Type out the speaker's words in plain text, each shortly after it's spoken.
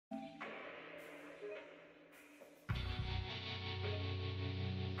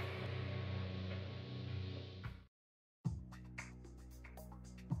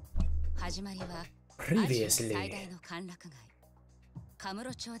Previously. 最大の歓楽街カム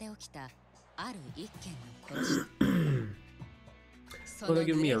ロ町で起きたある一件の殺し。 Well, they're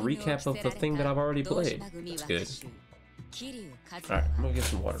giving me a recap of the thing that I've already played. That's good. Alright, I'm gonna get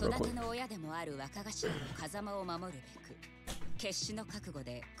some water real quick. 決死の覚悟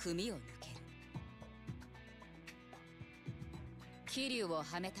で組を抜ける。桐生を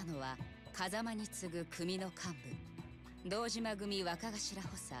はめたのは風間に次ぐ組の幹部、堂島組若頭補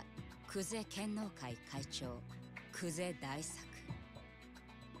佐久世剣能会会長久世大作。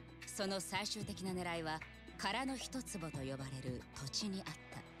その最終的な狙いは殻の一坪と呼ばれる土地にあった。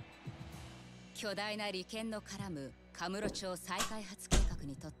巨大な利権の絡むカムロ町再開発計画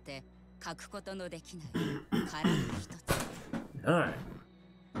にとって欠くことのできない殻の一つ。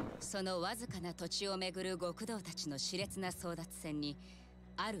そのわずかな土地をめぐる極道たちの熾烈な争奪戦に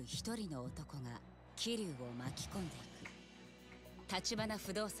ある一人の男が桐生を巻き込んでいく。橘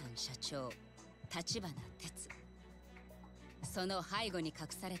不動産社長橘哲。その背後に隠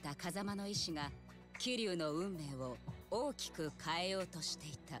された風間の意志が桐生の運命を大きく変えようとして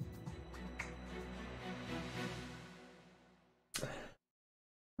いた。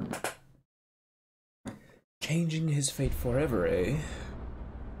Changing his fate forever, eh?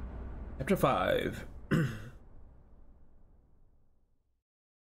 Chapter 5.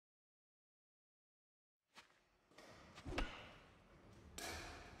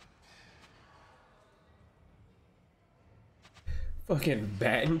 Fucking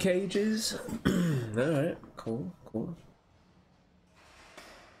batting cages? Alright, cool, cool.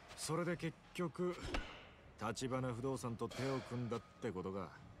 それで結局、橘不動産と手を組んだってことか。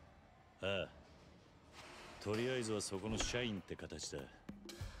ああ。とりあえずはそこの社員って形だ。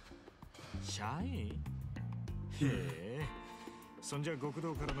社員？へえ。そんじゃ極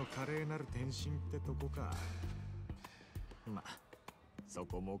道からの華麗なる転身ってとこか。ま、そ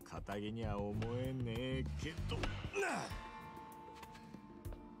こも堅気には思えねえけどな。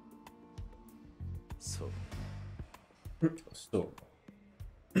そう。そ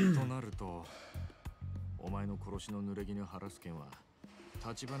う。となると、お前の殺しの濡れ衣を晴らす件は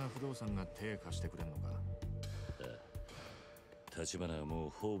橘不動産が手貸してくれんのか。橘はもう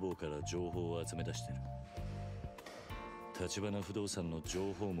方々から情報を集め出してる。橘不動産の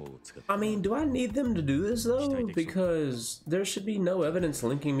情報網を使って。I mean, do I need them to do this though? Because there should be no evidence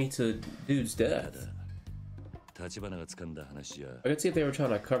linking me to dude's death. 橘が掴んだ話じゃ。I could see if they were trying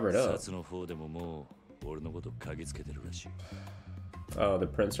to cover it up. 殺の方でももう俺のこと嗅ぎつけてるらしい。Oh, the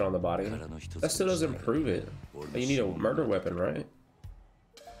prints are on the body? That still doesn't prove it. You need a murder weapon, right?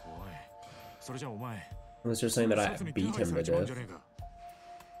 Unless you're saying that I beat him to death.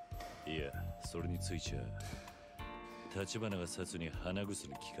 いや、それについちゃ橘が殺に鼻薬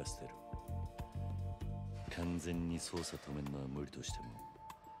効かせてる。完全に捜査止めるのは無理としても、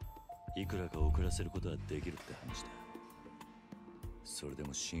いくらか遅らせることはできるって話だ。それで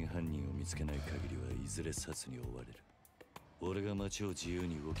も真犯人を見つけない限りはいずれ殺に追われる。俺が街を自由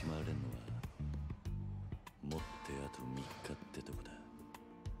に動き回れるのはもってあと3日ってとこだ。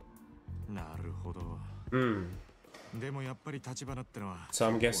なるほど。でもやっぱり橘ってのは。So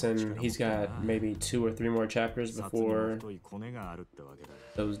I'm guessing he's got maybe 2 or 3 more chapters before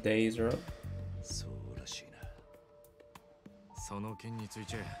those days are up. そうらしいな。その件につい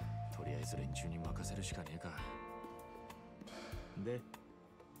てとりあえず連中に任せるしかねえか。で、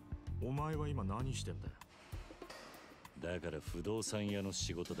お前は今何してんだよ。だから不動産屋の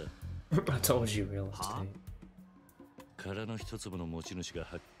仕事だ。I told you real estate. 殻の一粒の持ち主が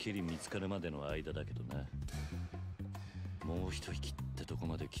はっきり見つかるまでの間だけどな。もう一息ってとこ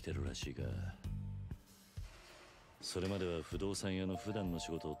まで来てるらしいが、それまでは不動産屋の普段の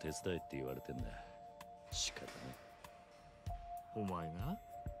仕事を手伝えって言われてんだ。仕方ね。お前が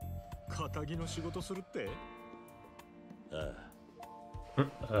堅気の仕事するって？ああ。小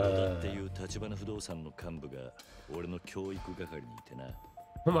田っていう橘不動産の幹部が俺の教育係にいてな。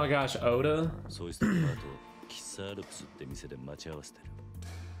Oh my gosh, Oda? そういう人と喫茶アルプスって店で待ち合わせてる。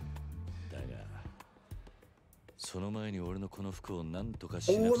だがその前に俺のこの服を何とか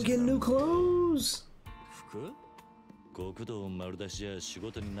しなくちゃ。Oh, I'm getting new clothes! 服？極道丸出しじゃ仕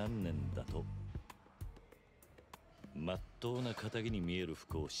事になんねんだと。まっとうな堅気に見える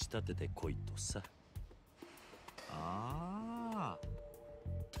服を仕立ててこいとさ。ああ、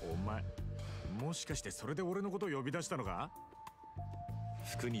お前もしかしてそれで俺のことを呼び出したのか？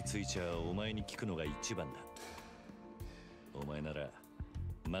服についちゃお前に聞くのが一番だ。お前なら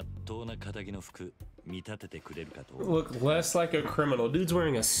まっとうな堅気の服見立ててくれるかと。 Look less like a criminal. Dude's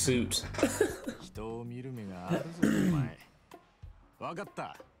wearing a suit. 人を見る目があるぞお前。わかっ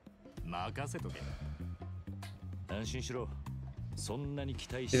た。任せとけ。安心しろ。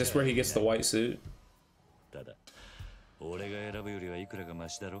Is this where he gets the white suit? ただ、俺が選ぶよりはいくらかマ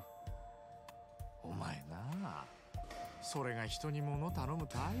シだろ。お前な、それが人に物頼む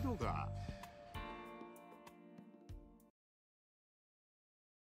態度か。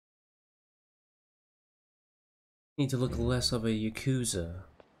Need to look less of a Yakuza.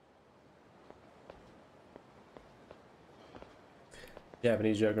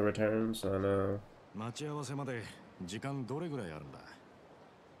 Japanese Joker returns. I know. 待ち合わせまで時間どれぐらいあるんだ。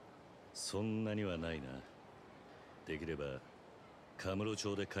そんなにはないな。できればカムロ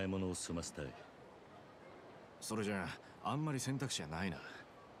町で買い物を済ませたい。それじゃあんまり選択肢はないな。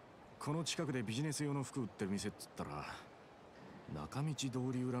この近くでビジネス用の服売ってる店っつったら中道通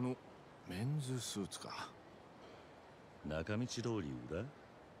り裏のメンズスーツか。中道通り裏？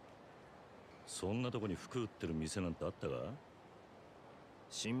そんなとこに服売ってる店なんてあったか？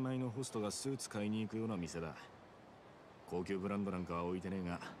新米のホストがスーツ買いに行くような店だ。高級ブランドなんかは置いてねえ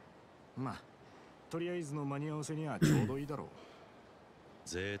が、まあとりあえずの間に合わせにはちょうどいいだろう。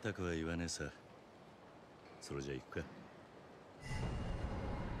贅沢は言わねえさ。それじゃ行くか。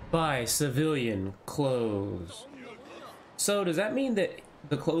Buy civilian clothes. So does that mean that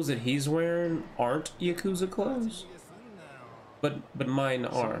the clothes that he's wearing aren't Yakuza clothes? But mine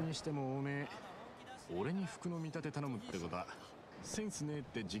are. にしてもおめえ、俺に服の見立て頼むってことはセンスねえっ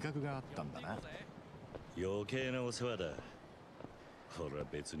て自覚があったんだな。余計なお世話だ。俺は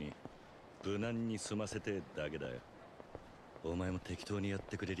別に無難に済ませてだけだよ。お前も適当にやっ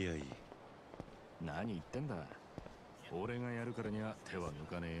てくれりゃいい。何言ってんだ。俺がやるからには手は抜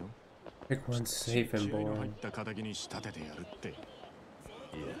かねえよ。Pick one safe and 気合の入 boring. った敵に仕立ててやるって。いや、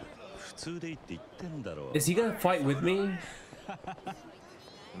普通でいいって言ってんだろ。Is he gonna fight with me?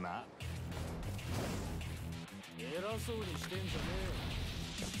 な。偉そうにしてんじゃね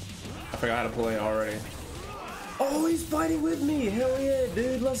え。 I forgot how to play already. Oh, he's fighting with me! Hell yeah,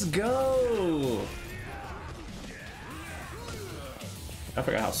 dude, let's go! I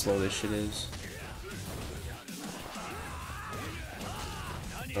forgot how slow this shit is.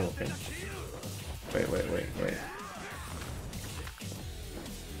 Oh, okay. Wait.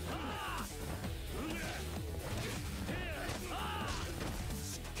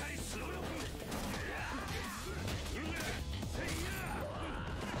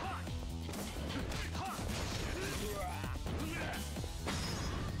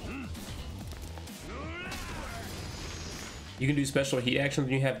 You can do special heat actions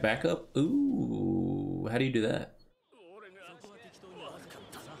when you have backup? Ooh, how do you do that?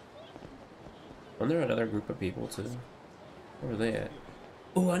 Wasn't there another group of people too? Where are they at?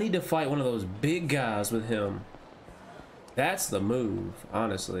 Ooh, I need to fight one of those big guys with him. That's the move,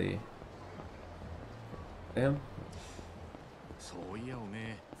 honestly. Damn. そういやおめ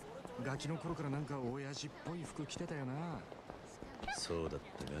え、ガキの頃からなんか親父っぽい服着てたよな。そうだっ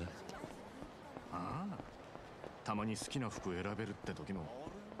たか。ああ。たまに好きな服選べるって時も、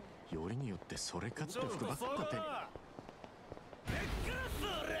よりによってそれかって服ばっか手に。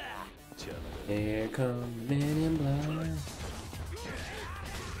Here come men in black.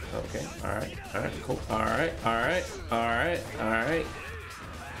 Okay, alright, cool. Alright.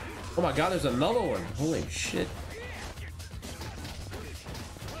 Oh my god, there's another one. Holy shit.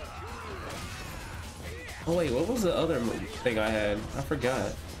 Oh wait, what was the other thing I had? I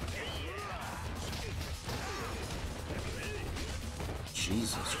forgot.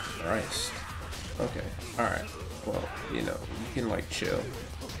 Jesus Christ. Okay, alright. Well, you know, you can like chill.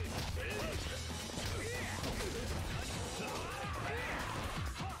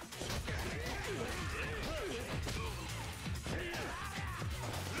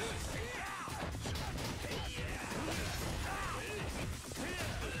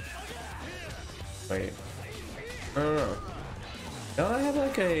 Wait. No. Don't I have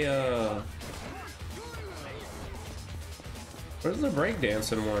like a, where's the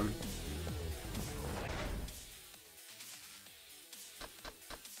breakdancing one?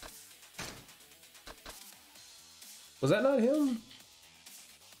 Was that not him?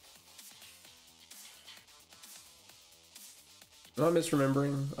 Am I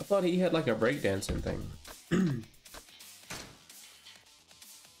misremembering? I thought he had like a breakdancing thing.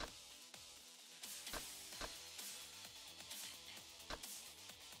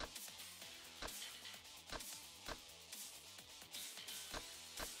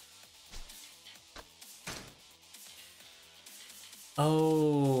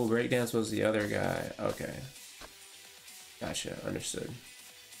 Oh, breakdance was the other guy. Okay. Gotcha. Understood.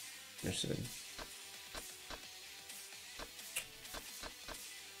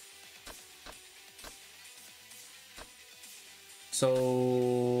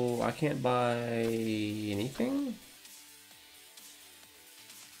 So I can't buy anything?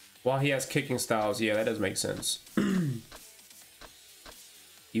 While he has kicking styles, yeah, that does make sense.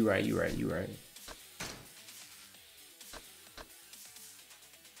 You right.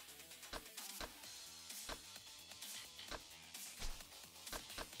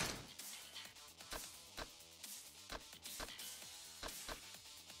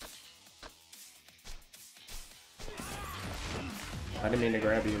 I didn't mean to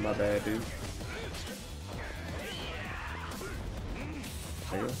grab you, my bad, dude.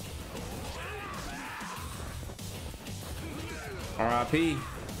 There you go. R.I.P.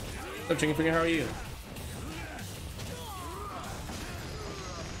 What's up, Chicken Finger? How are you?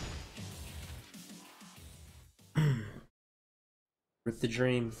 Rip the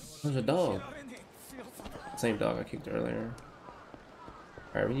dream. There's a dog. Same dog I kicked earlier.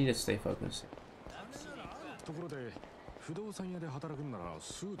 Alright, we need to stay focused. ところで不動産屋で働くんなら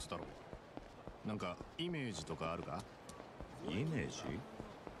スーツだろう。なんかイメージとかあるか？イメージ？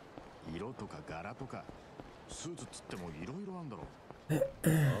色とか柄とかスーツっつってもいろいろあんだろう。あ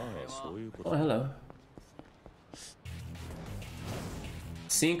あ、そういうこと。Oh, hello.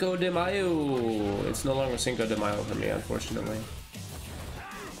 Cinco de Mayo. It's no longer Cinco de Mayo for me, unfortunately.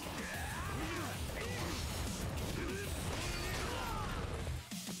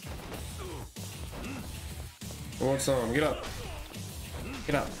 Who wants some? Get up.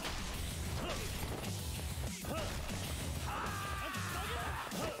 Get up.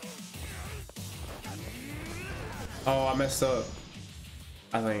 Oh, I messed up.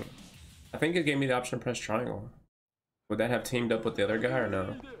 I think it gave me the option to press triangle. Would that have teamed up with the other guy or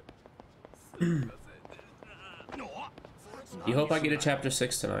no? You hope I get a chapter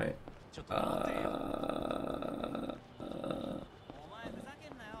 6 tonight. I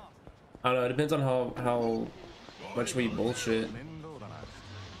don't know, it depends on how much we bullshit.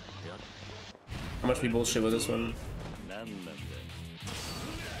 How much we bullshit with this one.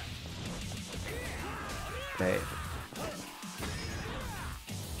 Hey.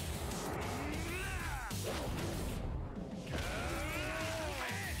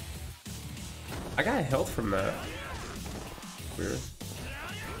 I got health from that. Weird.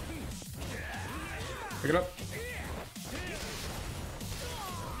 Pick it up.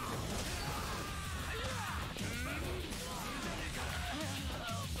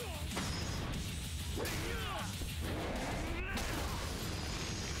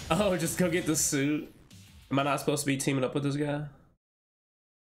 Oh, just go get the suit. Am I not supposed to be teaming up with this guy?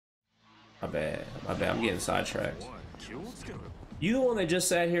 My bad. I'm getting sidetracked. You the one that just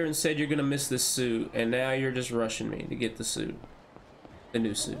sat here and said you're gonna miss this suit, and now you're just rushing me to get the suit. The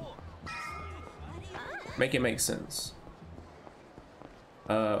new suit. Make it make sense.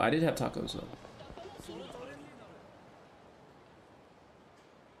 I did have tacos though.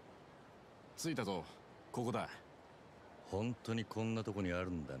 着いたぞ。ここだ。本当にこんなとこにあ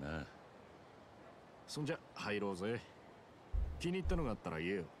るんだな。そんじゃ入ろうぜ。気に入ったのがあったら言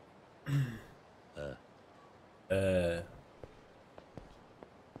えよ。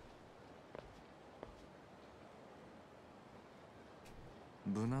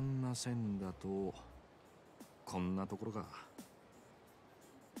無難な線だとこんなところか。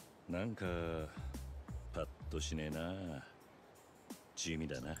なんかパッとしねえな。地味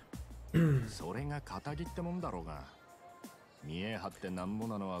だな。それが仇ってもんだろうが。見え張ってなんも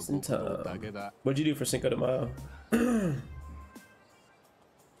なのは極道だけだ。What'd you do for Cinco de Mayo?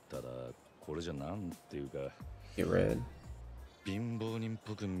 ただこれじゃなんていうか。Get red. 貧乏人っ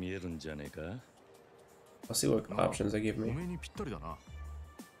ぽく見えるんじゃねえか。I'll see what options they give me. おめえにぴったりだな。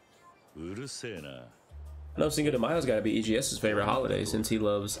うるせえな。I know Cinco de Mayo's gotta be EGS's favorite holiday since he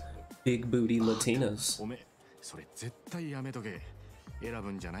loves big booty Latinas. おめえそれ絶対やめとけ。選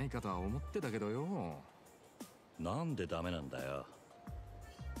ぶんじゃないかとは思ってたけどよ。なんでダメなんだよ。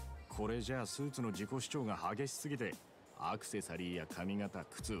これじゃあスーツの自己主張が激しすぎて、アクセサリーや髪型、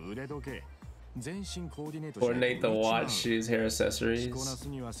靴、腕時計、全身コーディネートしない Coordinate the watch, shoes, hair 着こな accessories. す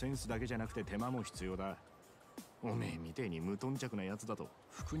にはセンスだけじゃなくて手間も必要だ。おめえみてえに無頓着なやつだと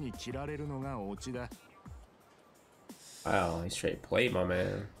服に着られるのがオチだ。Wow, he straight played my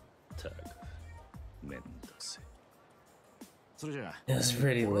man. たくめんどくせえ。それじゃあ That's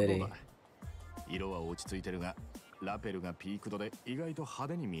pretty これ litty. どうだ。色は落ち着いてるが、ラペルがピークドで意外と派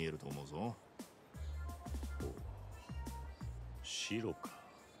手に見えると思うぞ。白か。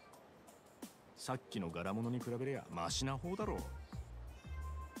さっきの柄物に比べりゃマシな方だろ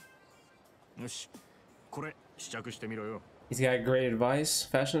う。よし、これ試着してみろよ。He's got great advice,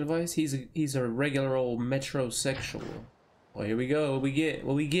 fashion advice. He's a regular old metrosexual. Well, here we go. What we get?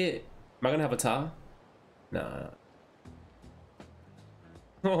 What we get? Am I gonna have a tie? Nah.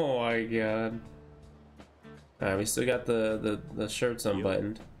 Oh my god. Alright, we still got the shirts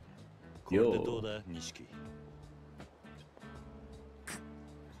unbuttoned. Yo.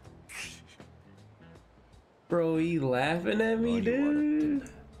 Bro, he laughing at me, dude.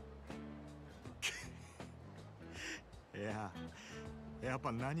 いや、やっ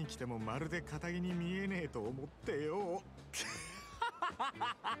ぱ何着てもまるで堅気に見えねえと思ってよ。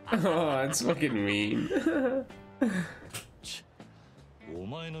Oh, that's fucking mean. お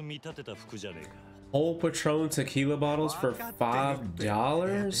前の見立てた服じゃねえか。Whole Patron tequila bottles for $5?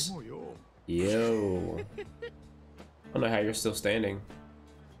 Yo. I don't know how you're still standing.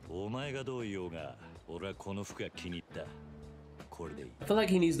 お前がどう言おうが、俺はこの服が気に入った。これでいい。I feel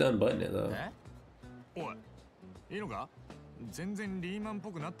like he needs to unbutton it though. おい、いいのか？全然リーマンっ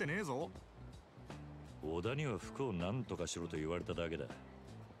ぽくなってねえぞ。小田には服を何とかしろと言われただけだ。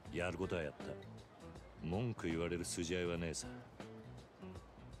やることはやった。文句言われる筋合いはねえさ。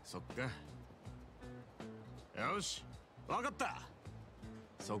そっか。よし、わかった。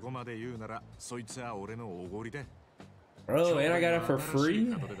そこまで言うなら、そいつは俺のおごりで。Bro, and I got it for free?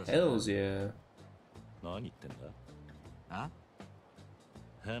 Hells yeah. 何言ってんだ？あ？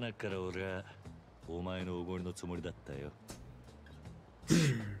鼻から俺はお前のおごりのつもりだったよ。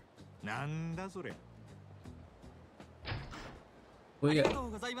なんだそれ。What you got?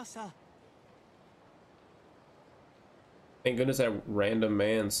 Thank goodness that random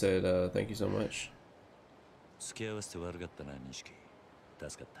man said, thank you so much. 付き合わせて悪かったな、錦。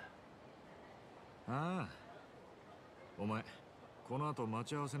助かった。ああ。お前、この後待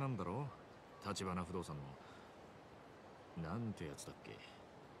ち合わせなんだろ？立花不動産の。なんてやつだっけ？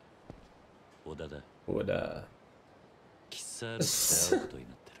小田だ。小田。喫茶あるって会うことに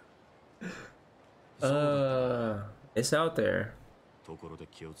なってる。It's out there. ところで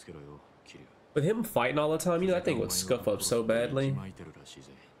気をつけろよ、キリュウ。With him fighting all the time, you know that thing would scuff up so badly.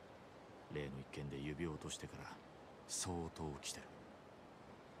 例の一件で指を落としてから相当来てる。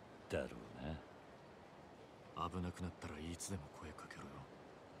だろうな。危なくなったらいつでも声かけろよ。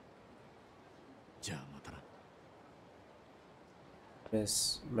じゃあまたな。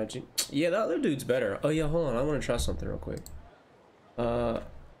Miss Magic. Yeah, the other dude's better. Oh yeah, hold on. I want to try something real quick.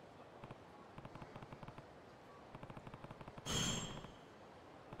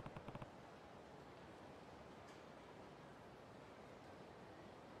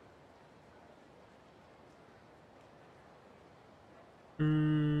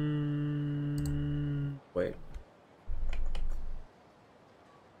 Wait.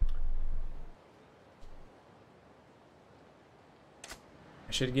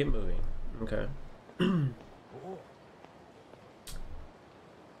 I should get moving. Okay.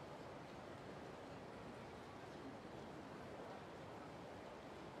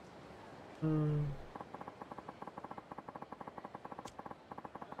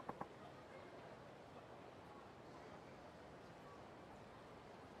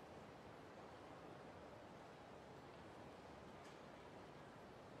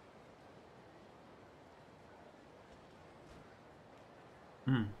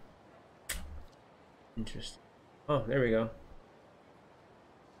 Interesting. Oh, there we go.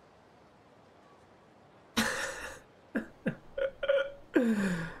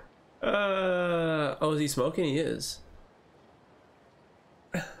 Oh, is he smoking? He is.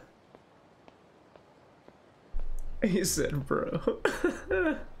 He said, bro.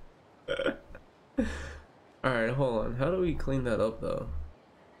 Alright, hold on. How do we clean that up, though?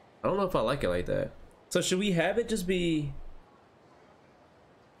 I don't know if I like it like that. So should we have it just be...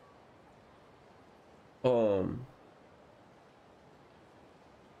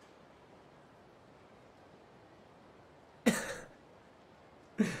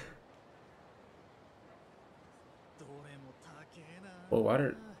 Well, why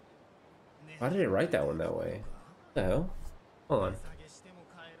did it write that one that way? What the hell? Hold on.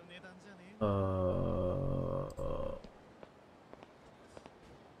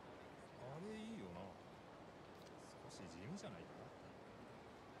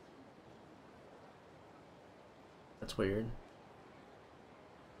 That's weird.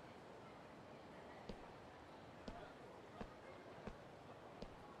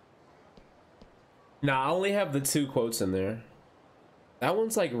 Nah, I only have the 2 quotes in there. That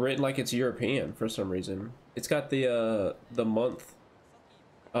one's like written like it's European for some reason. It's got the month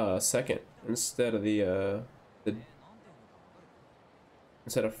second instead of the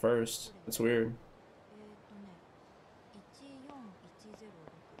instead of first. It's weird.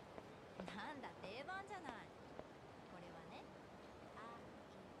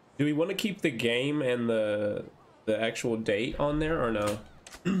 Do we want to keep the game and the actual date on there or no?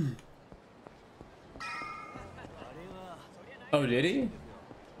 Oh, did he?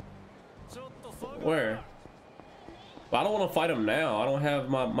 Where? But I don't want to fight him now. I don't have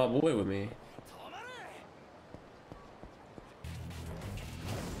my boy with me.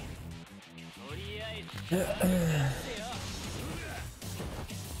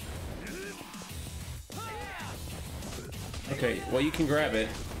 Okay, well, you can grab it.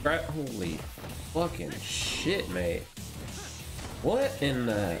 Holy fucking shit, mate. What in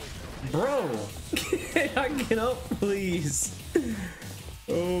the... Bro! Can I get up, please?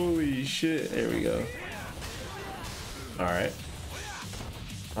 Holy shit. There we go. Alright.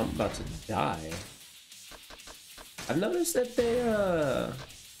 I'm about to die. I've noticed that they,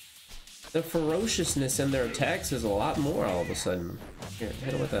 the ferociousness in their attacks is a lot more all of a sudden. Here,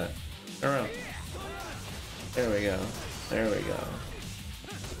 hit him with that. Turn around. There we go. There we go.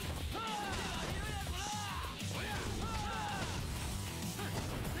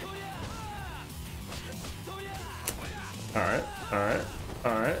 Alright, alright,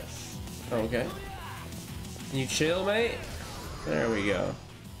 alright. Okay. Can you chill, mate? There we go.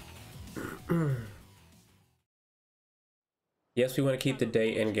 Yes, we want to keep the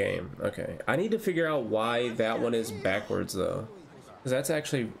date in game. Okay. I need to figure out why that one is backwards, though. Because that's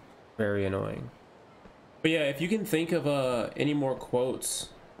actually very annoying. But yeah, if you can think of any more quotes,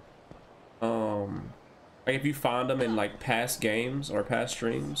 like if you find them in like past games or past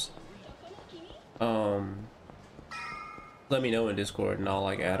streams, let me know in Discord and I'll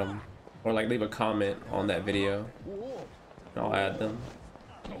like add them, or like leave a comment on that video and I'll add them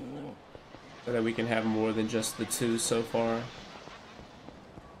so that we can have more than just the 2 so far.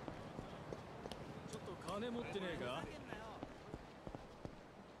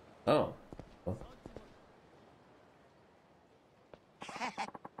 Oh.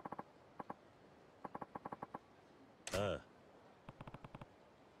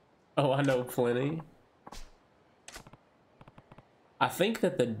 Oh, I know plenty. I think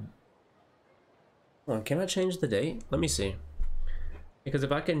that the... Hold on, can I change the date? Let me see. Because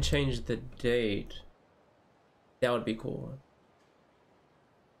if I can change the date, that would be cool.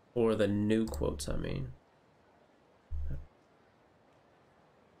 Or the new quotes, I mean.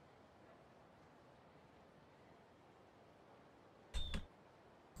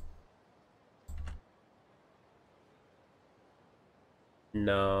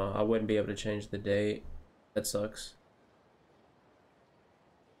 No, I wouldn't be able to change the date. That sucks.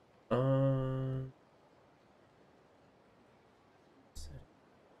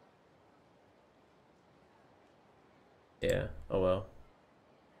 Yeah, oh well.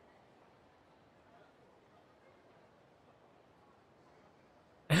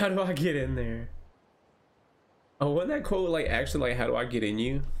 How do I get in there? Oh, wasn't that quote like actually like, how do I get in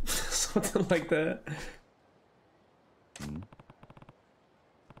you? Something like that.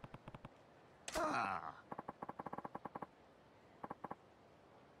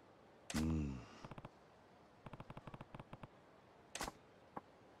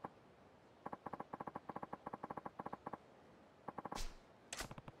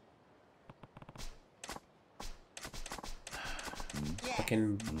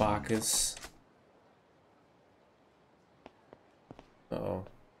 Fucking Bacchus. Uh-oh.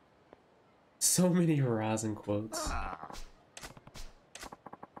 So many Horizon quotes.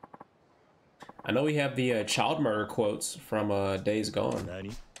 I know we have the child murder quotes from Days Gone.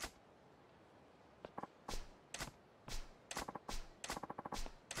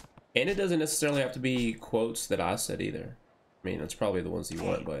 And it doesn't necessarily have to be quotes that I said either. I mean, that's probably the ones you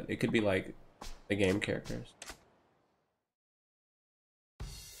want, but it could be like the game characters.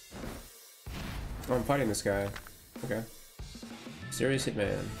 Oh, I'm fighting this guy. Okay. Serious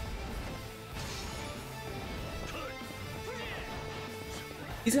Hitman.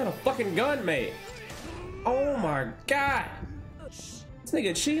 He's got a fucking gun, mate. Oh my god. This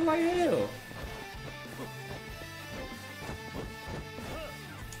nigga cheating like hell.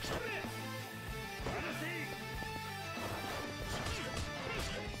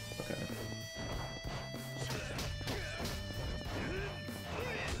 Okay.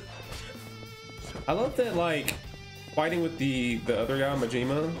 I love that, like, fighting with the other guy,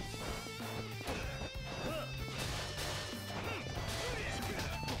 Majima.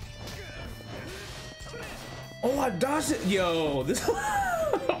 Oh, I dodged it. Yo, this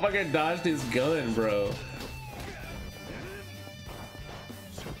I fucking dodged his gun, bro.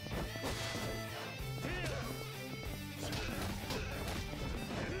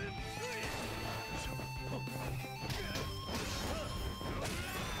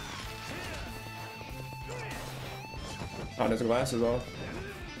 Oh, there's glasses off.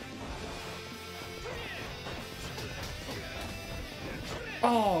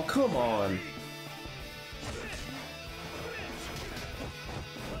 Oh, come on.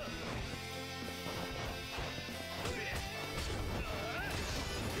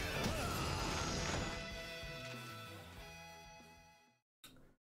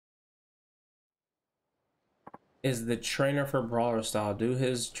 is the trainer for brawler style. Do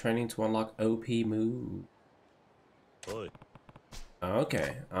his training to unlock OP move. Oi.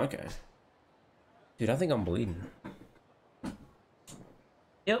 Okay, okay. Dude, I think I'm bleeding.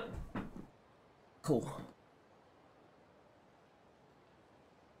 Yep. Cool.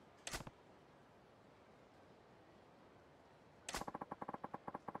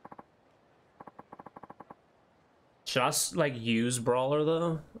 Should I like use brawler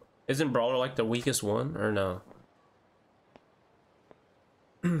though? Isn't brawler like the weakest one or no?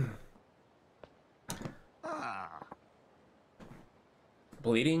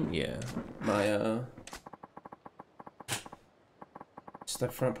 Bleeding? Yeah. My just the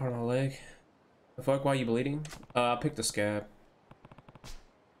front part of my leg. The fuck, why are you bleeding? I picked a scab.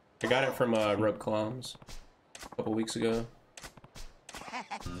 I got it from rope climbs a couple weeks ago.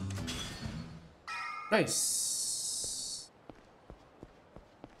 Nice.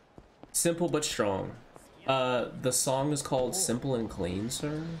 Simple but strong. The song is called Simple and Clean,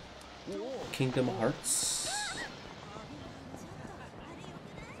 sir. Kingdom Hearts.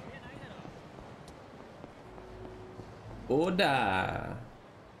 Oda.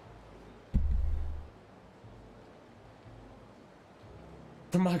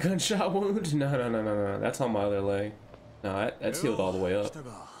 From my gunshot wound? No. That's on my other leg. No, that's healed all the way up.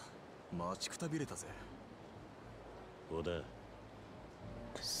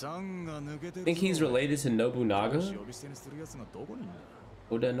 Think he's related to Nobunaga?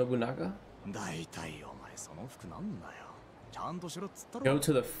 Oda Nobunaga? Go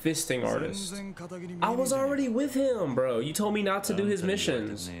to the fisting artist. I was already with him, bro. You told me not to do his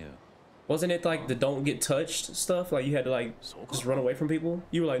missions. Wasn't it like the don't get touched stuff? Like you had to like just run away from people?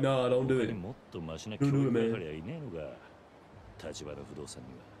 You were like, no, don't do it. Don't do it, man.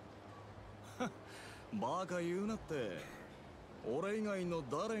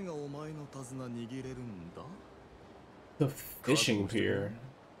 The fishing pier.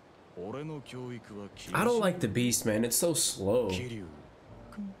 I don't like the beast, man. It's so slow.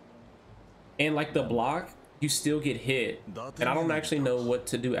 And like the block, you still get hit. And I don't actually know what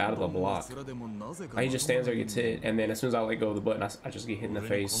to do out of the block. He just stands there, gets hit, and then as soon as I let go of the button, I just get hit in the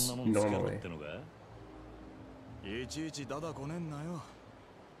face normally.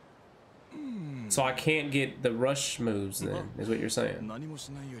 So I can't get the rush moves then, is what you're saying.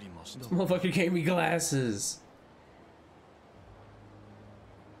 This motherfucker gave me glasses.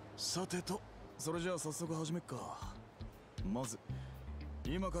 さてと、それじゃあ早速始めっか。まず、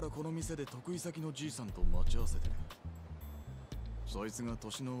今からこの店で得意先のじいさんと待ち合わせてる。そいつが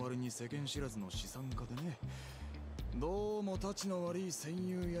年の終わりに世間知らずの資産家でね、どうもたちの悪い戦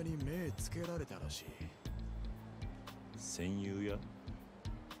友屋に目つけられたらしい。戦友屋？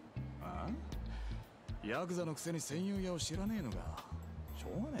ああ？ヤクザのくせに戦友屋を知らねえのが、しょ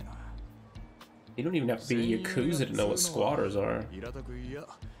うがねえな。You don't even have to be Yakuza to know what squatters are.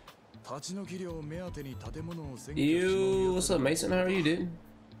 Ew, what's up, Mason? How are you, dude?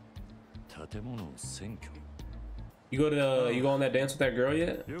 You go on that dance with that girl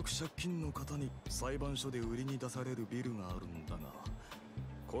yet? It's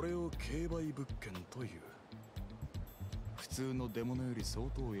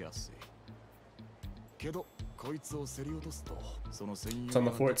on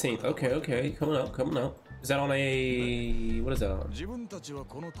the 14th. Okay, coming up. Is that on a... what is that on?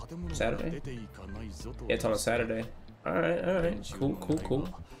 Saturday? Yeah, it's on a Saturday. Alright. Cool.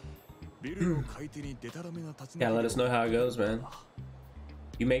 Yeah, let us know how it goes, man.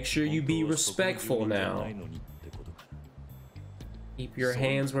 You make sure you be respectful now. Keep your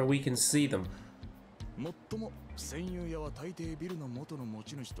hands where we can see them.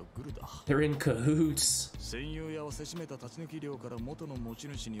 They're in cahoots.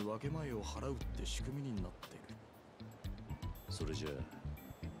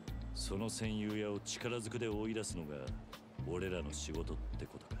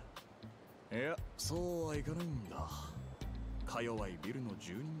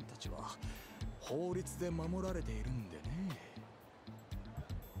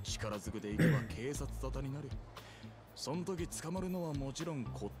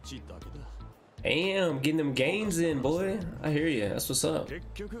 Damn, getting them gains in, boy. I hear you. That's what's up. I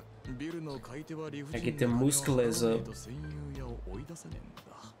get them muscles up.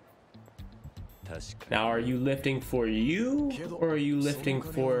 Now, are you lifting for you, or are you lifting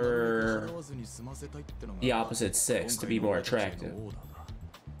for the opposite sex to be more attractive?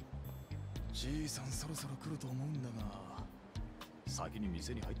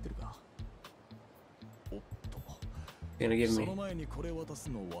 Gonna give me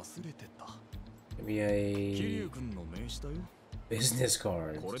a business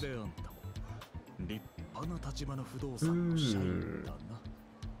card. 花立花不動産の社員だ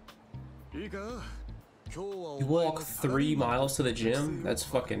な。いいか、今日は You walk 3 miles to the gym? That's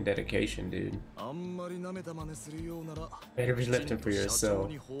fucking dedication, dude. あんまり舐めた真似するようなら Better be lifting for 社長 yourself.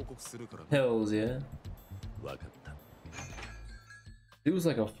 に報告するからな。 Hells yeah. わかった。 Dude was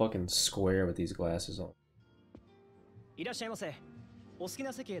like a fucking square with these glasses on. いらっしゃいませ。お好き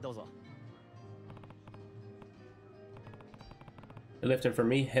な席へどうぞ。 You're lifting for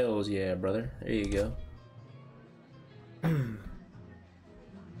me? Hells yeah, brother. There you go.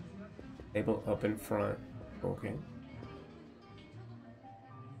 Table up in front. Okay.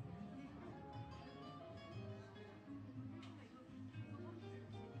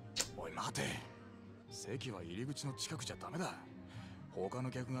 おい待て。席は入り口の近くじゃダメだ。他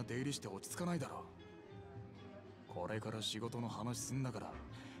の客が出入りして落ち着かないだろう。これから仕事の話すんだから、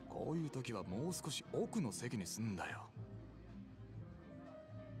こういう時はもう少し奥の席にすんだよ。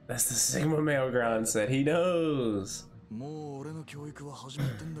 That's the Sigma male ground said. He knows. もう俺の教育は始まっ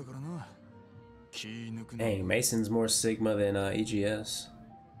てんだからな。気抜くな。 Dang, Mason's more Sigma than EGS.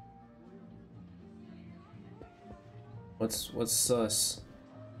 What's sus?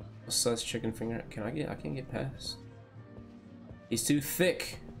 What's sus chicken finger? I can't get past. He's too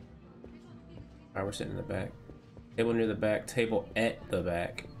thick. Alright, we're sitting in the back. Table near the back, table at the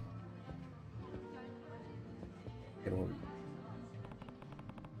back. Table.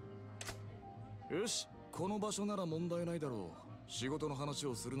 よし、この場所なら問題ないだろう。仕事の話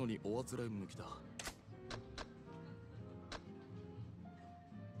をするのにおあつらい向きだ。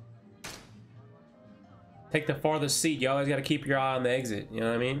Take the farthest seat. You always gotta keep your eye on the exit. You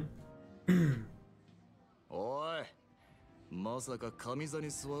know what I mean? おい、まさか上座に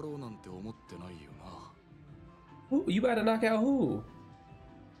座ろうなんて思ってないよな。Who, you about to knock out who?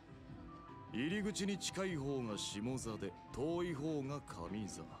 入り口に近い方が下座で、遠い方が上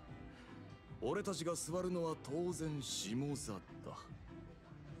座。俺たちが座るのは当然下座だ。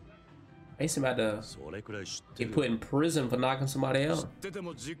Mason about to それくらい知って get る put in prison for knocking somebody 知 out. ってて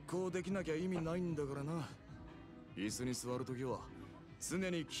も実行できなきゃ意味ないんだからな。椅子に座るときは常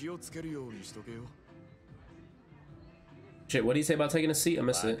に気をつけるようにしとけよ。 Shit, what do you say about taking a seat? I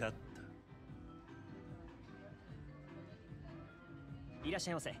missed わ it. かった。いらっし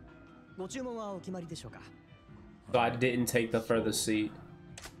ゃいませ。ご注文はお決まりでしょうか。 So I didn't take the furthest seat.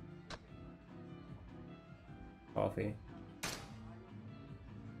 Coffee.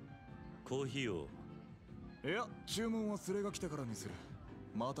 コーヒーを。いや、注文は連れが来てからにする。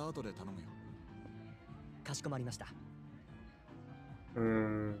また後で頼むよ。かしこまりました。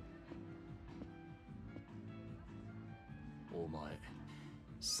お前、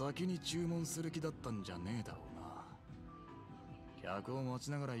先に注文する気だったんじゃねえだろうな。客を待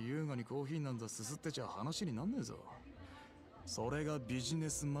ちながら優雅にコーヒーなんざすすってちゃ話になんねえぞ。それがビジネ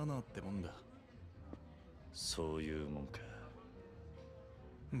スマナーってもんだ。そういうもんか。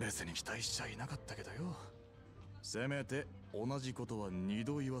別に期待しちゃいなかったけどよ。せめて同じことは二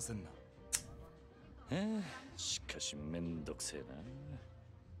度言わせんな。しかしめんどくせえ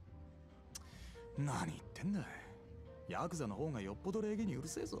な。何言ってんだ。ヤクザの方がよっぽど礼儀にうる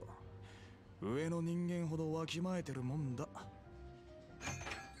せえぞ。上の人間ほどわきまえてるもんだ。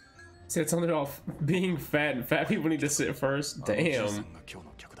 Said something about being fat and fat people need to sit first. Damn.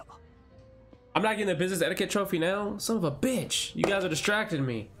 I'm not getting the business etiquette trophy now? Son of a bitch. You guys are distracting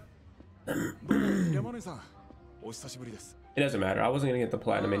me. It doesn't matter. I wasn't gonna get the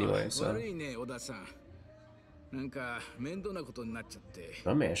platinum anyway, so.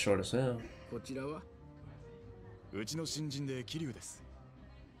 My man's short as hell. うちの新人で桐生です。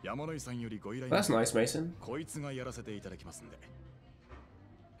山野井さんよりご依頼。 That's nice, Mason. こいつがやらせていただきますんで。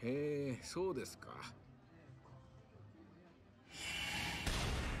へえ、そうですか。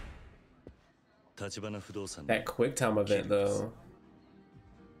立花不動産 That quick time event though.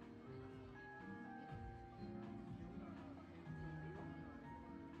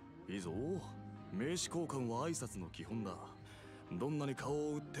 いいぞ。名刺交換は挨拶の基本だ。どんなに顔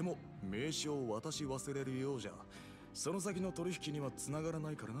を売っても名刺を渡し忘れるようじゃ、その先の取引には繋がら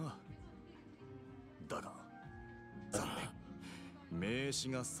ないからな。だが、残念。名刺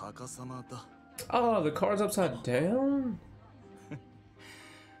が逆さまだ。 Oh, the card's upside down?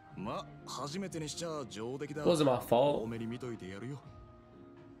 ま、初めてにしちゃ上出来だ。 Wasn't my fault. 多めに見といてやるよ。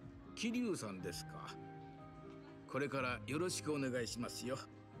桐生さんですか。これからよろしくお願いしますよ。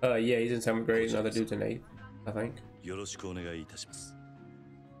Yeah, he's in 7th grade. Another dude's in 8th, I think. よろしくお願いいたします。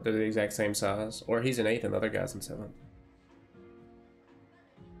 They're the exact same size. Or he's in 8th and the other guy's in 7th.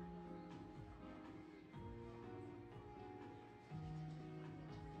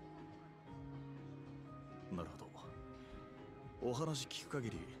 なるほど。お話聞く限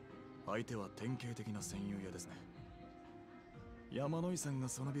り、相手は典型的な戦友屋ですね。山野井さんが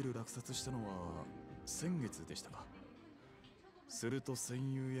そのビル落札したのは先月でしたか。すると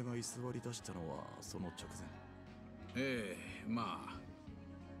戦友屋が居座り出したのはその直前。ええ、まあ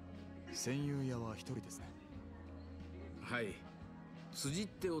戦友屋は一人ですね。はい、辻っ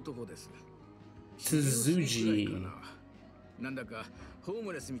て男です。Suzuji. なんだかホー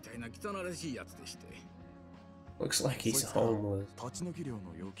ムレスみたいな汚らしいやつでして。Looks like he's homeless. 立ち退き料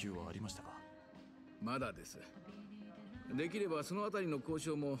の要求はありましたか？まだです。できればそのあたりの交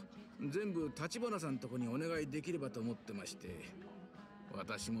渉も全部立花さんとこにお願いできればと思ってまして。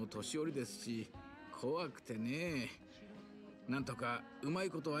私も年寄りですし怖くてね。なんとかうまい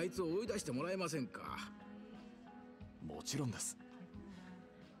ことあいつを追い出してもらえませんか？もちろんです。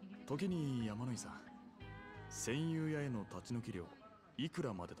時に山野井さん、戦友屋への立ち退き料いく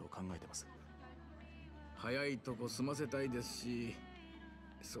らまでと考えてます？早いとこ済ませたいですし、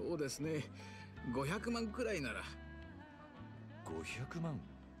そうですね、500万くらいなら。500万？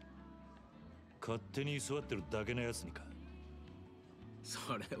勝手に居座ってるだけのやつにか。そ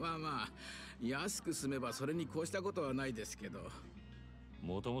れはまあ安く済めばそれに越したことはないですけど。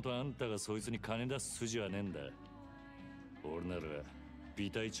もともとあんたがそいつに金出す筋はねえんだ。俺なら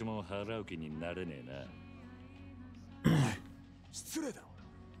ビタ一文払う気になれねえな。おい、失礼だろ。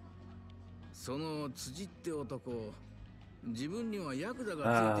その辻って男、自分にはヤクザ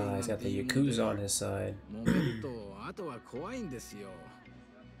が Ah, つい he's てい got る the なんて Yakuza on his side. 揉めるとあとは怖いんですよ。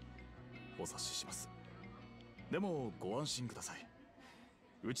お察しします。でもご安心ください。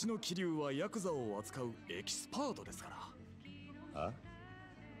うちの桐生はヤクザを扱うエキスパートですから。あ？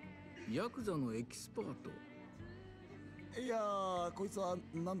ヤクザのエキスパート？いやー、こいつは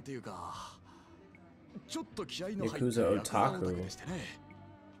なんていうか、ちょっと気合の入ったYakuza ヤクザオタクでしてね。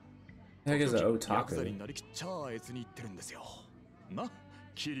Heck is an ヤクザ otaku? になりきっちゃあ越に言ってるんですよ。な、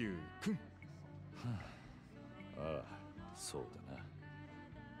桐生くん。ああ、そうだな。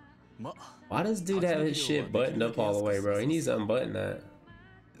ま、 Why does dude have his shit buttoned up all the way, bro? He needs to unbutton that.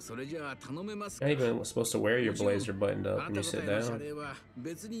 それじゃあ頼めますか？ You're not even supposed to wear your blazer buttoned up when you sit あなた方への謝 down. 礼は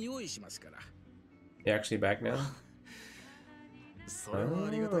別に用意しますから。 You actually back now? それはあ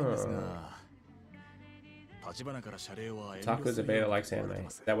りがたいんですが、立花から謝礼は遠慮 Taku す is a るよ beta うに likes 言われ anime. てま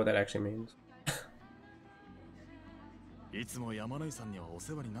Is す。 that what that actually means? いつも山野井さんにはお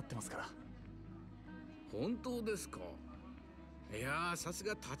世話になってますから。本当ですか？いやー、さす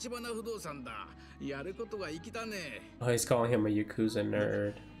が立花不動産だ。やることが粋だね。 Oh, he's calling him a Yakuza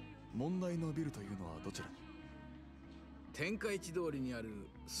nerd. 問題のビルというのはどちらに？天下一通りにある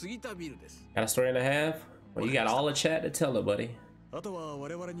杉田ビルです。 Got a story and a half? Well, you got all the chat to tell it, buddy. あとは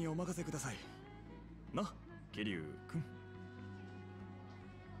我々にお任せください。な、桐生くん。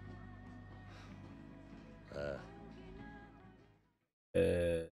ああ。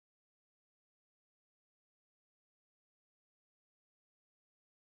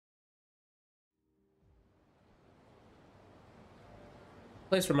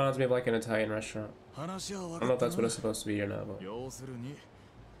Place reminds me of like an Italian restaurant. 話は分 I か don't know っ if た that's what な。 it's supposed to be or not, but 要するに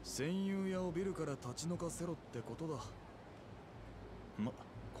戦友屋をビルから立ち退かせろってことだ。ま、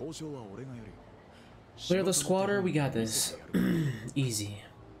交渉は俺がやるよ。 clear the squatter. We got this. Easy.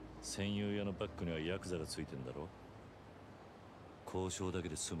 戦友屋のバックにはヤクザがついてんだろ。交渉だけ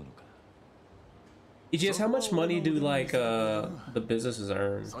で済むのか。EGS, how much money do like the businesses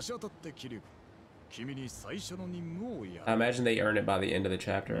earn? 差し当たって桐生。君に最初の任務をや I る。 imagine they earn it by the end of the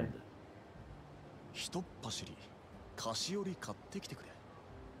chapter. ひとっ走り菓子折り買ってきてくれ。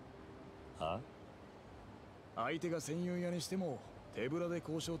は？相手が戦友屋にしても手ぶらで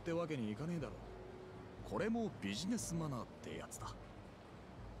交渉ってわけにいかねえだろ。これもビジネスマナーってやつだ。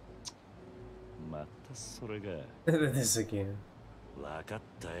またそれが。 This again. わかっ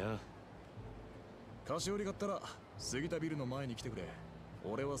たよ。菓子折り買ったら杉田ビルの前に来てくれ。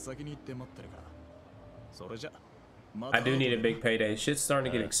俺は先に行って待ってるから。それじゃ。 I do need a big payday. Shit's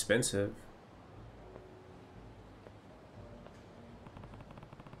starting to get expensive.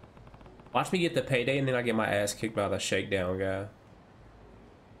 Watch me get the payday and then I get my ass kicked by the shakedown guy.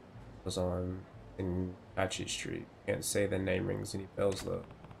 Was on in Hachi Street. Can't say the name rings any bells though.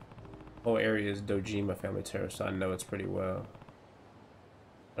 Whole area is Dojima Family Terrace, so I know it's pretty well.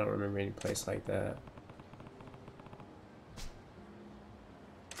 I don't remember any place like that.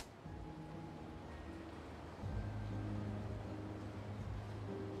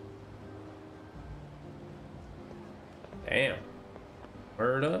 Damn.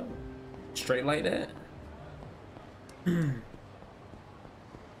 Word up. Straight like that.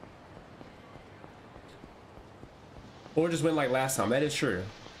 Or just went like last time. That is true.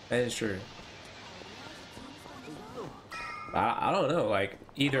 That is true. I don't know, like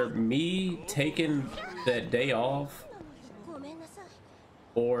either me taking that day off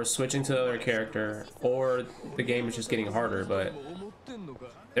or switching to the other character, or the game is just getting harder, but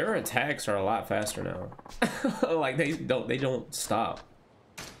their attacks are a lot faster now. Like they don't stop.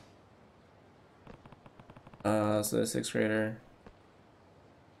 So the 6th grader.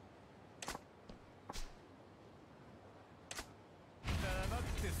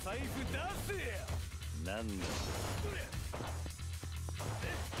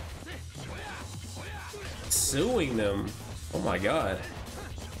 Suing them. Oh my god.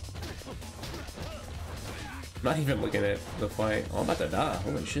 Not even looking at the fight. Oh, I'm about to die.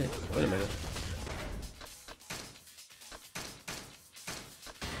 Holy shit. Wait a minute.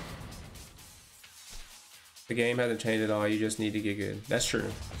 The game hasn't changed at all. You just need to get good. That's true.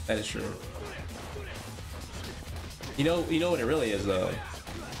 That is true. You know what it really is though.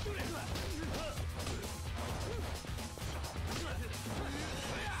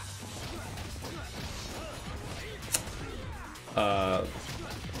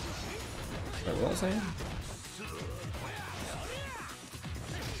 What was I saying?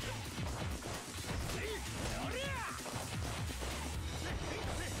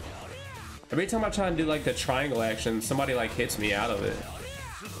 Every time I try and do like the triangle action, somebody like hits me out of it.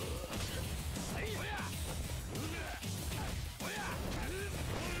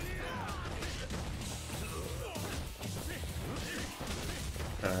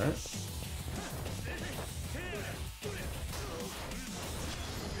 Alright.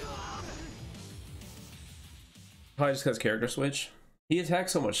 Probably just because character switch. He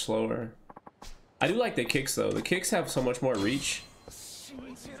attacks so much slower. I do like the kicks though. The kicks have so much more reach.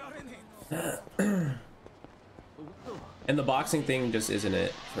 And the boxing thing just isn't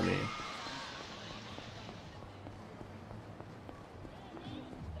it for me.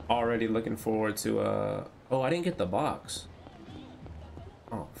 Already looking forward to oh, I didn't get the box.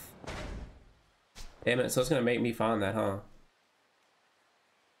 Oh. Damn it, so it's gonna make me find that, huh?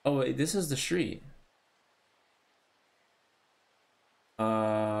 Oh wait, this is the street.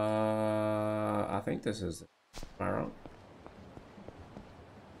 I think this is, am I wrong?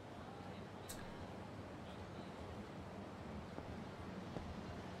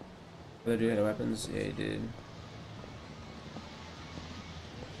 Whether do you have weapons? Yeah, he did.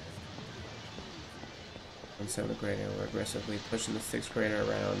 And 7th grader were aggressively pushing the 6th grader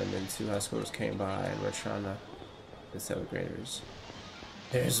around, and then 2 high schoolers came by and were trying to the 7th graders.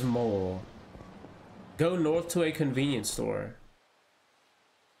 There's more. Go north to a convenience store.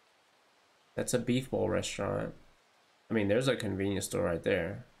 That's a beef bowl restaurant. I mean, there's a convenience store right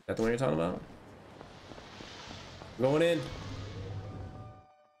there. Is that the one you're talking about? Going in.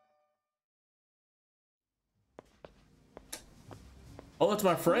 Oh, it's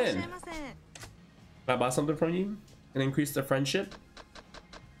my friend. Can I buy something from you and increase the friendship?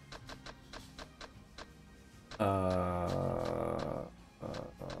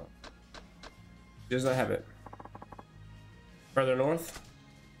 Does not have it. Further north.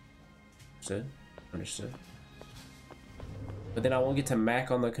 Understood. Understood. But then I won't get to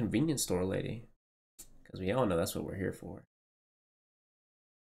mac on the convenience store lady, because we all know that's what we're here for.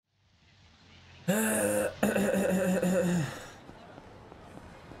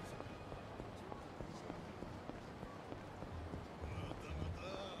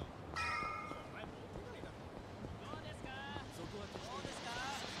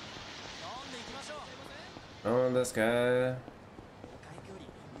 Oh, this guy.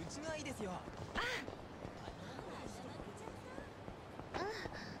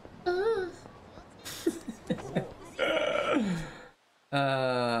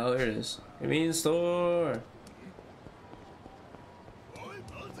 Oh, there it is. Convenience store.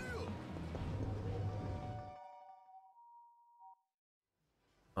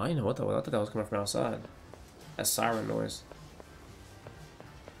 I didn't know what that was. I thought that was coming from outside. That siren noise.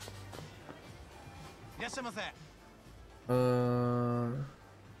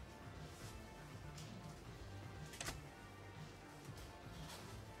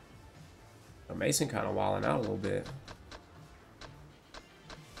 Mason kind of wilding out a little bit.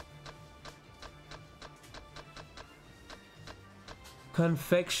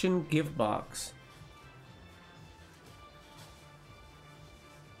 Confection gift box.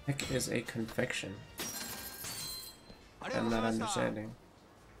 Heck is a confection? I'm not understanding.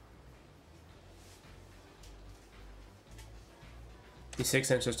 He's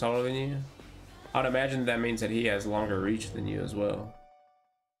 6 inches taller than you? I'd imagine that means that he has longer reach than you as well.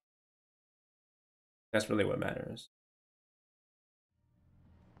 That's really what matters.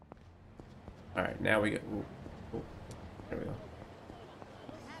 Alright, now we get... Ooh, ooh, there we go.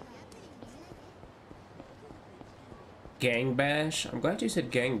 Gang bash. I'm glad you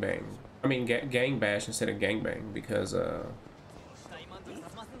said gang bang. I mean gang bash instead of gang bang because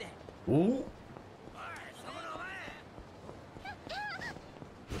ooh.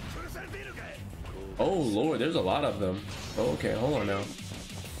 Oh lord, there's a lot of them. Oh, okay, hold on now.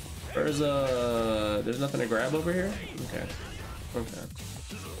 There's nothing to grab over here? Okay. Okay.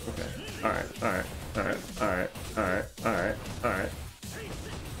 Okay. Alright, alright, alright, alright, alright, alright, alright.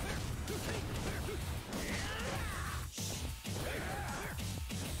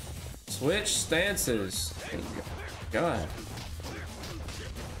 Switch stances. God.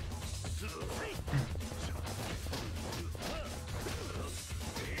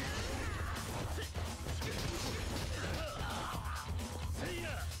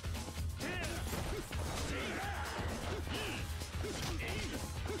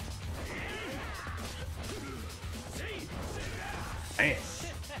 Damn.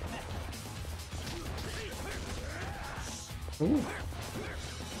 Ooh.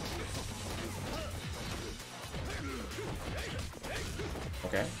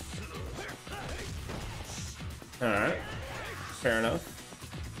 Okay. All right. Fair enough.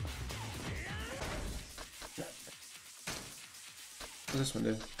 What's this one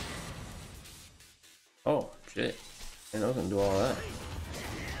do? Oh, shit. And I was gonna do all that.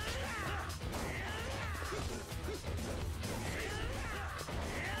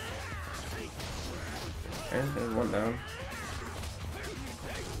 And there's one down.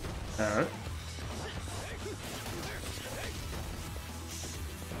 Alright.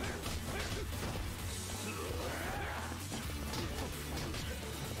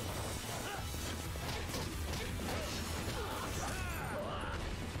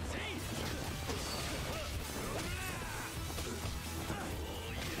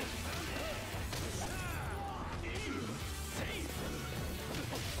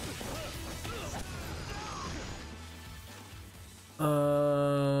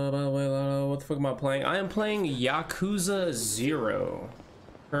 By the way, what the fuck am I playing? I am playing Yakuza 0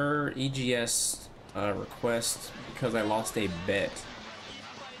 per EGS request because I lost a bet.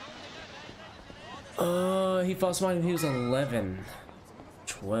 He fought somebody when he was 11.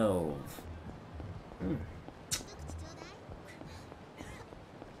 12. Hmm.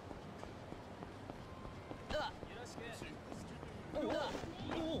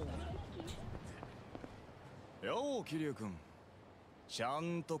 Yo, Kiryu-kun. ちゃ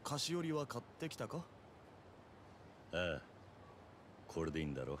んと菓子折りは買ってきたか？ああ、これでいい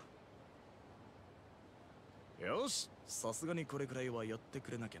んだろ。よし、さすがにこれくらいはやって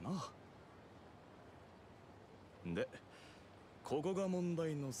くれなきゃな。で、ここが問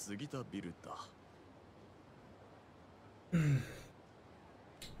題の杉田ビルだ。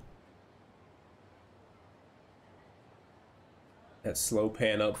That slow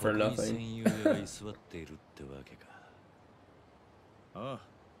pan up for nothing. ああ、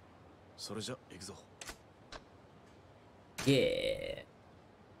それじゃ行くぞ。Yeah.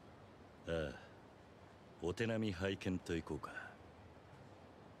 ああ、お手並み拝見と行こうか。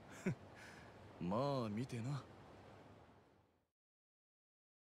まあ見てな。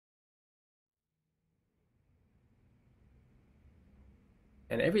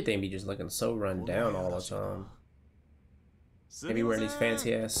And everything be just looking so run down all the time. They be wearing these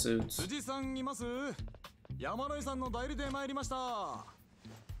fancy ass suits. 辻さんいます？山野井さんの代理で参りました。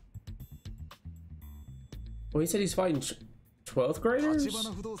Well, he said he's fighting 12th graders? 立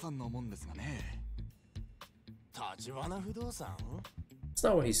花不動産のもんですがね。立花不動産？ That's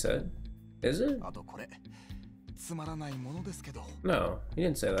not what he said. Is it? あとこれ、つまらないものですけど。No, he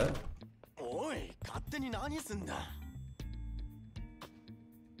didn't say that. おい、勝手に何すんだ。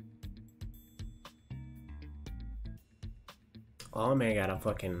Oh man, got a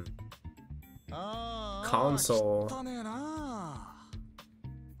fucking console.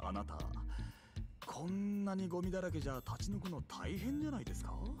 あなた、こんなにゴミだらけじゃ立ち退くの大変じゃないです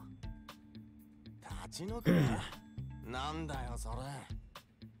か？立ち退く？なんだよそれ。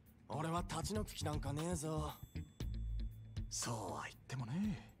俺は立ち退く気なんかねえぞ。そうは言っても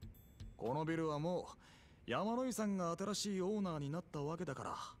ね。このビルはもう山野井さんが新しいオーナーになったわけだか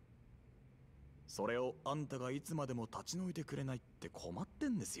ら。それをあんたがいつまでも立ち退いてくれないって困って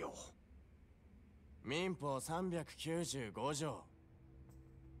んですよ。民法395条。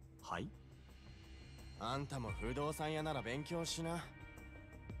はい？あんたも不動産屋なら勉強しな。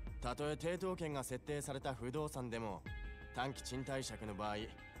たとえ抵当権が設定された不動産でも短期賃貸借の場合、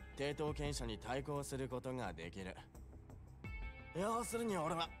抵当権者に対抗することができる。要するに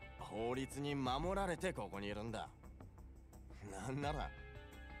俺は法律に守られてここにいるんだ。なんなら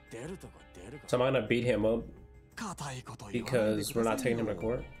So am I gonna beat him up because we're not taking him to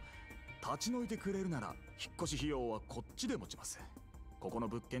court? 立ち退いてくれるなら引っ越し費用はこっちで持ちます。ここの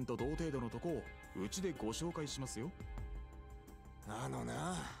物件と同程度のとこをうちでご紹介しますよ。あの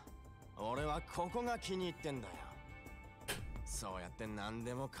な、俺はここが気に入ってんだよ。そうやって何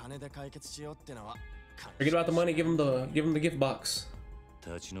でも金で解決しようってのは。Forget about the money, give him the gift box.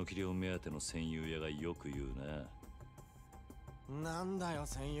 立ち退き料目当ての戦友屋がよく言うな。なんだよ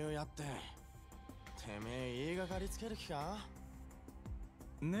戦友屋って。てめえ言いがかりつける気か？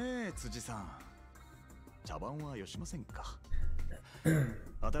ねえ辻さん、茶番はよしませんか？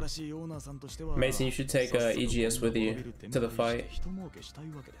新しいオーナーさんとしては Mason, you should take EGS with you to the fight. 人儲けした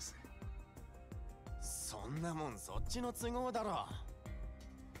いわけです。そんなもんそっちの都合だろ。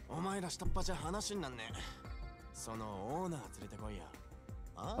お前ら下っ端じゃ話になんねえ。そのオーナー連れてこいや。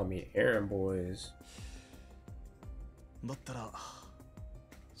I mean, Aaron boys. だったら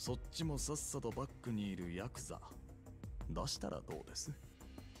そっちもさっさとバックにいるヤクザ出したらどうです？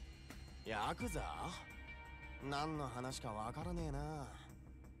ヤクザ？何の話かわからねえな。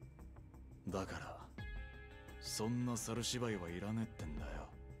だからそんな猿芝居はいらねえってんだよ。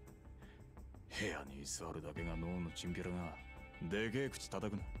部屋に居座るだけが脳のチンピラがでけえ口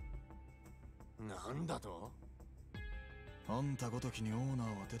叩くな。なんだと？あんたごときにオーナー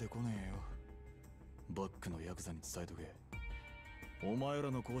は出てこねえよ。バックのヤクザに伝えとけ。お前ら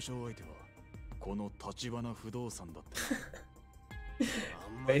の交渉相手はこの立花不動産だって。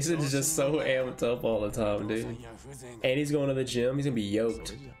Mason is just so amped up all the time, dude. And he's going to the gym. He's gonna be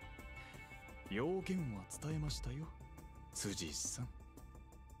yoked. 要件は伝えましたよ、辻さん。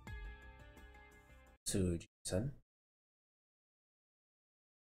辻さん。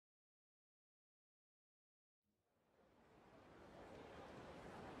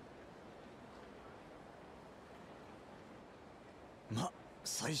ま、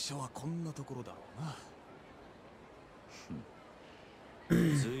最初はこんなところだろうな。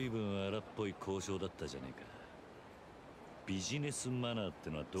ずいぶん荒っぽい交渉だったじゃねえか。ビジネスマナーって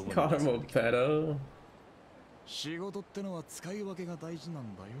のはどこにあるんだ？ Pedo. 仕事ってのは使い分けが大事な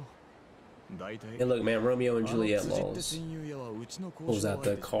んだよ。大体。 Hey, look, man, Romeo and Juliet laws. Pulls out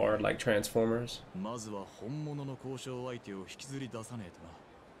the card like Transformers. まずは本物の交渉相手を引きずり出さねえとな。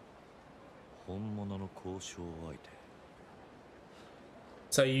本物の交渉相手。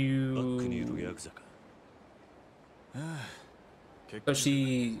 So バックにい you. るヤクザか。So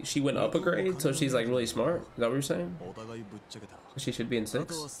she went up a grade, so she's like really smart. Is that what you're saying? お互いぶっちゃけた。 She should be in あとは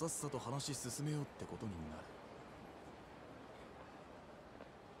 6. さっさと話進めようってことにな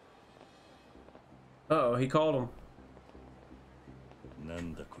る。 Oh, he called him. な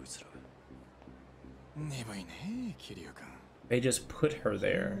んだこいつら。鈍いね、桐生君。 They just put her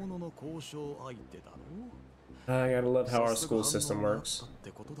there. 本物の交渉相手だろ。 I gotta love how our school system works. っ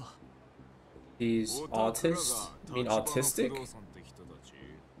てことだ。 He's autist? I mean autistic?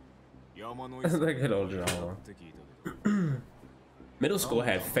 That good old drama. Middle school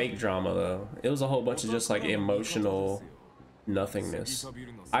had fake drama though. It was a whole bunch of just like emotional nothingness.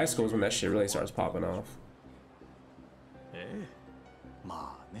 High school is when that shit really starts popping off.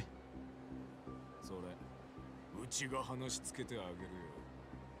 まあね。それ、うちが話つけてあげるよ。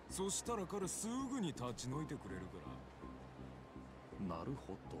そしたら彼すぐに立ち退いてくれるから。なる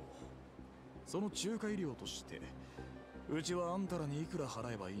ほど。その仲介料として、うちはあんたらにいくら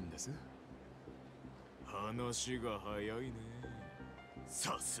払えばいいんです？話が早いね。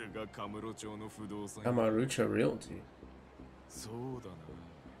さすがカムロ町の不動産。Amarucha Realty. そうだ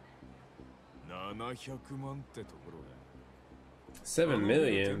な。700万ってところだ。7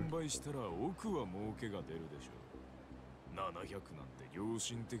 million. 転売したら奥は儲けが出るでしょう。700なんて良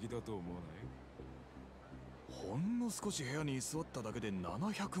心的だと思わない？ほんの少し部屋に居座っただけで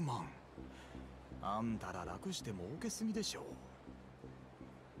700万。あんたら楽して儲けすぎでしょ。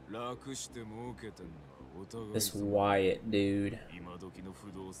楽して儲けてんのはお互い。 This Wyatt dude. 今時の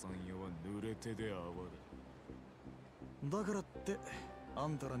不動産屋は濡れ手で泡だ。だからってあ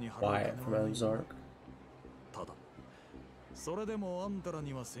んたらに払う Wyatt from Ozark. ただそれでもあんたら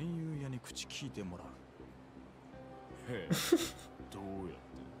には戦友屋に口聞いてもらう。へえ、どうやっ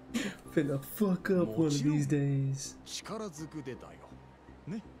て？ Finna fuck up one of these days. 力ずくでだよ。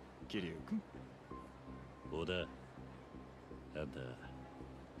ね、桐生君。小田、あんた、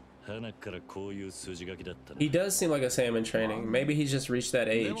鼻からこういう筋書きだったな。 He does seem like a Sam in training. Maybe he's just reached that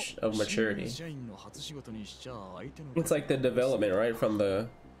age of maturity. 社員の初仕事にしちゃ相手の It's like the development, right? From the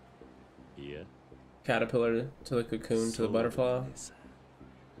いや、 caterpillar to the cocoon to the butterfly.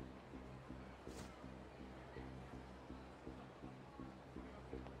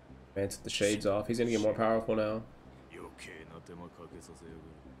 Man took the shades off. He's gonna get more powerful now. 余計な手間かけさせやがる。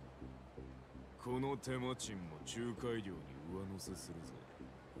この手間賃も仲介料に上乗せするぜ。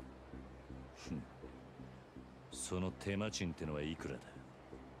その手間賃ってのはいくらだ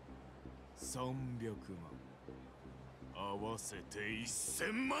300万合わせて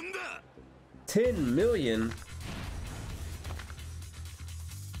1000万だ10 million?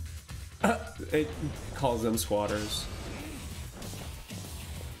 It calls them squatters.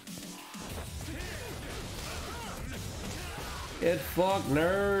 Get fucked,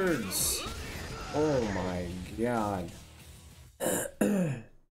 nerds! Oh my god.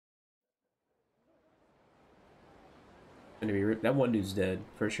 Gonna be that one dude's dead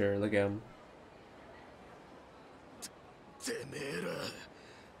for sure. Look at him.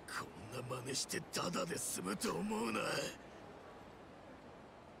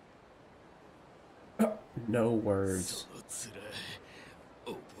 No words.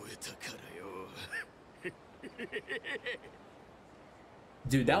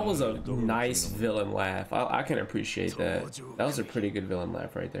 Dude, that was a nice villain laugh. I can appreciate that. That was a pretty good villain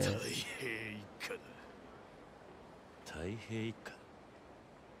laugh right there.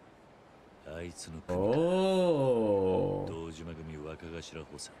 Oh.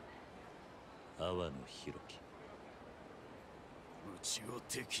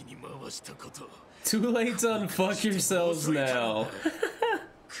 Too late to unfuck yourselves now.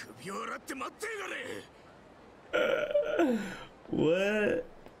 What?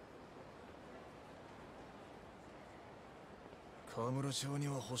 河村町に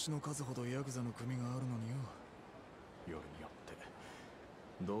は星の数ほどヤクザの組があるのによ。よりによって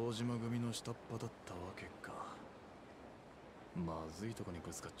堂島組の下っ端だったわけか。まずいとこに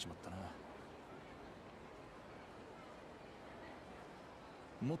ぶつかっちまったな。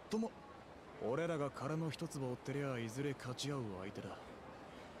もっとも俺らが殻の一粒を追ってりゃいずれ勝ち合う相手だ。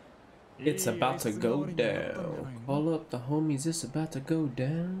It's about to go down. Call up the homies, it's about to go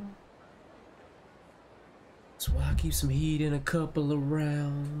down. So I keep some heat in a couple of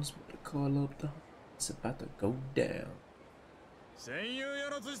rounds. Call up the it's about to go down.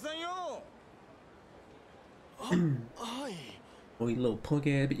 Oh, you little punk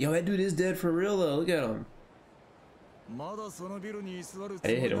ass. Yo, that dude is dead for real though. Look at him. I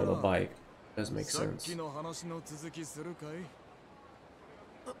did hit him with a bike. Doesn't make sense.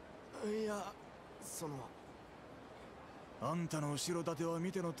 いや、そのあんたの後ろ盾は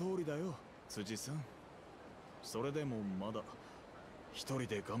見ての通りだよ、辻さん。それでもまだ一人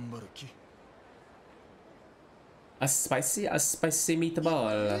で頑張る気。A spicy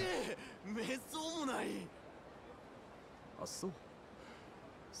meatball. めっそうもない。あ、そう。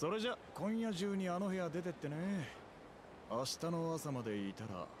それじゃ今夜中にあの部屋出てってね。明日の朝までいた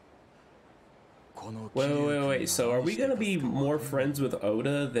ら。Wait. So are we gonna be more friends with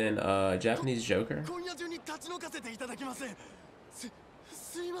Oda than Japanese Joker? Don't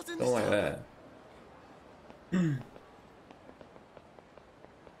like that.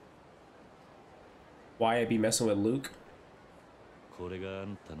 Why I be messing with Luke?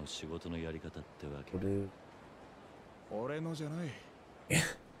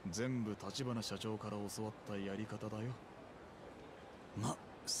 Ma.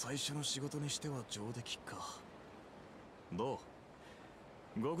 最初の仕事にしては上出来か。ど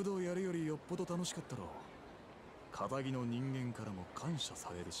う？極道やるよりよっぽど楽しかったろう。片木の人間からも感謝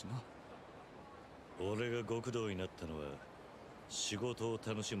されるしな。俺が極道になったのは仕事を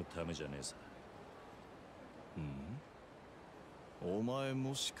楽しむためじゃねえさ。お前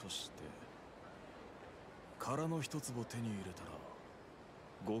もしかして殻の一粒手に入れたら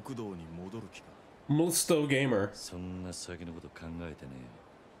極道に戻る気か。Musto gamer. そんな先のこと考えてね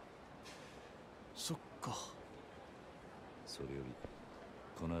え。そっか。それより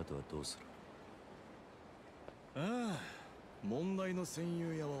この後はどうする？ああ、問題の戦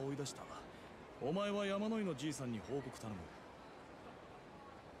友屋は追い出した。お前は山野井のじいさんに報告頼む。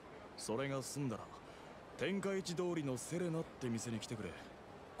それが済んだら天下一通りのセレナって店に来てくれ。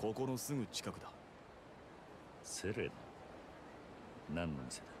ここのすぐ近くだ。セレナ？何の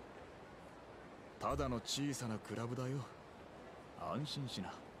店だ？ただの小さなクラブだよ。安心し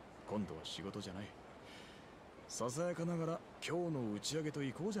な。今度は仕事じゃない。ささやかながら今日の打ち上げと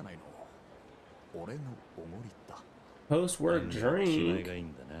行こうじゃないの。俺のおごりだ。Post-work drink.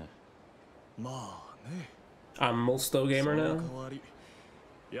 まあね。I'm Musto gamer now.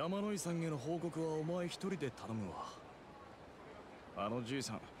 山野井さんへの報告はお前一人で頼むわ。あのじい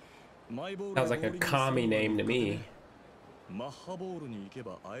さん、マイボール Sounds like a commie name to me. マッハボールに行け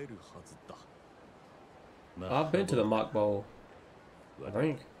ば会えるはずだ。I've been to the mock bowl. I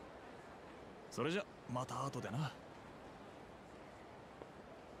think. それじゃまた後でな。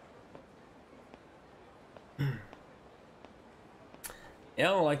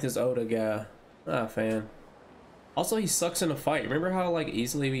Yeah, I don't like this Oda guy. Not a fan. Also, he sucks in a fight. Remember how like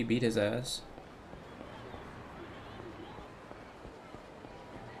easily we beat his ass?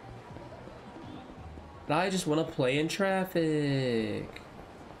 But I just want to play in traffic.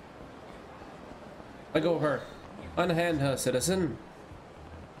 Let go of her. Unhand her, citizen.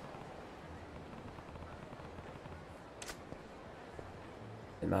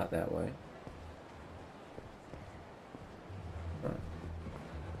 And not that way. Huh.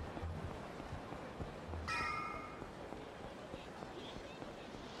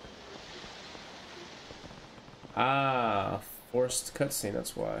 Ah, forced cutscene,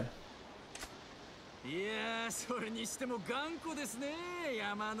 that's why. いやー、それにしても頑固ですね、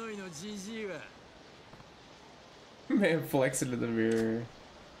山野井のじじいは。Man flexed into the mirror.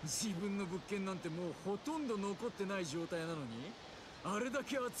 自分の物件なんてもうほとんど残ってない状態なのに、あれだ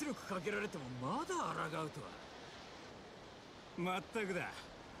け圧力かけられてもまだ抗うとは。まったくだ。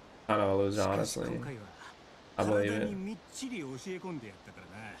I don't know, lose honestly. I believe it. みっちり教え込んでやったか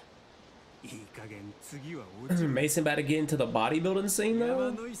らな。いい加減次は Mason about to get into the bodybuilding scene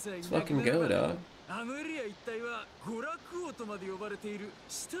though? Let's fucking go, dog. あのエリア一帯は娯楽王とまで呼ばれている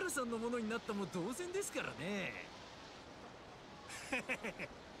設楽さんのものになったも同然ですからね。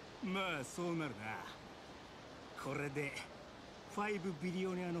まあそうなるな。これで5ビリ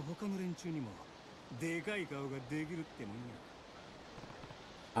オネアの他の連中にもでかい顔ができるってもん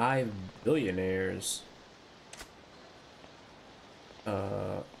5や。billionaires.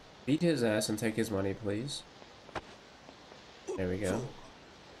 Beat his ass and take his money, please. There we go.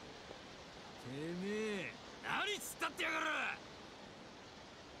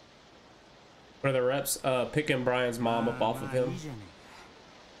 For the reps, picking Brian's mom up off of him.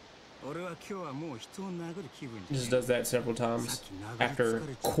 He just does that several times after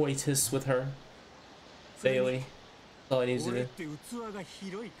coitus with her daily. That's all he needs to do.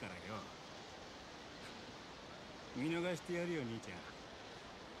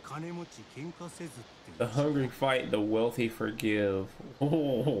 The hungry fight, the wealthy forgive.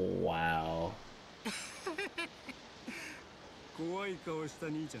 Oh, wow. Oh,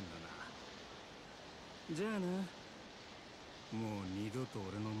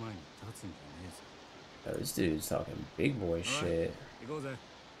 this dude's talking big boy shit.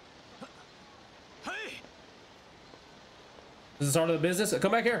 This is the start of the business?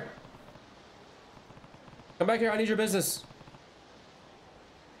 Come back here. Come back here, I need your business.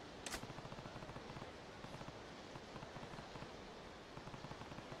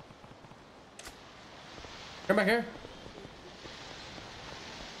 Come back here.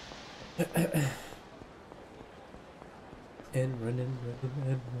 And running.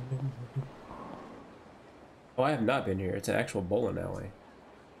 Oh, I have not been here. It's an actual bowling alley.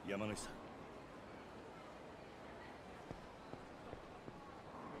 Yamanagi-san.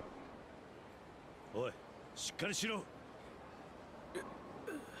 Oi, しっかりしろ。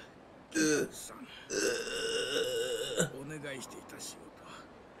お願いしていた仕事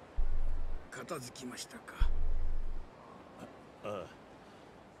片付きましたか。ああ、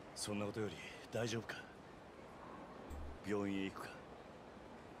そんなことより大丈夫か。病院へ行くか。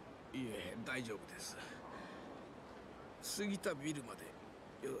いえ、大丈夫です。過ぎたビルまで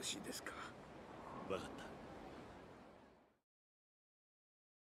よろしいですか。わかった。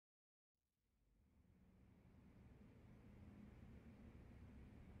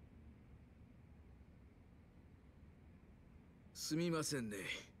すみませんね。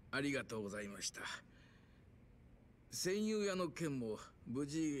ありがとうございました。戦友屋の件も無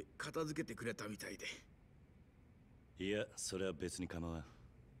事片付けてくれたみたいで。いや、それは別に構わん。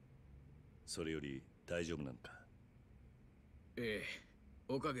それより大丈夫なのか。ええ、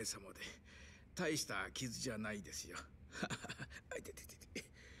おかげさまで大した傷じゃないですよ。あいてててて。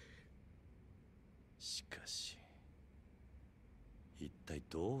しかし、一体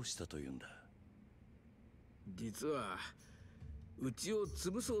どうしたというんだ。実はうちを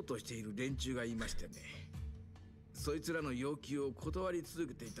潰そうとしている連中がいましてね。そいつらの要求を断り続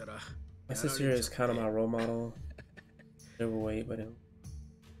けていたら。My sister is kind of my role model. Overweight, but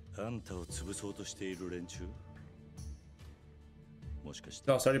あんたを潰そうとしている連中。もしかし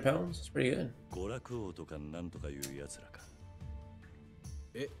て。Oh, 30 pounds? That's pretty good. 娯楽王とかなんとかいうやつらか。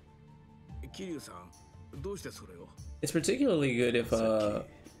え、桐生さん、どうしてそれを？ It's particularly good if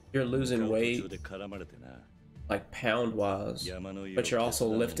you're losing weight, like pound wise, but you're also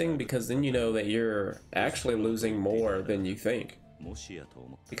lifting, because then you know that you're actually losing more than you think.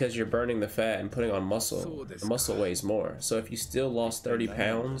 Because you're burning the fat and putting on muscle. The muscle weighs more. So if you still lost 30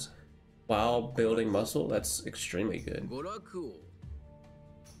 pounds while building muscle, that's extremely good.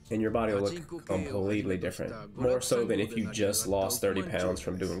 And your body will look completely different. More so than if you just lost 30 pounds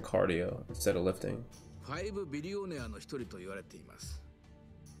from doing cardio instead of lifting. 5ビリオネアの一人と言われています。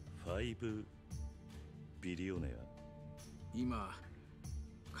5ビリオネア。今、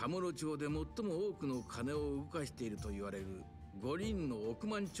カムロ町で最も多くの金を動かしていると言われる5人の億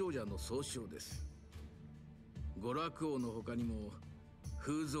万長者の総称です。娯楽王の他にも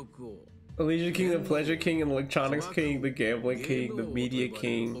風俗王、 The Leisure King, the Pleasure King, and Electronics King, the Gambling King, the Media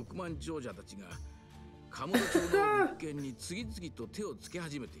King. 億万長者たちがカムロ町の物件に次々と手をつけ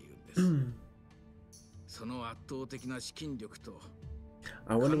始めているんです。その圧倒的な資金力と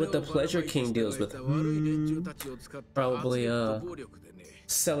I wonder what the Pleasure King deals with. Probably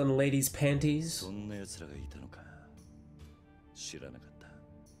selling ladies' panties. そんな奴らがいたのか。知らなかった。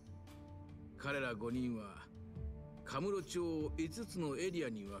彼ら5人はカムロ町を5つのエリア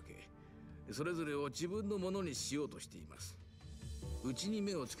に分け、それぞれを自分のものにしようとしています。うちに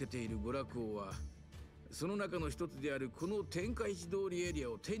目をつけている娯楽王はその中の一つであるこの天下一通りエリ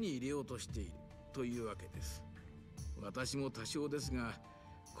アを手に入れようとしているというわけです。私も多少ですが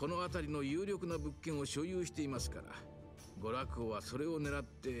この辺りの有力な物件を所有していますから、娯楽王はそれを狙っ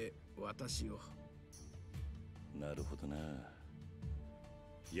て私を。なるほどな。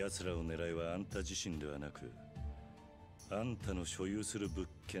奴らを狙いはあんた自身ではなく、あんたの所有する物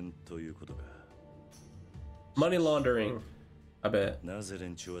件ということか。 Money laundering, I bet. なぜ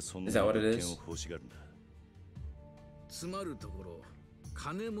連中はそんな Is that 物 what it 件 is? を欲しがるんだ。つまるところ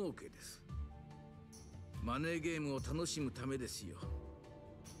金儲けです。マネーゲームを楽しむためですよ。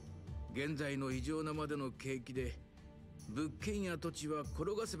現在の異常なまでの景気で物件や土地は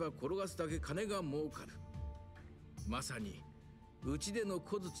転がせば転がすだけ金が儲かる。まさにうちでの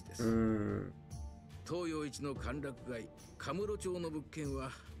小槌です。東洋一の歓楽街カムロ町の物件は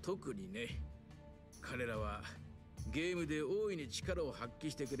特にね。彼らはゲームで大いに力を発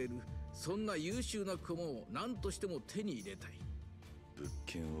揮してくれるそんな優秀な駒を何としても手に入れたい。物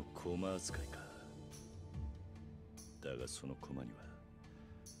件を駒扱いか。だがその駒には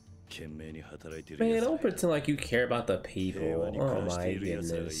懸命に働いている Man, 奴 don't らや pretend like you care about the 平 people. 和に Oh 暮らして my いる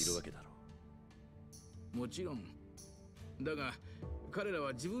奴らがいる goodness. わけだろう。もちろん。だが彼ら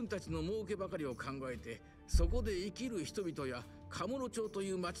は自分たちの儲けばかりを考えて、そこで生きる人々やカムロ町と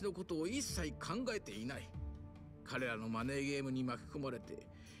いう町のことを一切考えていない。彼らのマネーゲームに巻き込まれて悲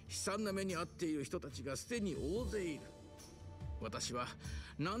惨な目に遭っている人たちがすでに大勢いる。私は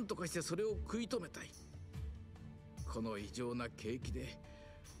何とかしてそれを食い止めたい。この異常な景気で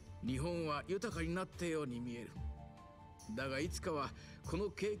日本は豊かになったように見える。だがいつかはこの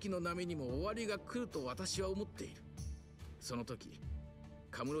景気の波にも終わりが来ると私は思っている。その時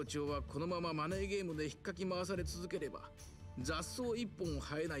カムロ町はこのままマネーゲームで引っかき回され続ければ雑草一本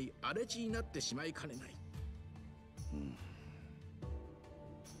生えない荒れ地になってしまいかねない。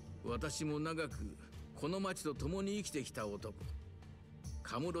私も長くこの町と共に生きてきた男。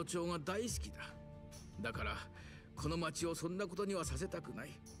カムロ町が大好きだ。だからこの町をそんなことにはさせたくない。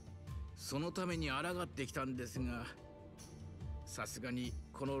そのために抗ってきたんですが、さすがに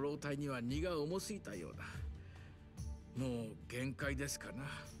この老体には荷が重すぎたようだ。もう限界ですかな。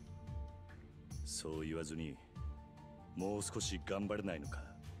そう言わずにもう少し頑張れないのか。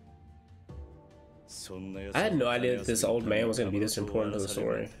そんな奴 I had no idea that this old man was going to be this important to the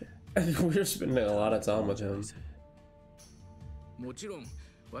story. We were spending a lot of time with him. もちろん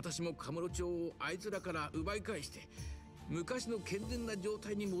私もカムロ町をあいつらから奪い返して昔の健全な状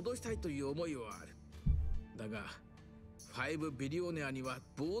態に戻したいという思いはある。だが5ビリオネアには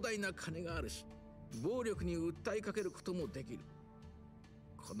膨大な金があるし、暴力に訴えかけることもできる。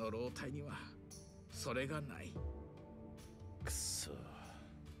この老体にはそれがない。くそ、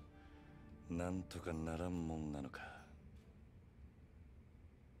なんとかならんもんなのか。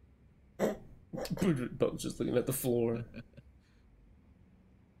Both just looking at the floor.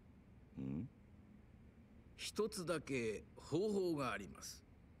 一つだけ方法があります。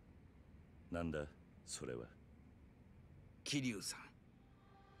なんだそれは。桐生さん、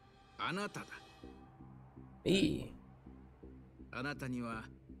あなただ。いい。あなたには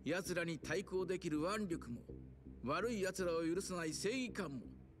奴らに対抗できる腕力も、悪い奴らを許さない正義感も、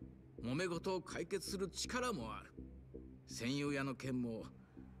揉め事を解決する力もある。戦友屋の件も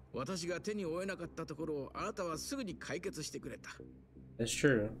私が手に負えなかったところをあなたはすぐに解決してくれた。That's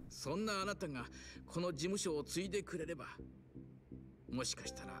true. そんなあなたがこの事務所を継いでくれれば、もしか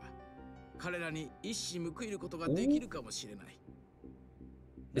したら彼らに一矢報いることができるかもしれない。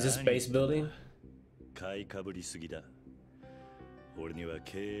Is this base building? 買いかぶりすぎだ。俺には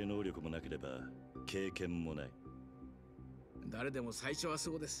経営能力もなければ経験もない。誰でも最初は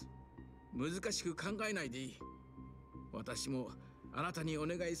そうです。難しく考えないでいい。私もあなたにお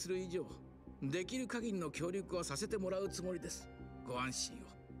願いする以上、できる限りの協力はさせてもらうつもりです。ご安心を。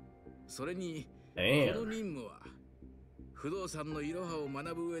それに、この任務は不動産のいろはを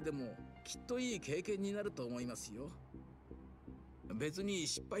学ぶ上でもきっといい経験になると思いますよ。別に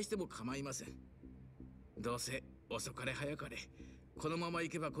失敗しても構いません。どうせ遅かれ早かれこのまま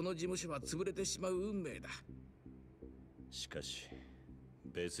行けばこの事務所は潰れてしまう運命だ。しかし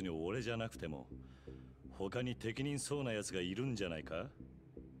別に俺じゃなくても他に適任そうな奴がいるんじゃないか？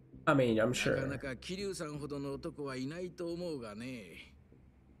 I mean, I'm な sure. かなか桐生さんほどの男はいないと思うがね。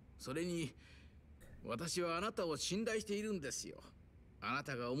それに私はあなたを信頼しているんですよ。あな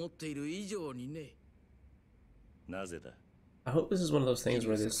たが思っている以上にね。なぜだ？ I hope this is one of those things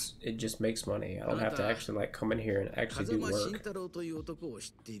where it just makes money. I don't have to actually like come in here and actually do 風間慎 work. 太郎という男を知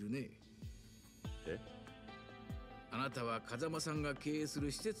っているね。え？あなたは風間さんが経営す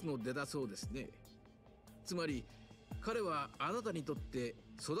る施設の出だそうですね。つまり彼はあなたにとって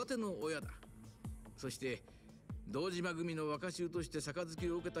育ての親だ。そして堂島組の若衆として杯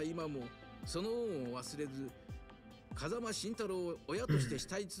を受けた今もその恩を忘れず風間慎太郎を親として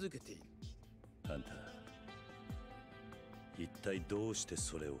慕い続けている。あんた一体どうして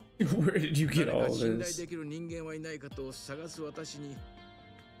それを？ Where did you get 誰 all か信頼 this? できる人間はいないかと探す私に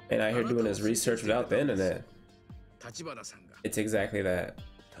And I hear doing his research without the internet. 立花さんが It's exactly that.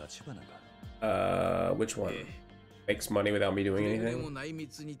 立花が？ Which one? Makes money without me doing でも anything? 内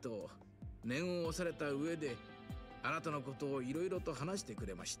密にと念を押された上であなたのことをいろいろと話してく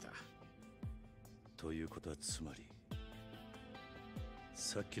れました。ということはつまり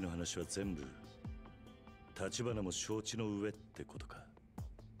さっきの話は全部立花も承知の上ってことか？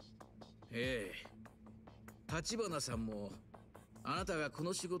ええ、立花さんもあなたがこ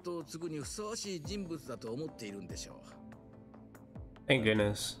の仕事を継ぐにふさわしい人物だと思っているんでしょう。 Thank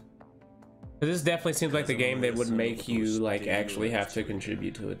goodness. 'Cause this definitely seems like the game that would make you like actually have to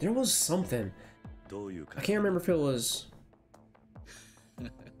contribute to it. There was something. I can't remember if it was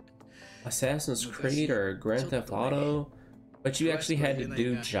Assassin's Creed or Grand Theft Auto, but you actually had to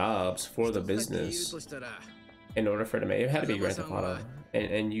do jobs for the business in order for it to make it. Had to be Grand Theft Auto,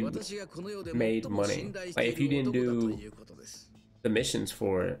 and you made money. Like if you didn't do the missions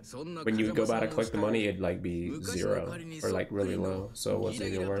for it, when you would go by to collect the money, it'd like be 0 or like really low, so it wasn't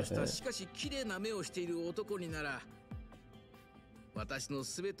even worth it. しかし綺麗な目をしている男になら私の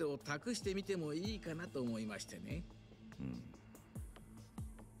すべてを託してみてもいいかなと思いましてね。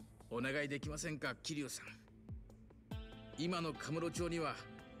お願いできませんか、桐生さん。今のカムロ町には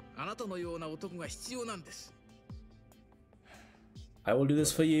あなたのような男が必要なんです。I will do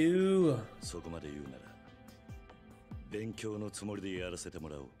this for you. そこまで言うなら勉強のつもりでやらせても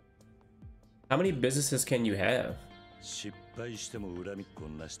らおう。 How many businesses can you have? 失敗しても恨みっこ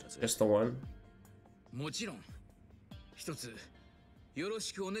なしだぜ。 Just the one? もちろん。一つよろ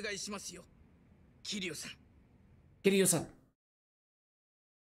しくお願いしますよ、桐生さん。Kiryu-san.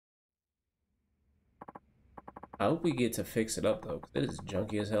 I hope we get to fix it up though, because it is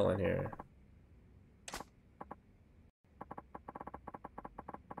junky as hell in here.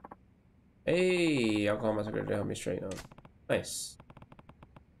 Hey, I'll call my secretary to help me straighten up. Nice.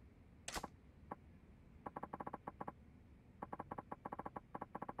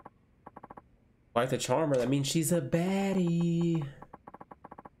 Like the charmer, that means she's a baddie.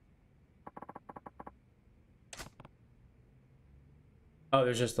 Oh,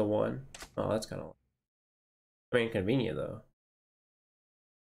 there's just the one. Oh, that's kind of, I mean, convenient though.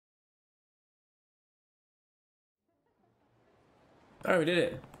 All right, we did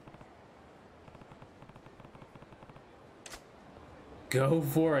it. Go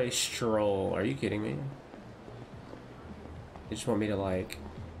for a stroll. Are you kidding me? They just want me to like...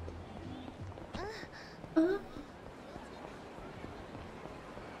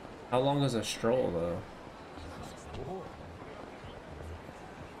 How long is a stroll though?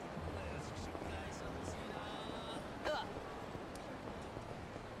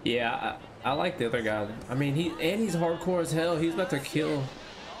 Yeah, I like the other guy. I mean, he's hardcore as hell. He's about to kill.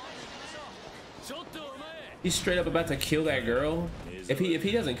 He's straight up about to kill that girl. If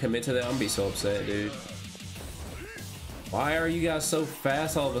he doesn't commit to that, I'm gonna be so upset, dude. Why are you guys so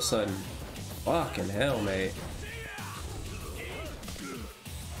fast all of a sudden? Fucking hell, mate.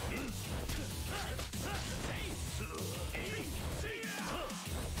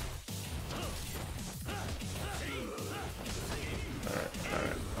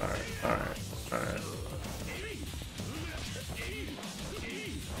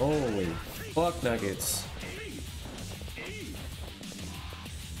 Holy fuck nuggets.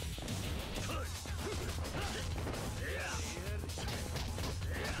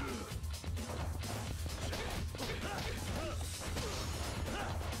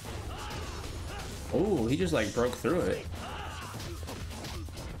 Oh, he just like broke through it.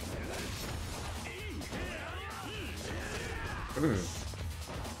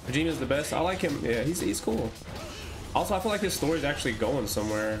 Vegeta's the best. I like him. Yeah, he's cool. Also, I feel like his story's actually going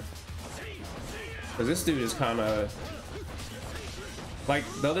somewhere. Because this dude is kind of... Like,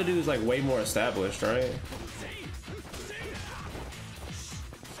 the other dude is like way more established, right?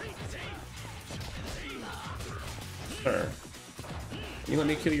 Sure. You let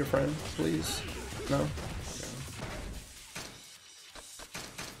me kill your friend, please? No?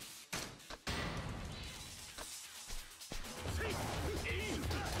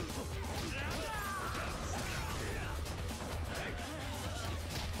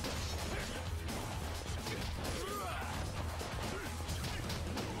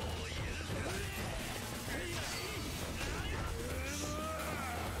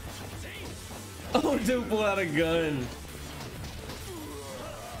 Oh, dude pulled out a gun.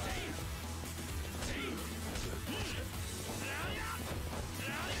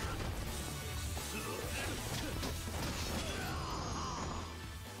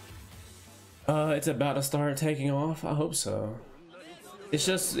 It's about to start taking off. I hope so.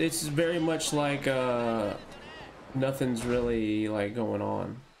 It's very much like nothing's really like going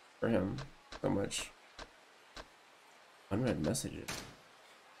on for him so much. Unread messages.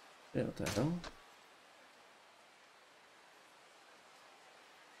 Yeah, what the hell?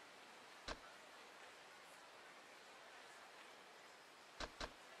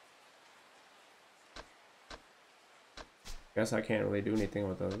 Guess I can't really do anything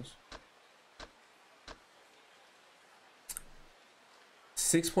with those.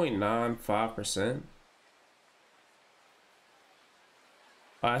 6.95%.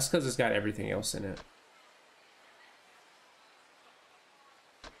 Oh, that's because it's got everything else in it.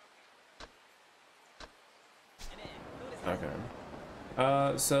 Okay.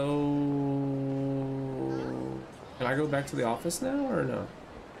 So can I go back to the office now or no?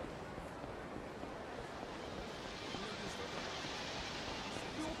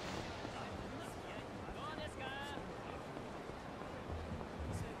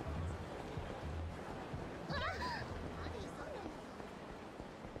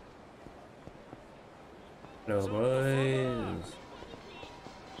 No, boys.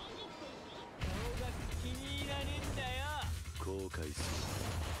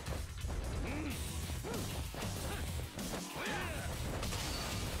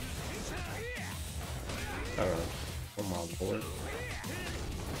 Oh my lord.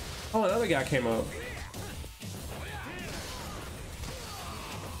 Oh, another guy came up.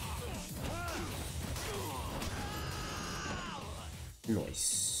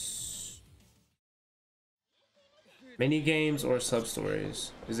 Nice. Mini games or sub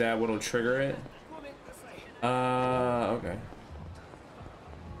stories? Is that what'll trigger it? Okay.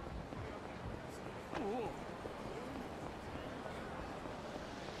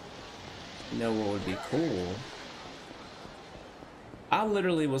 You know what would be cool? I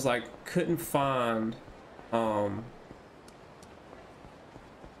literally was like, couldn't find,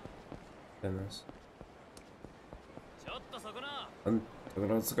 goodness.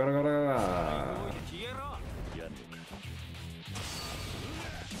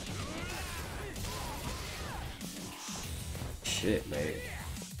 Shit, mate.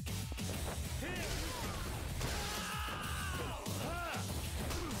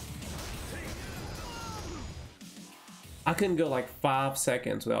 I couldn't go like 5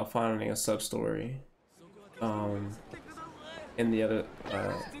 seconds without finding a sub story in the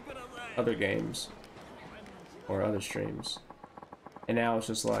other games or other streams, and now it's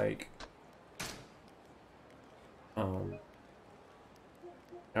just like all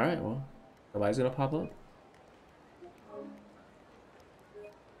right, well, nobody's gonna pop up.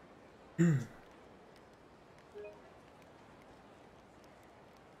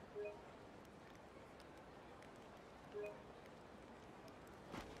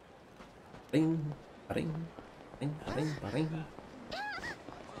 Bing, ba-ding, bing, ba-ding, ba-ding.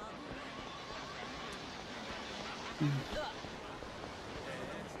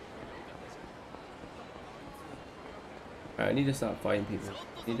 Alright, I need to stop fighting people.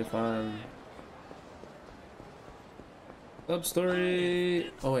 I need to find sub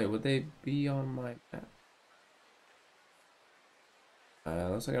story. Oh wait, would they be on my map?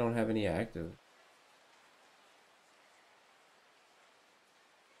 Looks like I don't have any active.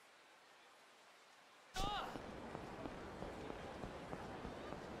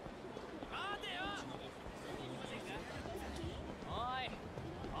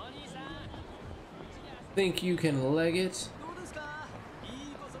 Think you can leg it?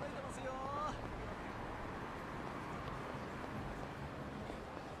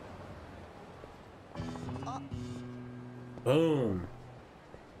 Boom.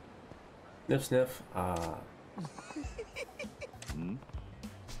 Sniff, sniff. Ah.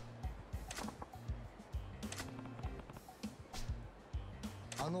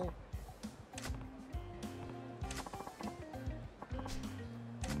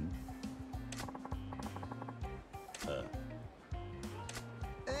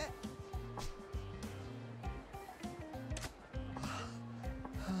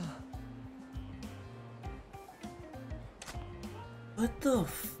 What the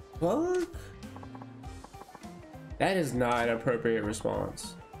fuck? That is not an appropriate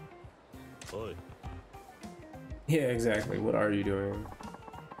response. Oi. Yeah, exactly. What are you doing?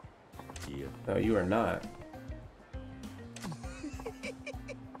 Yeah. No, you are not.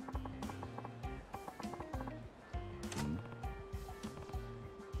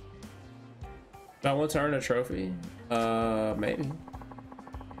 Do I want to earn a trophy? Maybe.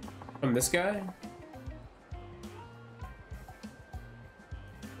 From this guy?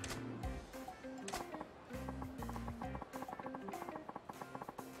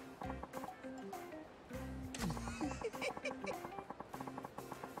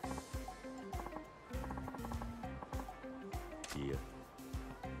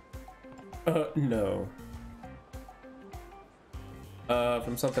 No.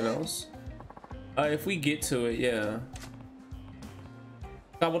 From something else? If we get to it, yeah.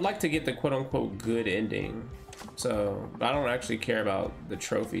 I would like to get the quote-unquote good ending. So, I don't actually care about the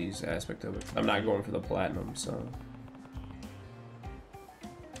trophies aspect of it. I'm not going for the platinum, so.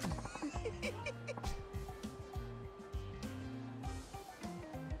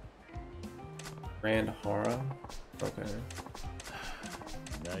 Grand Horror? Okay.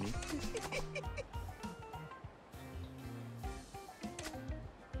 Nani?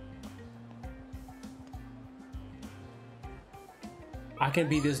 I can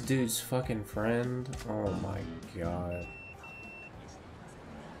be this dude's fucking friend. Oh my god.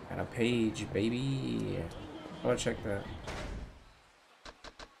 Got a page, baby. I wanna check that.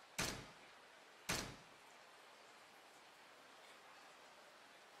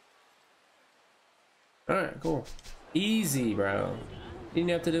 Alright, cool. Easy, bro.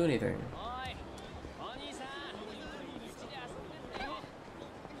 Didn't have to do anything.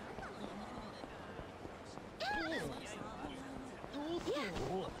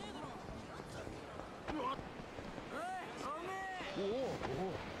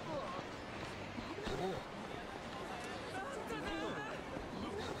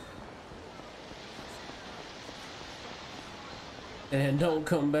 And don't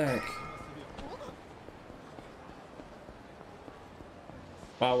come back.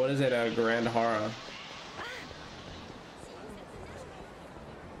 Wow, what is it? A Grand Horror.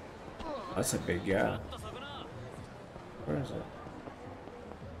 That's a big guy. Where is it?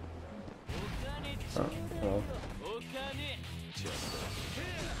 Oh, well.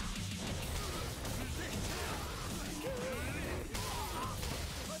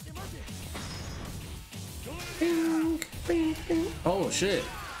 Oh shit.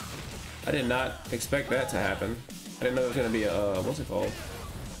 I did not expect that to happen. I didn't know there was gonna be a what's it called?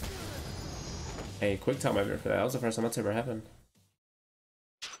 A quick time event for that. That was the first time that's ever happened.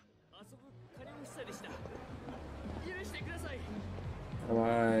 Am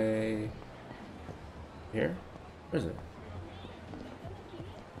I here? Where is it?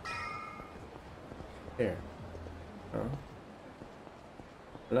 Here. Oh.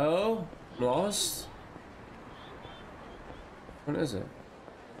 Hello? I'm lost? What is it?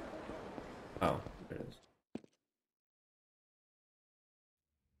 Oh, there it is.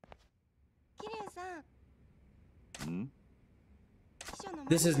 Hmm?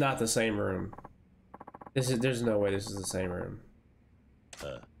 This is not the same room. There's no way this is the same room.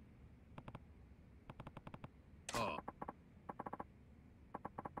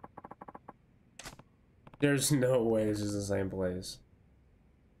 There's no way this is the same place.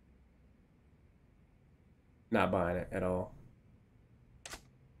 Not buying it at all.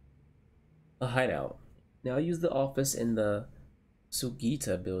 A hideout. Now use the office in the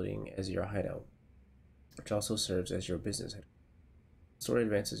Sugita building as your hideout, which also serves as your business headquarters. Story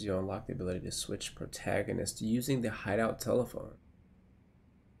advances, you unlock the ability to switch protagonists using the hideout telephone.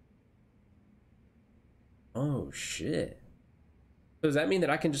 Oh shit. So does that mean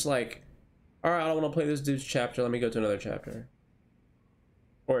that I can just like, alright, I don't want to play this dude's chapter, let me go to another chapter?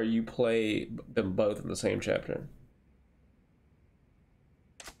 Or you play them both in the same chapter?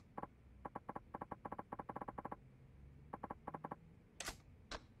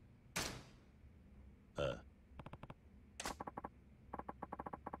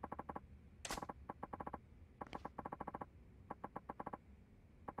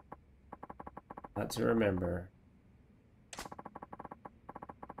 Not to remember.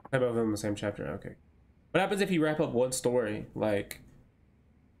 I both of them in the same chapter. Okay. What happens if you wrap up one story, like,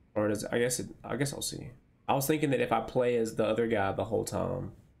 or does I guess I'll see. I was thinking that if I play as the other guy the whole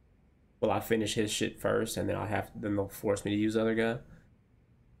time, will I finish his shit first and then then they'll force me to use the other guy?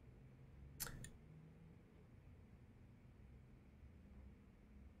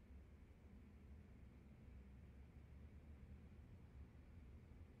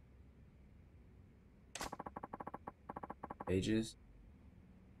 Pages.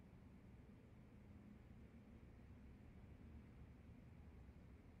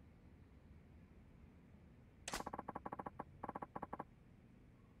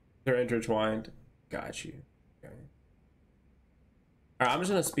 They're intertwined. Got you. Okay. Alright, I'm just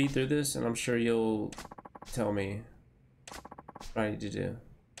gonna speed through this and I'm sure you'll tell me what I need to do.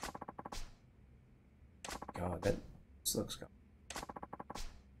 God, this looks good.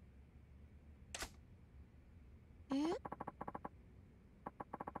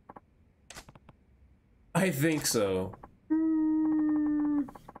 I think so.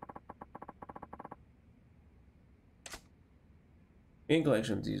 In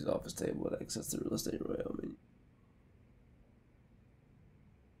collections, use office table to access the real estate royal menu.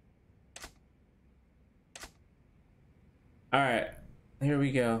 All right, here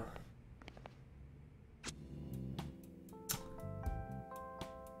we go.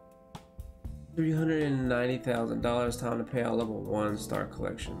 $390,000. Time to pay out level 1 start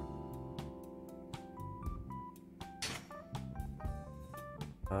collection.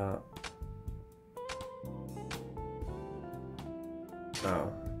 Oh.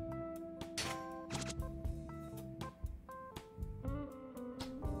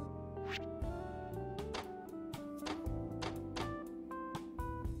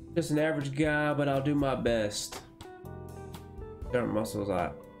 Just an average guy, but I'll do my best. These aren't muscles,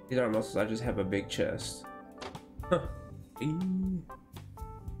 I just have a big chest. Huh. I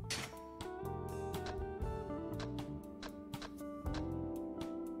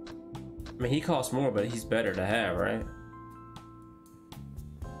mean, he costs more, but he's better to have, right?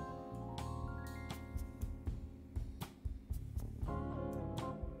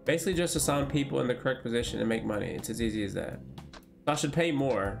 Basically just assign people in the correct position and make money. It's as easy as that. I should pay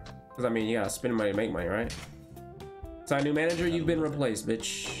more, because I mean, you gotta spend money to make money, right? Sign new manager, you've been replaced,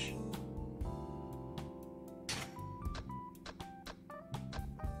 bitch.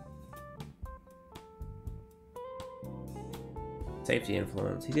 Safety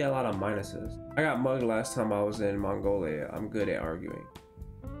influence. He got a lot of minuses. I got mugged last time I was in Mongolia. I'm good at arguing.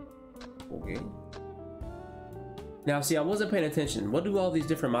 Okay. Now, see, I wasn't paying attention. What do all these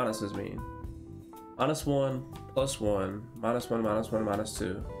different minuses mean? -1, +1, -1, -1,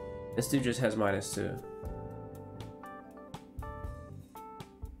 -2. This dude just has -2.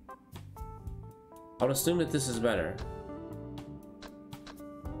 I would assume that this is better.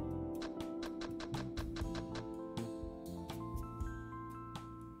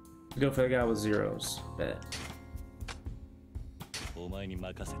 Go for the guy with zeros. Bet.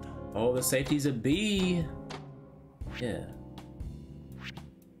 Oh, the safety's a B. Yeah.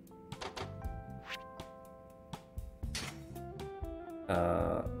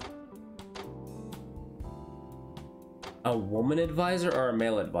 A woman advisor or a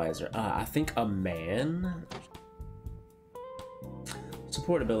male advisor? I think a man.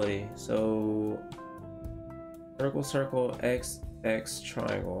 Support ability. So circle, circle, X, X,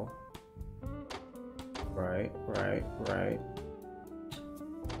 triangle. Right.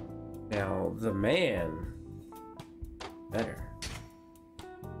 Now the man. Better.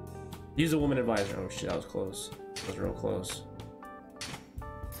 Use a woman advisor. Oh shit, that was close. That was real close.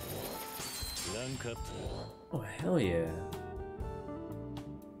 Oh hell yeah.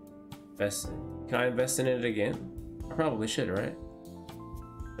 Invest in. Can I invest in it again? I probably should, right?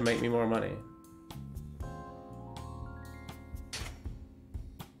 To make me more money.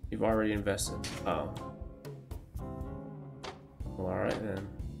 You've already invested. Oh. Well, alright then.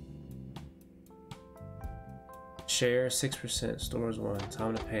 Share 6%, stores 1,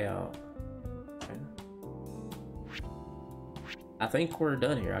 time to pay out. Okay. I think we're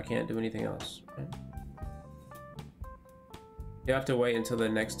done here. I can't do anything else. Okay. You have to wait until the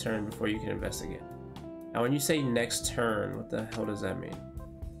next turn before you can invest again. Now when you say next turn, what the hell does that mean?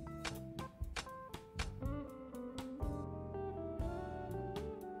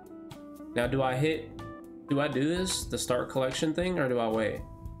 Now do I do this, the start collection thing, or do I wait?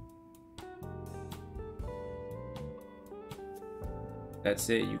 That's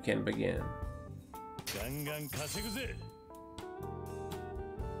it, you can begin.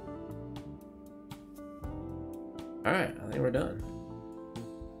 Alright, I think we're done.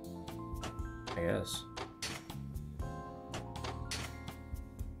 I guess.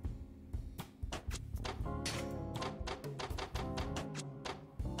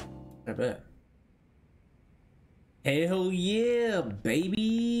 I bet. Hell yeah,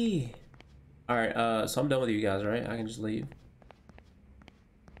 baby. All right, so I'm done with you guys, right? I can just leave.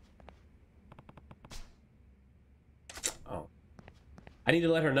 Oh, I need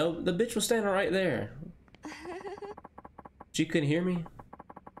to let her know the bitch was standing right there. She couldn't hear me.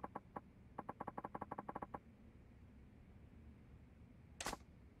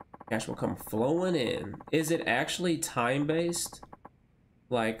 Cash will come flowing in. Is it actually time-based?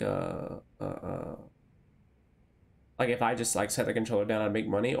 Like like if I just like set the controller down and make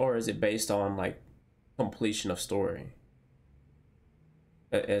money, or is it based on like completion of story?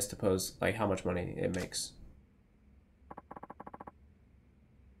 As opposed like how much money it makes.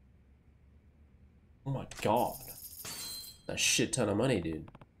 Oh my god. A shit ton of money, dude.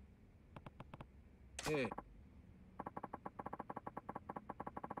 Hey.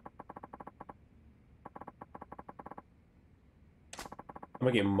 I'm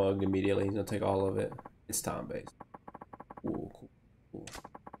gonna get mugged immediately. He's gonna take all of it. It's time based. Cool, cool, cool.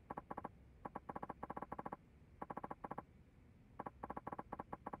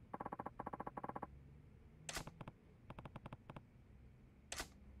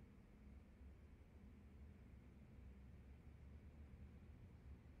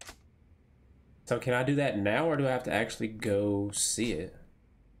 So can I do that now, or do I have to actually go see it?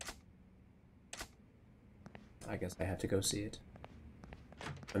 I guess I have to go see it.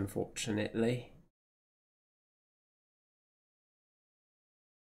 Unfortunately.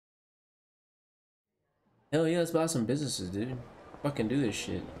 Hell yeah, let's buy some businesses, dude. Fucking do this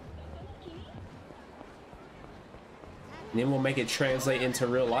shit. And then we'll make it translate into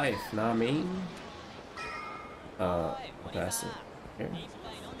real life, know what I mean? That's it. Here.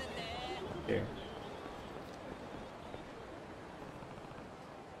 Here.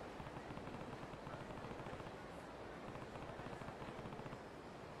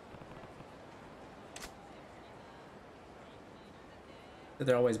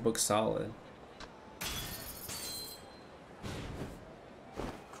 They're always booked solid.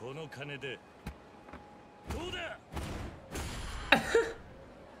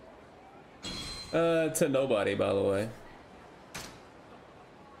 To nobody, by the way.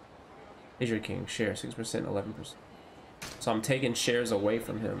 Is your king share 6%, 11%. So I'm taking shares away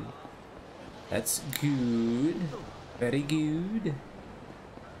from him. That's good. Very good.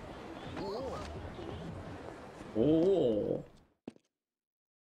 Oh.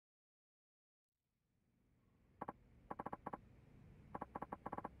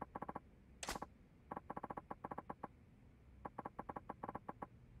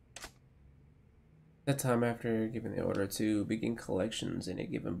 That time after giving the order to begin collections in a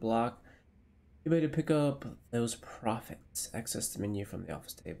given block, you may to pick up those profits. Access the menu from the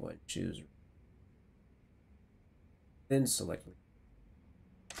office table and choose. Then select.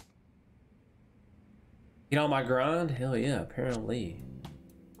 Get on my grind? Hell yeah, apparently.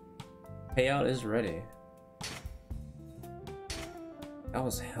 Payout is ready. That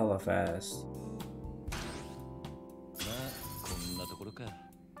was hella fast.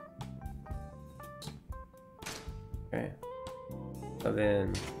 Okay. So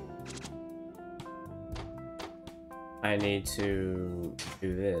then I need to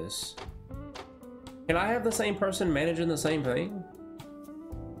do this. Can I have the same person managing the same thing?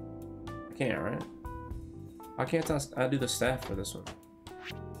 I can't, right? Why can't I do the staff for this one?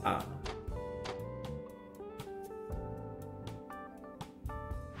 Ah.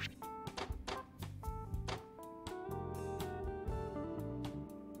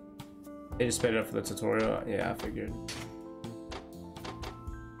 They just sped it up for the tutorial. Yeah, I figured.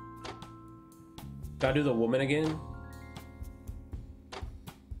 Should I do the woman again?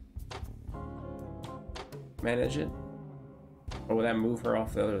 Manage it? Or will that move her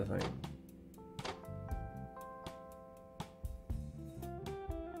off the other thing?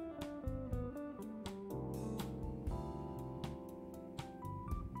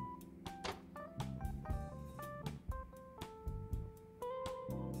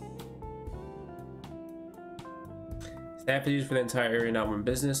 Staff is used for the entire area, not one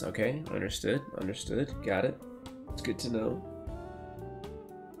business. Okay, understood, understood, got it. It's good to know.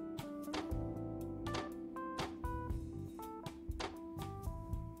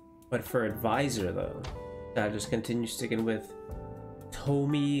 But for advisor though, I just continue sticking with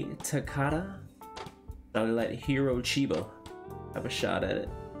Tomi Takata. I'll let Hiro Chiba have a shot at it.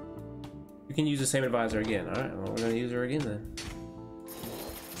 You can use the same advisor again. All right, well, we're gonna use her again then.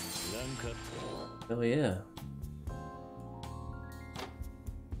 Oh yeah.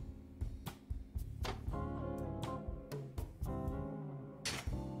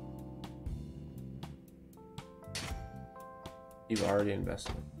 You've already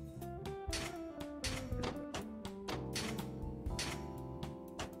invested.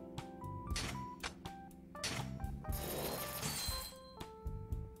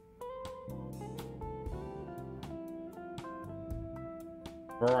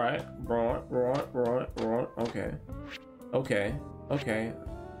 Right. Okay. Okay.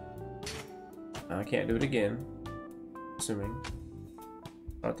 I can't do it again. Assuming.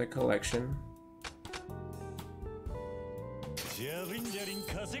 Start the collection.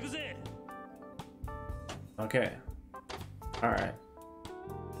 Okay. Alright.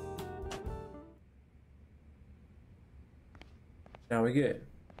 Now we good.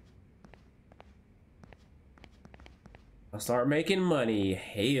 I'll start making money.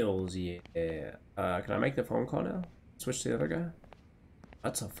 Hails, yeah. Can I make the phone call now? Switch to the other guy?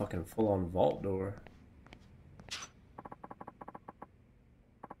 That's a fucking full-on vault door.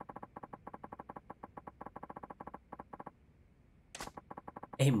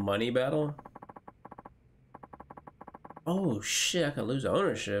 A money battle? Oh shit, I could lose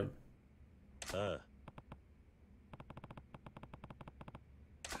ownership. A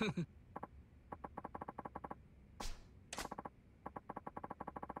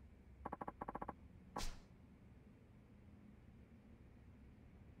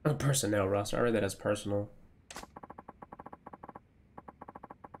personnel roster. I read that as personal.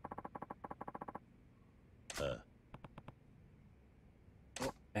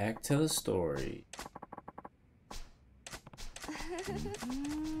 Back to the story.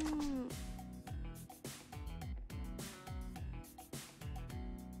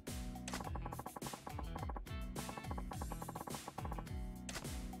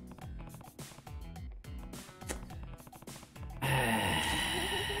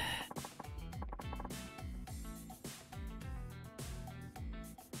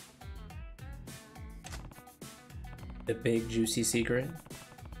 The big juicy secret.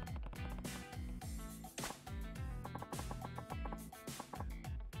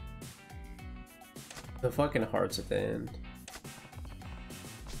 The fucking hearts at the end.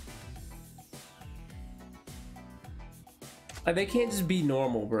 Like, they can't just be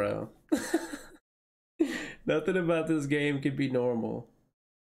normal, bro. Nothing about this game can be normal.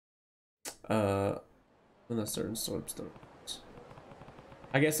 When a certain sword starts.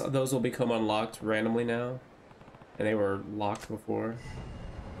 I guess those will become unlocked randomly now. And they were locked before.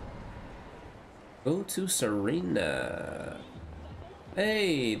 Go to Serena.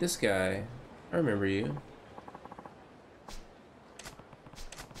 Hey, this guy. I remember you.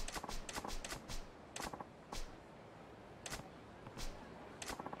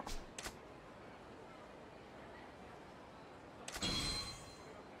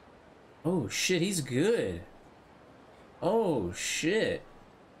 Oh shit, he's good. Oh shit.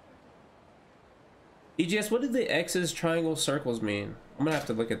 EGS, what did the X's, triangles, circles mean? I'm gonna have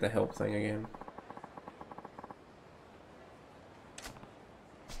to look at the help thing again.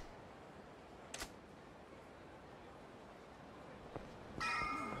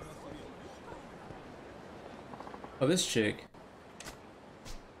 Oh, this chick.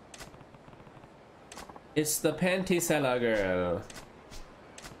 It's the panty seller girl.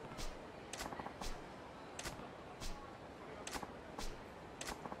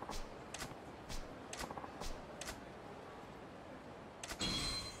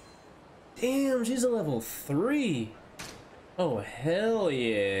 Damn, she's a level 3. Oh, hell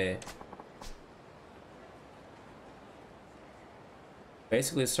yeah.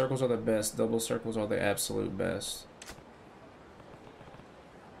 Basically, circles are the best. Double circles are the absolute best.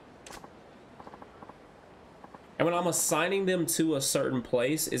 And when I'm assigning them to a certain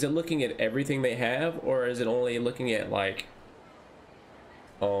place, is it looking at everything they have, or is it only looking at like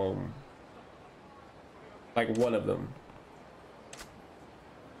one of them?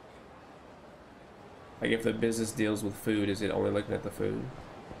 Like if the business deals with food, is it only looking at the food?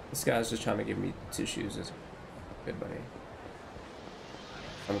 This guy's just trying to give me tissues. It's good, buddy.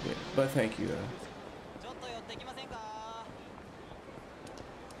 I'm good, but thank you though.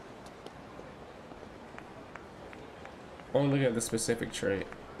 Only looking at the specific trait.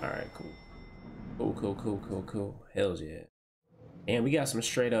 Alright, cool. Cool. Hells yeah. And we got some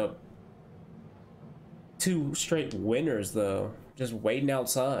straight up 2 straight winners though. Just waiting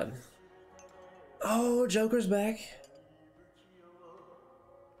outside. Oh, Joker's back.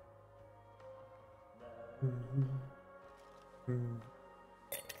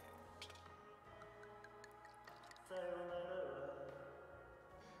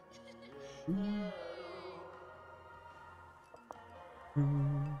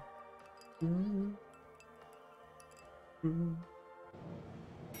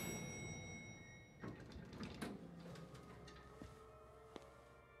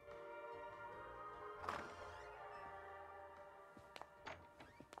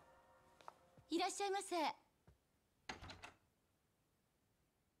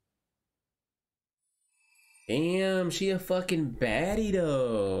 Damn. Damn, she a fucking baddie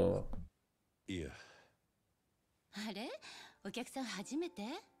though. いや、あれお客さん初めて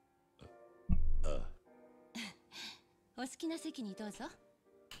あ、お好きな席にどうぞ。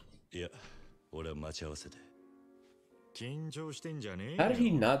いや、俺は待ち合わせで。緊張してんじゃねえ How did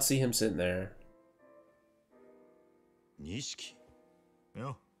he not see him sitting there? 錦、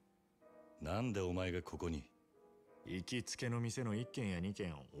よ。なんでお前がここに？行きつけの店の1軒や2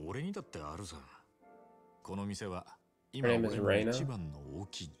軒、俺にだってあるさ。この店は今 Her name is 俺 Reina? の一番の大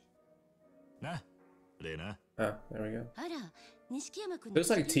きに。な、レナ。Oh, there we go. あら、錦山くん。Looks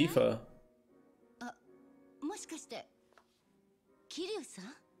like Tifa. あ、もしかして、桐生さん？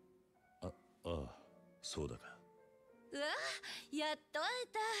ああ、そうだか。うわ、やっと会え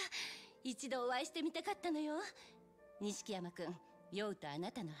た。一度お会いしてみたかったのよ。錦山くん、ヨウとあ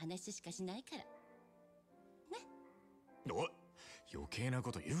なたの話しかしないから。おい、余計な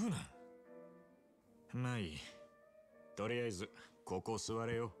こと言うな。まあいい。とりあえず、ここ座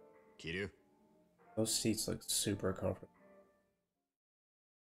れよ、桐生。Those seats look super comfortable.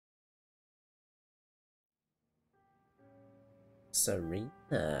 Serena.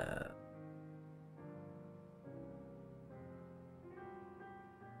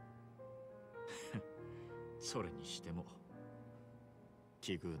 それにしても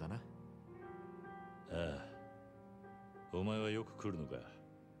奇遇だな。ああ、お前はよく来るのか。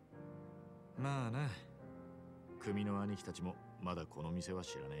まあな、組の兄貴たちもまだこの店は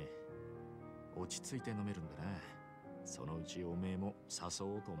知らねえ。落ち着いて飲めるんだな。そのうちおめえも誘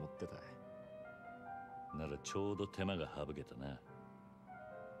おうと思ってた。ならちょうど手間が省けたな。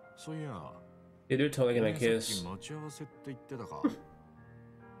そういや、 Dude, they're totally gonna さっ kiss. き待ち合わせって言ってたか。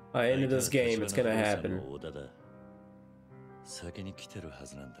 By the end of this game, it's gonna happen. 小田だ。先に来てるは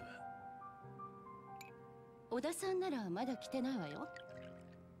ずなんだが。小田さんならまだ来てないわよ。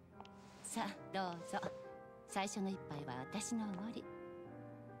さあ、どうぞ。最初の一杯は私のおごり。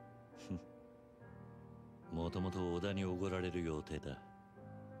もともと小田におごられる予定だ。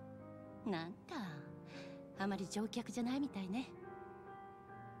なんだ、あまり乗客じゃないみたいね。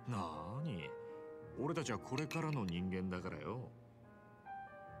なーに、俺たちはこれからの人間だからよ。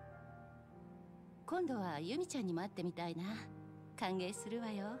今度はユミちゃんにも会ってみたいな。歓迎する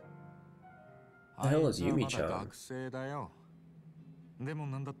わよ。 The hell is あいつはま Yumi-chan? だ学生だよ。でも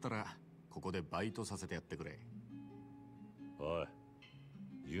なんだったらここでバイトさせてやってくれ。おい、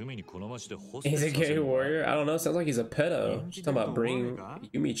ユミにこの町でホス He's テ a スさせ gay るのか？ warrior? I don't know. Sounds like he's a pedo. She's talking about bringing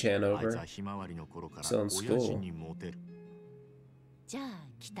Yumi-chan あいつ over. はひまわりの頃から Still in 親 school. 父にモテる。じゃあ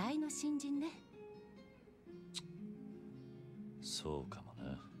期待の新人ね。そうかも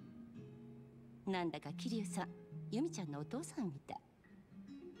な。なんだか桐生さん、ユミちゃんのお父さんみたい。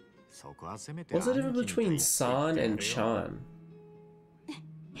そこはせめて What's the difference 兄貴みたい between に San and 言ってやれよ。 Chan?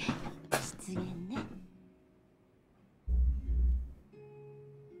 失言ね。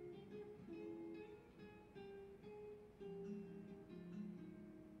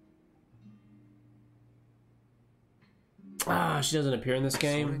Ah, she doesn't appear in this そ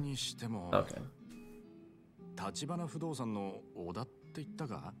れ game? にしても、 Okay. 立花不動産の小田って言った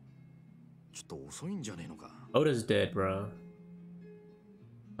か？ちょっと遅いんじゃねえのか。 Oda's dead, bro.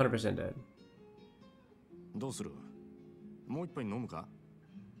 100% dead. どうする？もう一杯飲むか？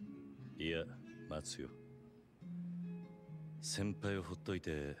いや、待つよ。先輩をほっとい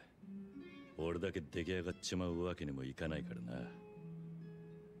て、俺だけ出来上がっちまうわけにもいかないからな。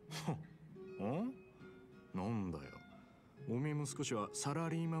ん？なんだよ。おめえも少しはサラ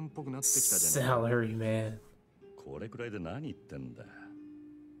リーマンっぽくなってきたじゃねえか。 Salary, man. これくらいで何言ってんだ。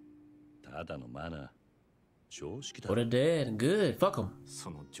ただのマナー、常識だ。 Oda dead. Good. Fuck him. そ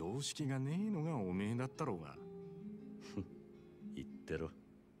の常識がねえのがおめえだったろうが。言ってろ。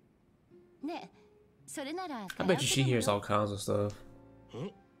ねえ、それなら。 I bet you she hears all kinds of stuff.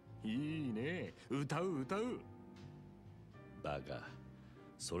 いいね。歌う歌う。バカ。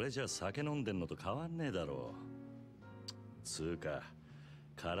それじゃ酒飲んでんのと変わんねえだろう。つうか、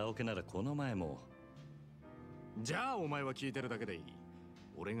カラオケならこの前も。じゃあお前は聞いてるだけでいい。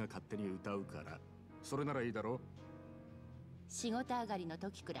俺が勝手に歌うから。それならいいだろ。仕事上がりの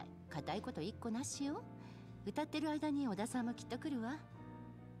時くらい固いこと一個なしよ。歌ってる間に小田さんもきっと来るわ。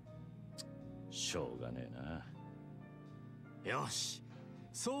しょうがねえな。よし。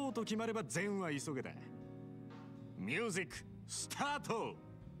そうと決まれば善は急げだ。ミュージックスタート。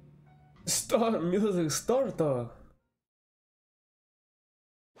 Start music starter.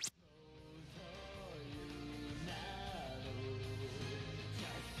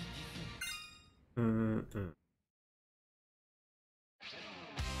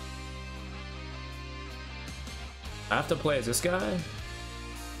 I have to play as this guy?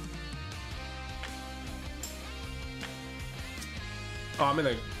 Oh, I'm in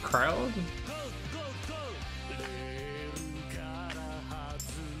the crowd?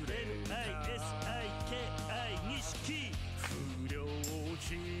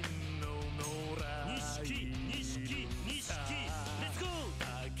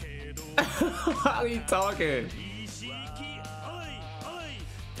 How are you talking?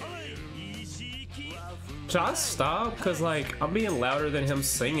 Should I stop? Cause like I'm being louder than him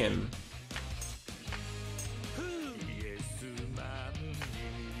singing.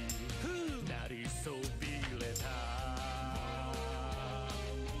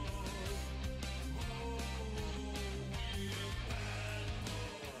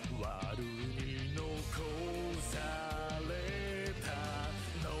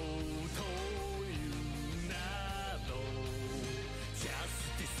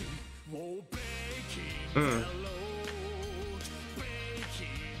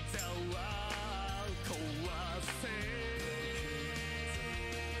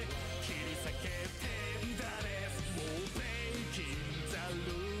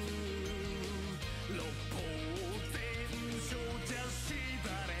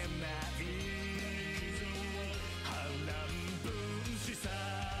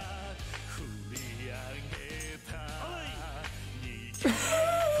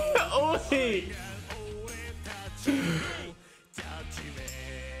 Oi!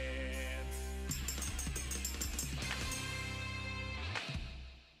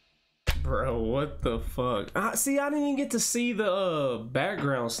 Bro, what the fuck? See, I didn't even get to see the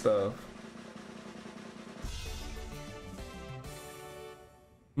background stuff.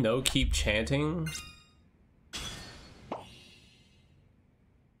 No, keep chanting.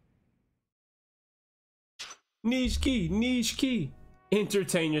 Niche key.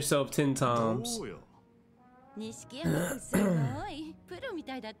 Entertain yourself 10 times. So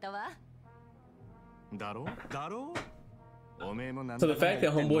the fact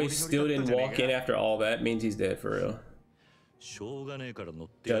that homeboy still didn't walk in after all that means he's dead for real.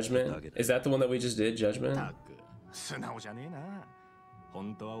 Judgment? Is that the one that we just did? Judgment?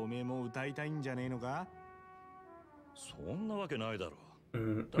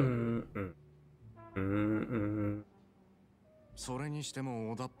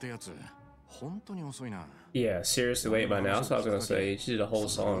 Yeah, seriously late by now. That's what I was gonna say. She did a whole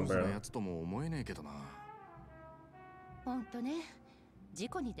song, bro.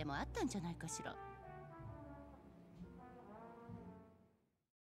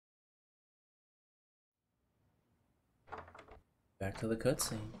 Back to the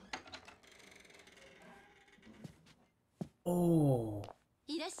cutscene. Oh.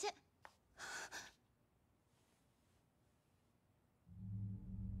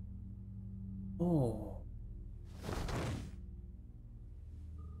 Oh.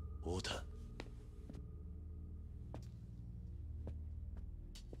 Ota.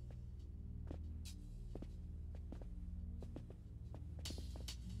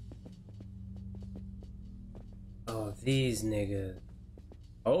 Oh, these niggas.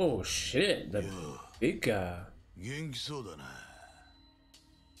 Oh shit, the big guy.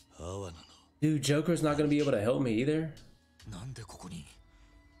 Dude, Joker's not gonna be able to help me either.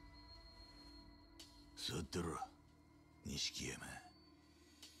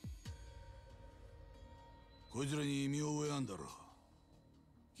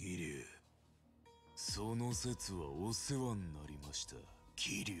 Kiryu. その説はお世話になりました。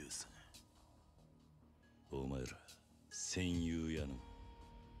Kiryuさん。お前ら戦友やの。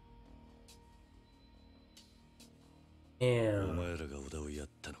お前らが小田をやっ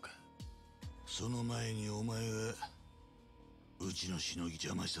たのか。その前にお前がうちのしのぎ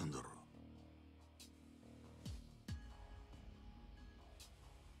邪魔したんだろ。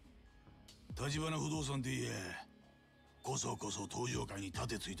橘不動産って言え、こそこそ登場会に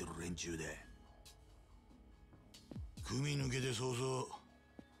盾ついてる連中で組抜けて早々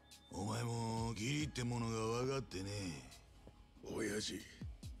お前も義理ってものが分かってね。親父、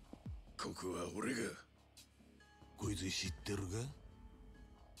ここは俺が。こいつ知ってるか？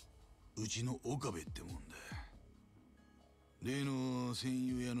うちの岡部ってもんだ。例の戦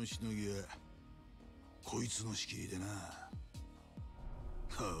友屋のしのぎはこいつの仕切りでな。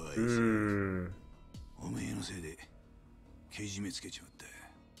かわいそう。おめえのせいでけじめつけちまっ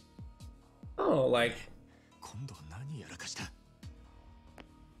た。Oh, like 今度は何やらかした？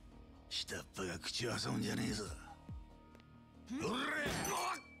下っ端が口を挟むんじゃねえぞ。おら！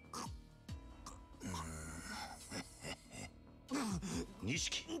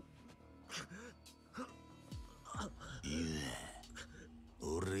錦。いや、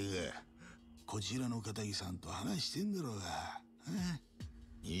俺がこちらの片木さんと話してんだろうが。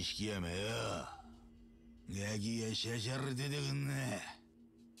錦山よ。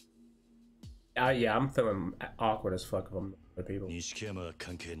Yeah, I'm feeling awkward as fuck if I'm with people. 錦山は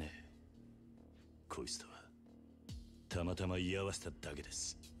関係ねえ。こいつとはたまたま居合わせただけで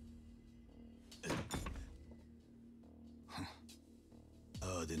す。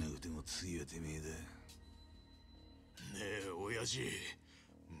ああでなくても次はてめえだ。ねえ親父、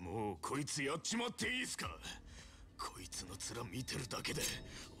もうこいつやっちまっていいっすか。こいつの面見てるだけで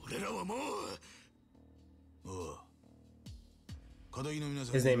俺らはもう。おう、仇の皆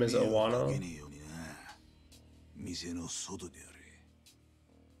さん His name is Awanao. かけねえようにな。店の外であれ。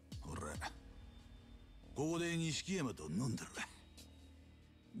ほら、ここで錦山と飲んでる。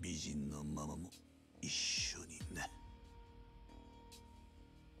美人のママも一緒にな。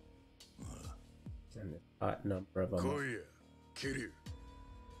And a hot number of them. 来いや、Kiryu.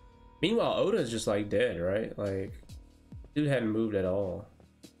 Meanwhile, Oda's just like dead, right? Like, dude hadn't moved at all.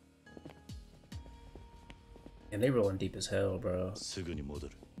 And they rolling deep as hell, bro. すぐに戻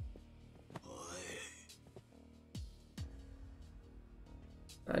る。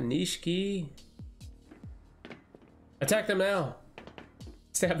Nishiki. Attack them now.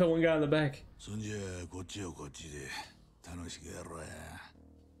 Stab the one guy in the back. そんじゃこっちはこっちで楽しくやろうや。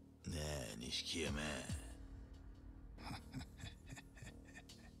ねえ、錦山。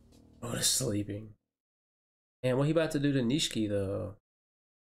Oh, they're sleeping. Man, what he about to do to Nishiki though?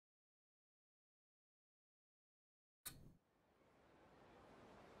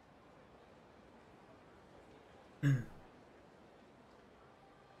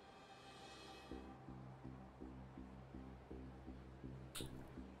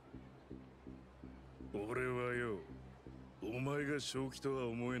俺はよ、お前が正気とは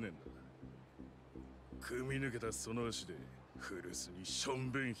思えねえんだ。組み抜けたその足で古巣にしょ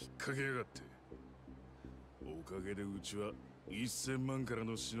んべん引っ掛けやがって。おかげでうちは1000万から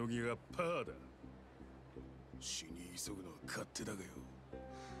のしのぎがパーだ。死に急ぐのは勝手だがよ、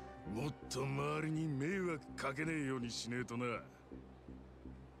もっと周りに迷惑かけねえようにしねえとな。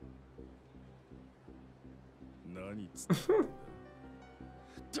何つって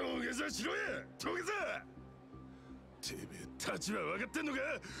土下座しろや、土下座。てめえ立場分かってんのか、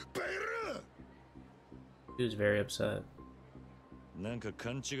バカ野郎。He was very upset. なんか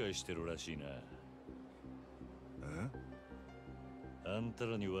勘違いしてるらしいな。あんた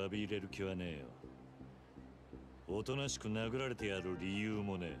らに詫び入れる気はねえよ。おとなしく殴られてやる理由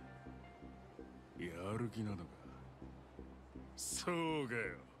もねえ。やる気なのか。そうか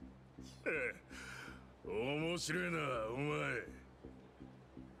よ。面白いな、お前。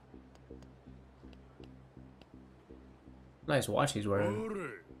Nice watch he's wearing.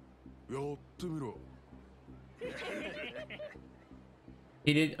 やってみろ。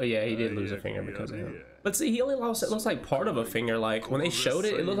He did. Oh yeah, he did lose a finger because of him. But see, he only lost. It looks like part of a finger. Like when they showed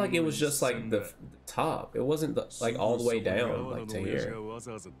it, it looked like it was just like the top. It wasn't like all the way down, like to here.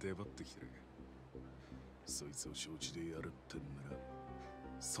 そいつを承知でやるってんなら、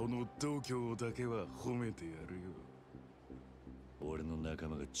その度胸だけは褒めてやるよ。俺の仲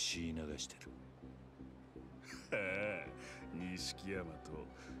間が血流してる。錦山と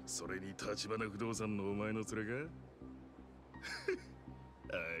それに立花不動産のお前の連れか。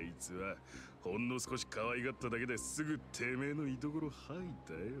あいつはほんの少し可愛がっただけですぐてめえの居所吐い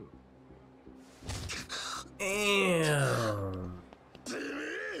たよ。Damn.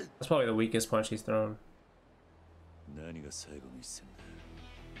 That's probably the weakest punch he's thrown. 何が最後の一戦だ。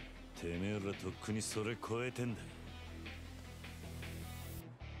てめえらとっくにそれ超えてんだ。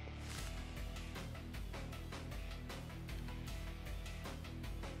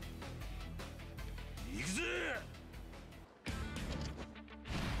行くぜ。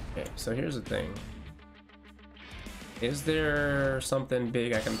Okay, so here's the thing. Is there something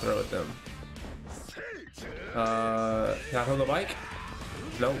big I can throw at them? Can I throw the bike?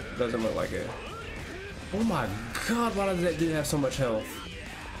 Nope, doesn't look like it. Oh my god, why does that dude have so much health?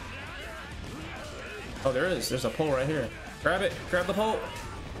 Oh, there is. There's a pole right here. Grab it. Grab the pole.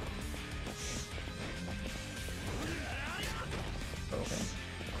 Okay.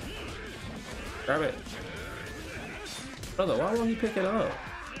 Grab it. Brother, why won't he pick it up?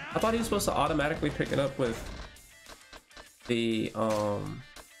 I thought he was supposed to automatically pick it up with the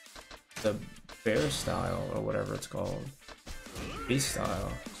bear style or whatever it's called. Beast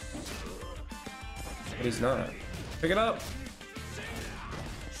style. But he's not. Pick it up!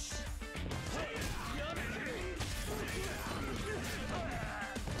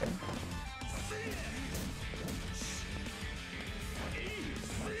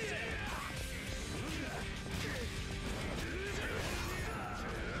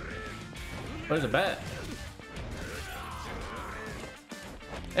 Where's the bat?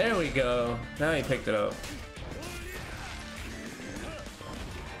 There we go. Now he picked it up.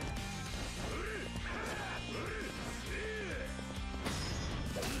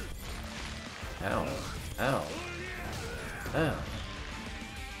 Ow. Ow. Ow.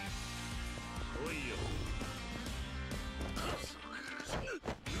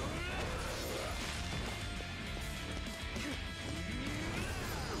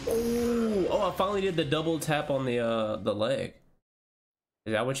 Oh, I finally did the double tap on the leg.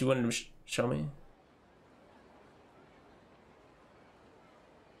 Is that what you wanted to show me?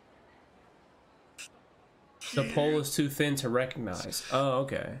 The pole is too thin to recognize. Oh,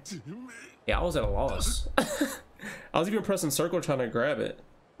 okay. Yeah, I was at a loss. I was even pressing circle trying to grab it,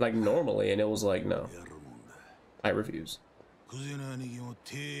 like normally, and it was like, no. I refuse.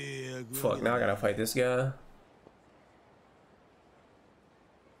 Fuck, now I gotta fight this guy.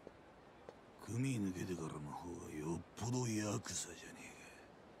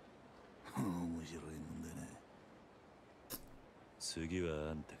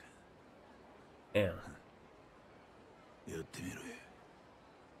 Damn.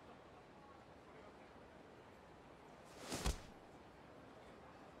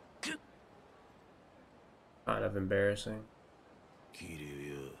 Kind of embarrassing.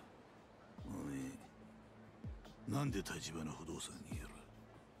 Kiryu, おめえ、なんで立花不動産にいる？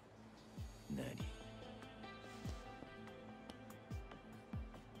何？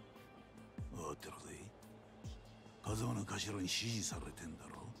分かってるぜ。風間の頭に指示されてんだ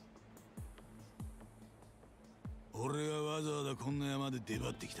ろ。俺がわざわざこんな山で出張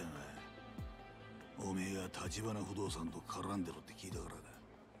ってきたが、おめえが立花不動産と絡んでるって聞いたからだ。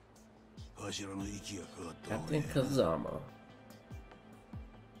頭の息がかかったおめえ。風間。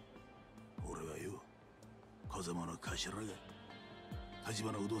俺はよ、風間の頭が立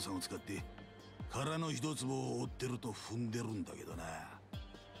花不動産を使って殻の一坪を追ってると踏んでるんだけどな。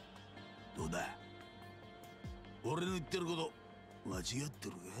どうだ？俺の言ってること間違って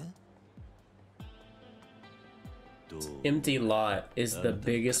るか？Empty lot is the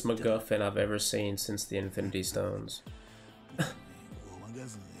biggest MacGuffin I've ever seen since the Infinity Stones.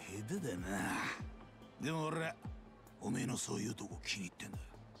 でも俺はおめえのそういうとこ気に入ってんだ。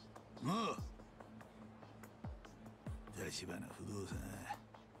なあ、立花不動産、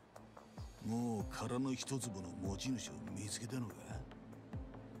もう殻の一粒の持ち主を見つけたのか？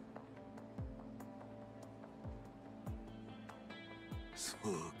そう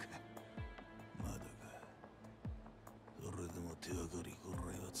か、まだか。それでも手がかりぐら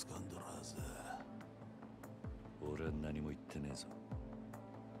いは掴んだはずだ。俺は何も言ってねえぞ。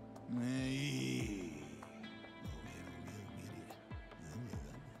ねえ、いい。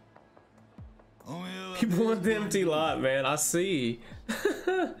People want the empty lot, man. I see.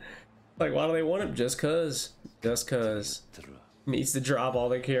 Like, why do they want it? Just cause. Just cause. Needs to drop all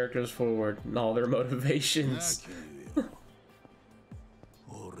their characters forward and all their motivations.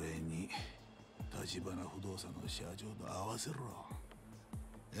 立花不動産の社長と合わせろ。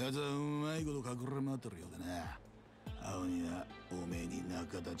やつはうまいこと隠れ回ってるようだな。青にはおめえに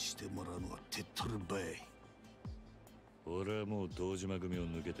仲立ちしてもらうのが手っ取り早い。俺はもう堂島組を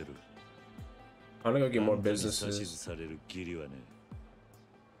抜けてる。I'm gonna go get more businesses. される義理はね。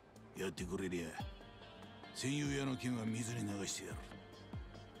やってくれりゃ戦友屋の件は水に流してやる。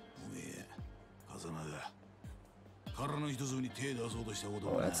おめえ、風間が殻の一粒に手出そうとしたこと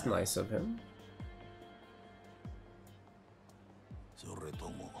はな。Oh, that's nice of him. それと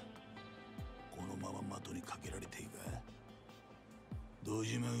もこのまま的にかけられていいか？堂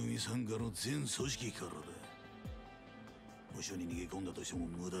島組傘下の全組織からだ。無所に逃げ込んだとしても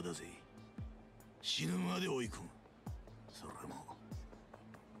無駄だぜ。死ぬまで追い込む。それも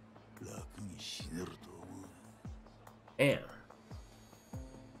楽に死ねると思う。Damn.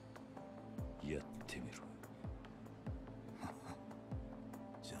 やってみろ。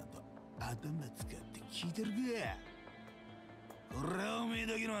ちゃんと頭使って聞いてるか？これはおめえ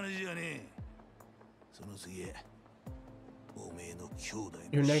だけの話じゃねえ。その次おめえの兄弟の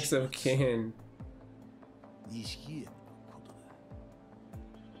Your next of kin. 錦屋のことだ。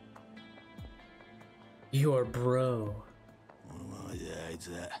Your bro. このままじゃあい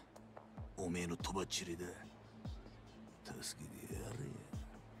つはおめえのとばっちりだ。助けてやれ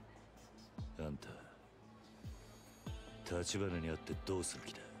や。あんた、立花に会ってどうする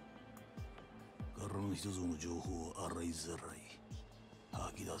気だ？殻の一つの情報を洗いざらい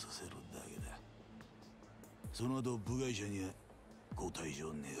吐き出させるだけだ。その後部外者にはご退場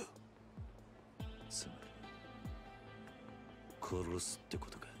願う。つまり殺すってこ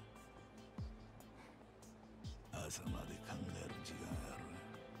とか。朝まで考える時間あ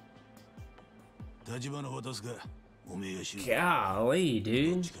る。立花渡すかおめえが死ぬ。 Golly,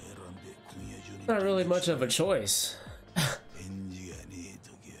 dude. Not really much of a choice. 返事がねえ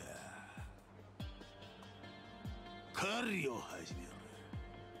ときは狩りを始める。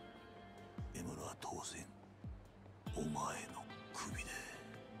獲物当然お前の首で。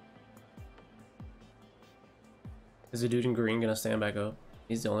 Is the dude in green gonna stand back up?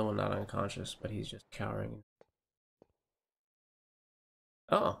 He's the only one not unconscious, but he's just cowering.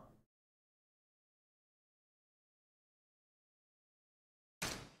 Oh.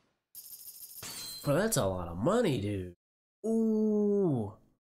 Bro, that's a lot of money, dude. Ooh.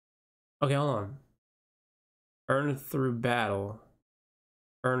 Okay, hold on. Earned through battle.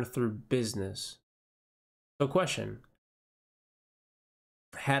 Earned through business. So question.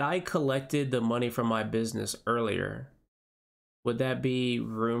 Had I collected the money from my business earlier, would that be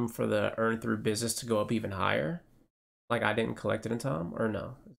room for the earned through business to go up even higher? Like I didn't collect it in time, or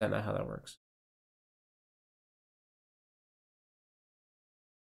no? Is that not how that works?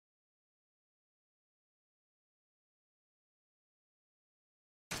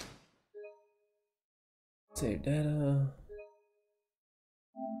 Save data.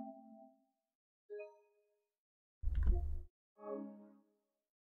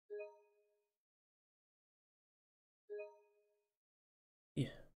 Yeah.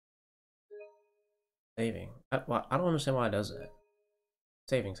 Saving. I don't understand why it does that.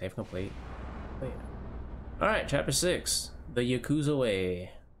 Saving, save complete. Oh, yeah. Alright, chapter 6. The Yakuza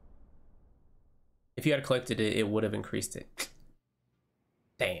way. If you had collected it, it would have increased it.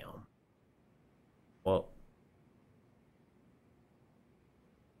 Damn. Well.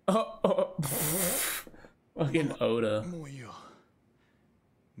 Oh. Fucking Oda.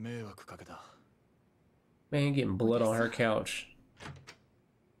 Man, getting blood on her couch.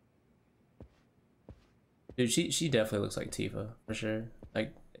 Dude, she definitely looks like Tifa, for sure.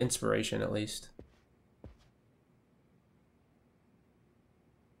 Like, inspiration, at least.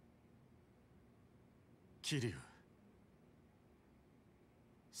 Kiryu.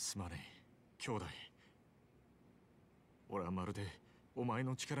 すまねえ、兄弟。俺はまるでお前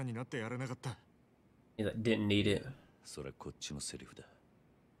の力になってやれなかった。He didn't need it. それはこっちのセリフだ。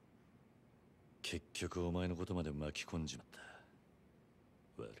結局お前のことまで巻き込んじまった。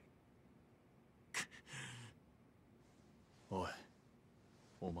悪い。おい、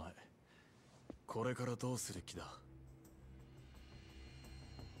お前、これからどうする気だ？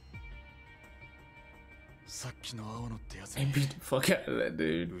さっきの青野ってやつに beat the fuck out of that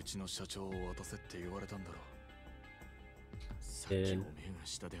dude. うちの社長を渡せって言われたんだろう。さっきおめえが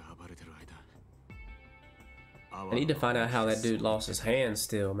下で暴れてる間。I need to find out how that dude lost his hand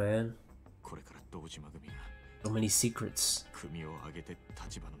still, man. これから堂島組が So many secrets. 組を挙げて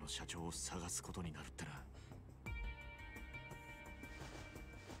立花の社長を探すことになるってな。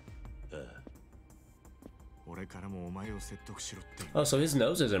俺からもお前を説得しろって。Oh, so his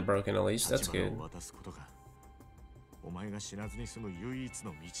nose isn't broken at least. That's good. 渡すことがお前が死なずに済む唯一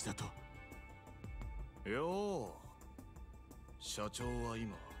の道だと。よう。社長は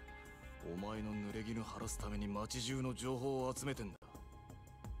今、お前の濡れ衣晴らすために町中の情報を集めてんだ。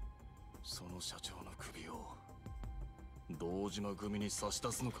その社長の首を堂島組に差し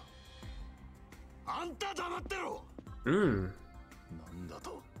出すのか。あんた黙ってろ。なんだ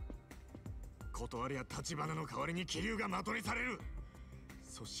と。断りや立花の代わりに気流が的にされる。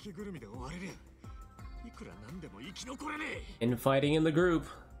組織ぐるみで追われりゃいくらなんでも生き残れねえ。Infighting in the group.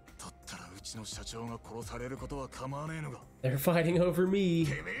 だったらうちの社長が殺されることは構わねえのか。They're fighting over me.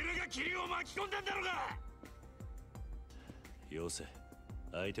 てめえらが気流を巻き込んだんだろうが。よせ。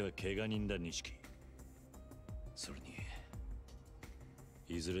相手は怪我人だ、錦。それに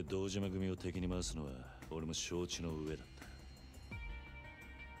いずれ堂島組を敵に回すのは俺も承知の上だった。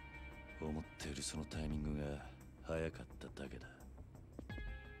思っているそのタイミングが早かっただけだ。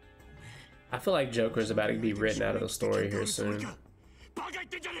I feel like Joker is about to be written out of the story here soon. バカ言っ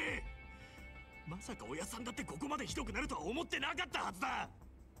てんじゃねえ。まさか親さんだってここまでひどくなるとは思ってなかったはずだ。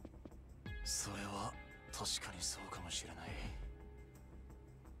それは確かにそうかもしれない。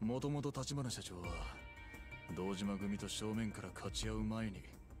もともと立花社長は堂島組と正面から勝ち合う前に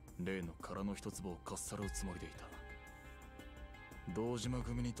例の殻の一坪をかっさらうつもりでいた。堂島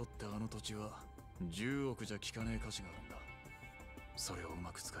組にとってあの土地は10億じゃ効かねえ価値があるんだ。それをう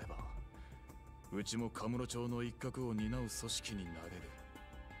まく使えばうちもカムロ町の一角を担う組織になれる。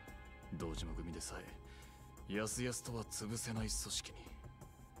堂島組でさえやすやすとは潰せない組織に。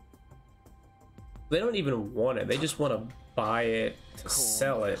They don't even want it. They just want to buy it, to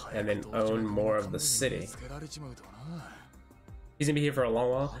sell it, and then own more of the city. He's gonna be here for a long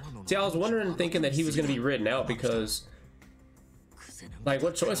while. See, I was wondering, thinking that he was gonna be written out because, like,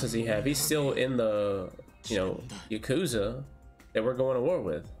 what choice does he have? He's still in the, you know, Yakuza that we're going to war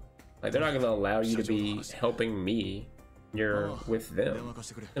with. Like, they're not gonna allow you to be helping me. You're with them.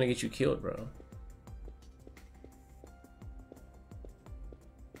 It's gonna get you killed, bro.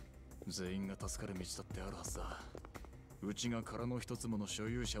 全員が助かる道だってあるはずだ。うちが殻の一つもの所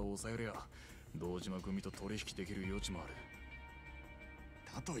有者を抑えりゃ堂島組と取引できる余地もある。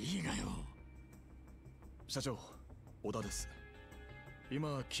だといいがよ。社長、小田です。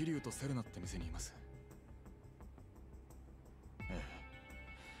今桐生とセレナって店にいます。ええ、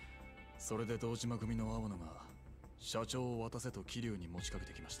それで堂島組の青野が社長を渡せと桐生に持ちかけ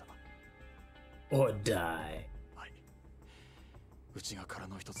てきました。Or die。はい、うちが殻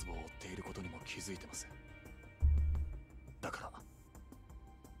の一粒を追っていることにも気づいてます。だから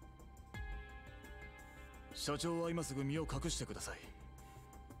社長は今すぐ身を隠してください。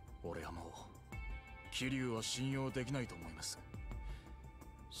俺はもう桐生は信用できないと思います。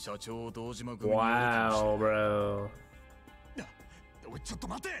社長を堂島組に。Wow, bro。おい、ちょっと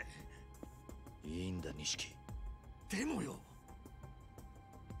待て。いいんだ、錦。でもよ。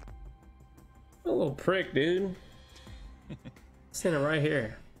A little prick, dude. Standing right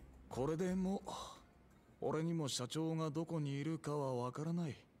here. これでも俺にも社長がどこにいるかはわからな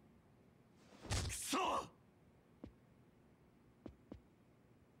い。くそ！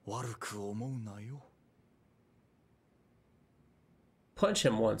悪く思うなよ。Punch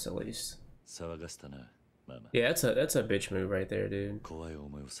him once at least. 騒がせたな、ママ。Yeah, that's a bitch move right there, dude. 怖い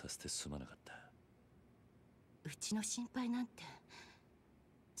思いをさせてすまなかった。うちの心配なんて。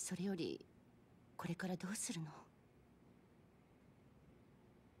それよりこれからどうするの？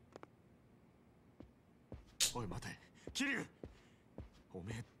おい待て、桐生。お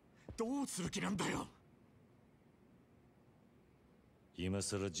めえどうする気なんだよ。今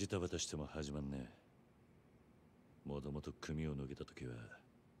さらジタバタしても始まんねえ。もともと組を抜けた時は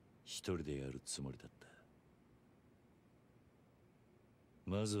一人でやるつもりだった。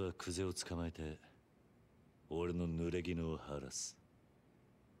まずはクゼを捕まえて俺の濡れ衣を晴らす。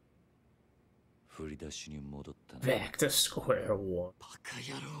振り出しに戻ったな。 Back to square one。 バカ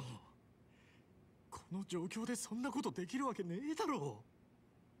野郎、この状況でそんなことできるわけねえだろ。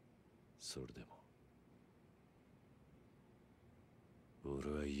それでも俺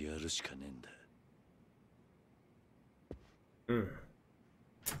はやるしかねえんだ。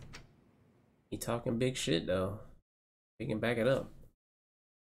He talking big shit though. He can back it up.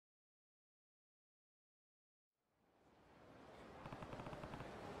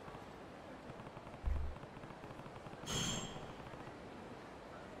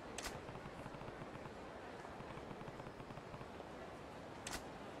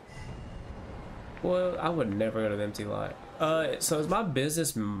 Well, I would never go to the empty lot. So is my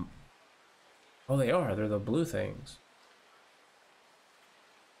business? Oh, they are. They're the blue things.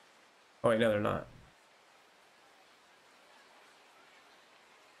 Oh wait, no, they're not.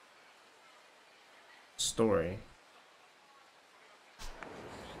 Story.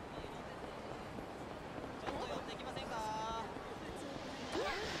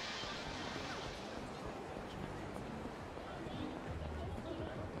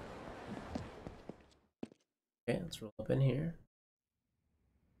 Okay, let's roll up in here.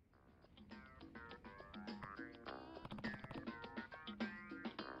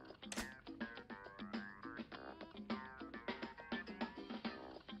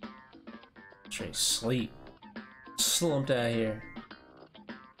 Straight sleep. Slumped out here.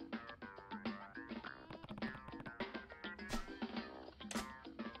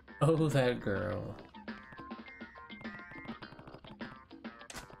 Oh, that girl.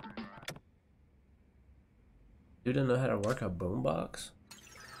 You didn't know how to work a boombox?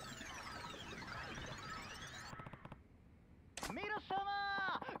 皆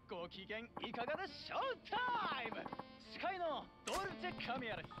様、ご機嫌いかがでショータイム。司会のドルチェカミ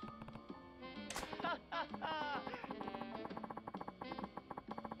ヤです。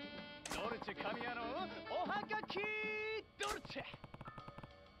ドルチェカミヤのおはがきドルチェ。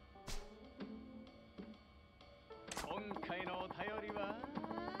今回のお便りは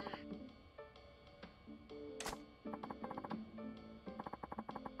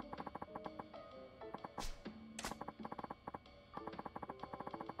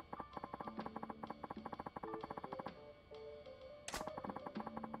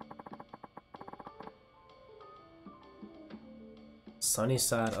Sunny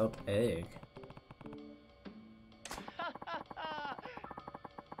side up egg.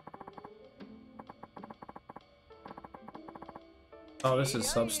 Oh, this is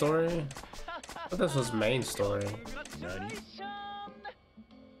sub story? I thought this was main story. See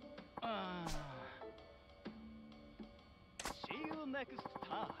you next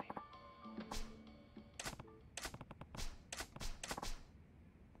time.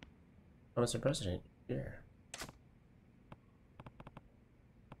 Oh, Mr. President, here.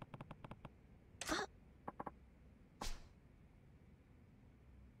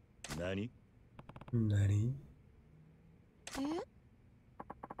 何？ Nani?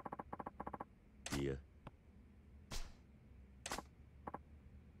 いや。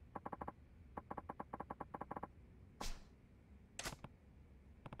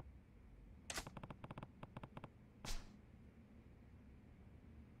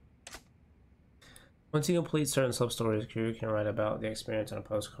 Once you complete certain sub-stories, Kiryu can write about the experience on a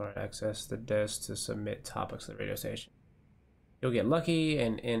postcard, access the desk to submit topics to the radio station. You'll get lucky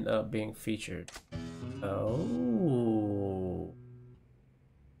and end up being featured. Oh.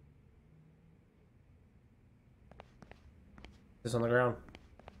 This on the ground.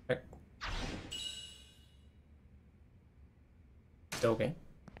 Okay.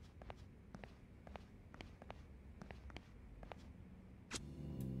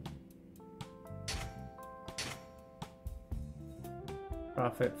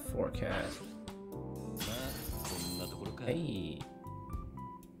 Profit forecast. Hey.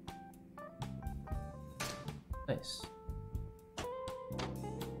 Nice.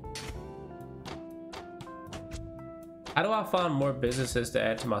 How do I find more businesses to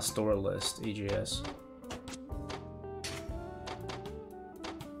add to my store list, EGS?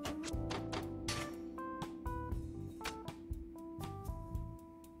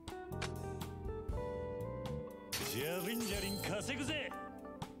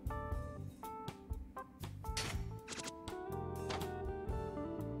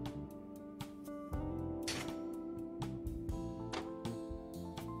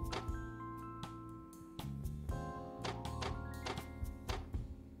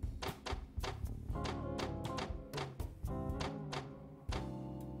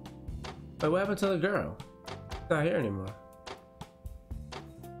 Wait, what happened to the girl? She's not here anymore.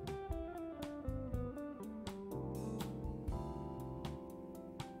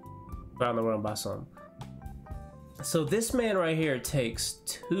 Around the world, buy some. So this man right here takes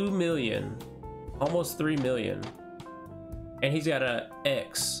 2 million, almost 3 million, and he's got a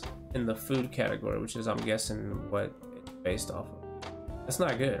X in the food category, which is, I'm guessing, what it's based off of. That's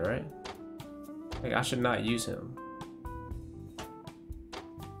not good, right? Like, I should not use him.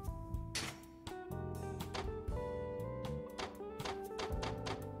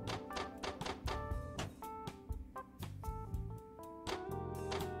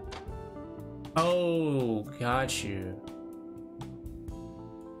 Oh, got you.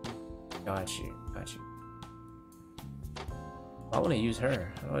 Got you. Got you. I want to use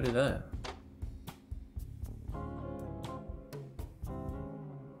her. How do I do that?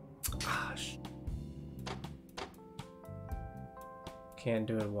 Gosh. Can't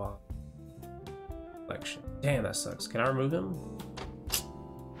do it while selection. Damn, that sucks. Can I remove him?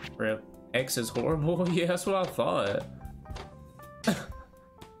 Rip. X is horrible? Yeah, that's what I thought.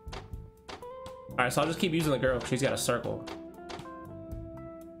 Alright, so I'll just keep using the girl because she's got a circle.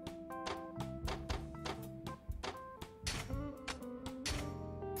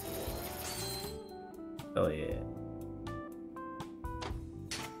 Oh yeah.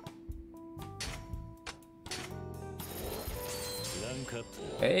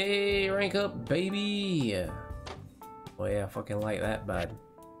 Hey, rank up, baby! Oh yeah, I fucking like that, bud.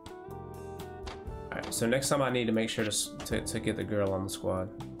 Alright, so next time I need to make sure to get the girl on the squad.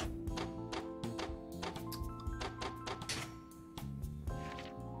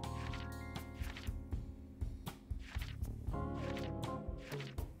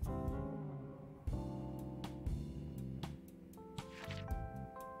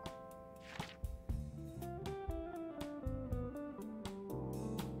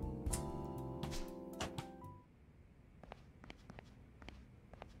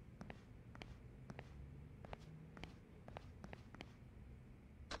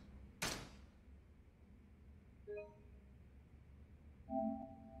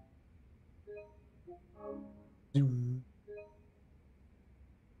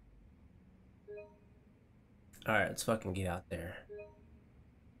 Alright, let's fucking get out there.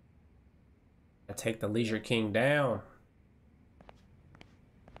 I take the Leisure King down.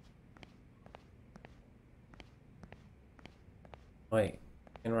 Wait,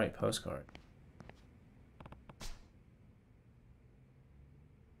 I can write postcard.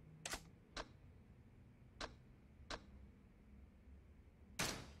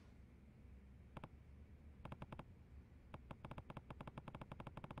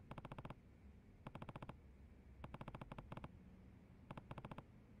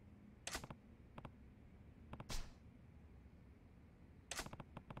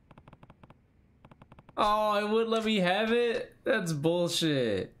 Oh, it wouldn't let me have it? That's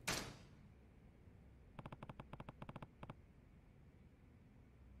bullshit.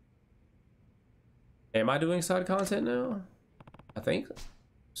 Am I doing side content now? I think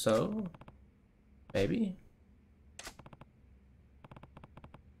so maybe.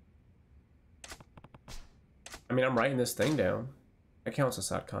 I mean, I'm writing this thing down. That counts as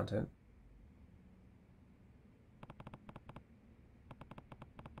side content.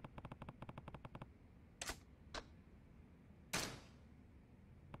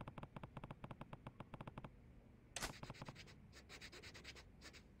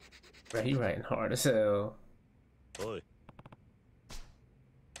 Right, he writing hard as hell. Oi.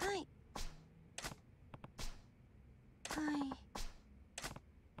 Hi. Hi.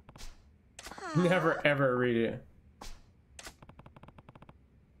 Never ever read it.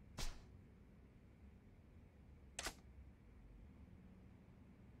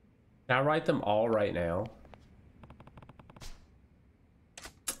 Can I write them all right now?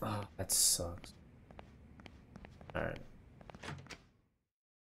 Oh, that sucks. Alright.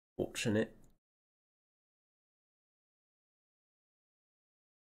 Fortunate.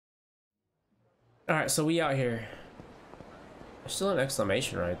 Alright, so we out here. There's still an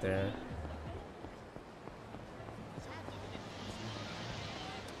exclamation right there.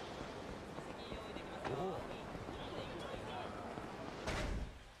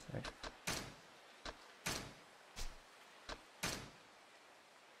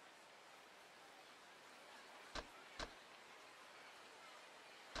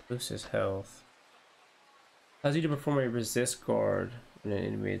 Boosts his health. Allows you to perform a resist guard when an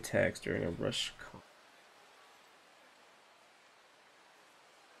enemy attacks during a rush combat.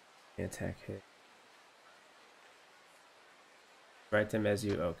 Attack hit. Write them as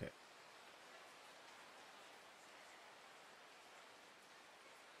you. Okay.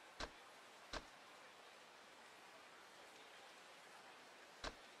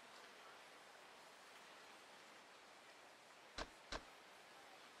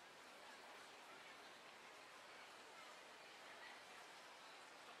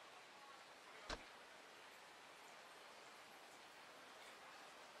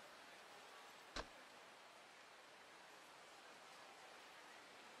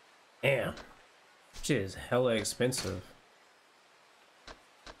 Damn. Shit is hella expensive.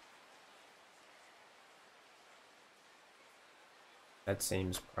 That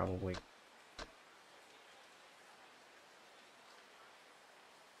seems probably.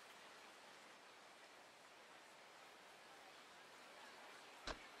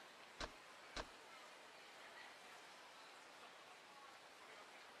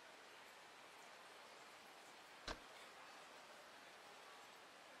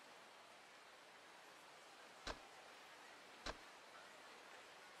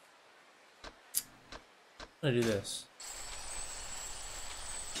 I'm gonna do this.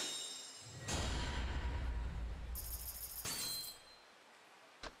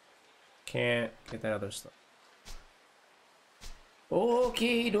 Can't get that other stuff.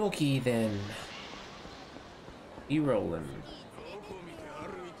 Okie dokie then. You rolling.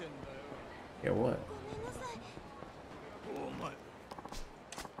 Yeah, what?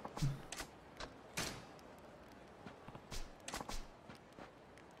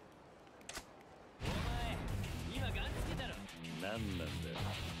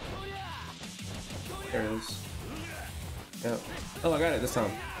 There it is. Yep. Oh, I got it this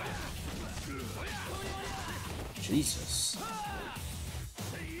time. Jesus.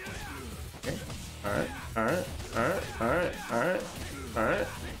 Okay. Alright, alright, alright, alright, alright, alright.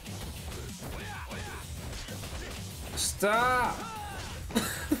 Stop!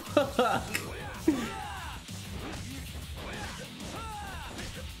 Fuck!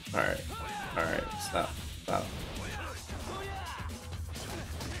 Alright, alright, stop, stop.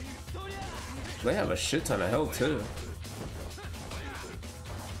 They have a shit ton of health too.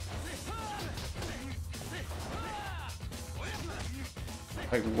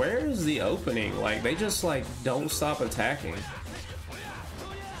 Like, where's the opening? Like, they just like don't stop attacking.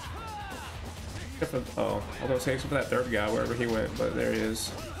 Except for, oh, I was gonna say except for that third guy wherever he went, but there he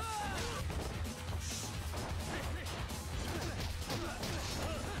is.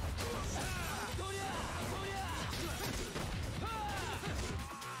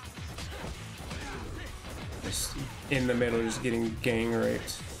 Just in the middle, just getting gang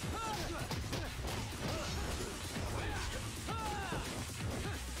raped.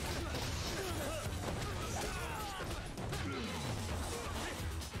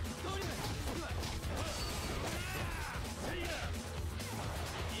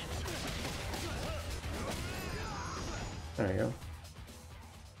 There you go.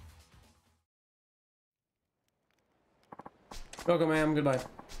 Welcome, ma'am. Goodbye.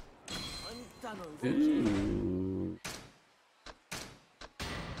 Ooh.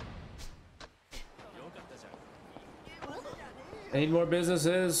 I need more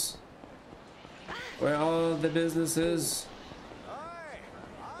businesses. Where all the businesses?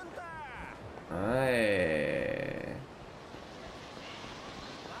 Aye.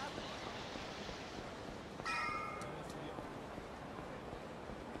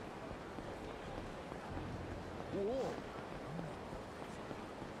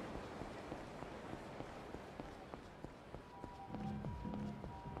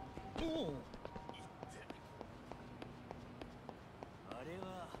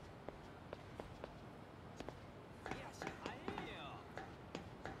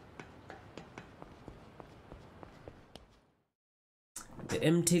 The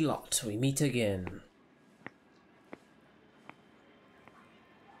empty lot, we meet again.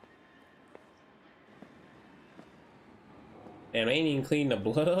 Damn, I ain't even clean the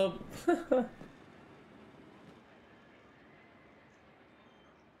blood up.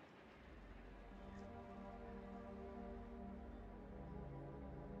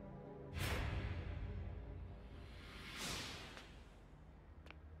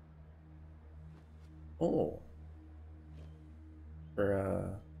 Oh.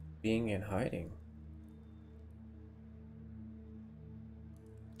 For being in hiding.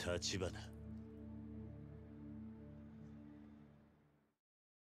 立花。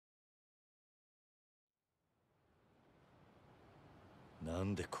な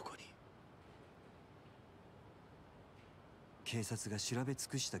んでここに？警察が調べ尽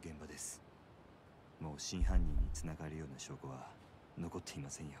くした現場です。もう真犯人につながるような証拠は残ってい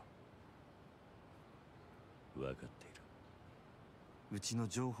ませんよ。分かっている。うちの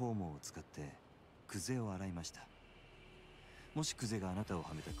情報網を使ってクゼを洗いました。もしクゼがあなたを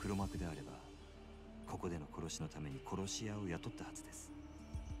はめた黒幕であれば、ここでの殺しのために殺し屋を雇ったはずです。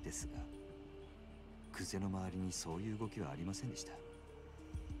ですがクゼの周りにそういう動きはありませんでした。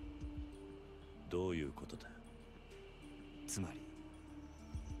どういうことだ？つまり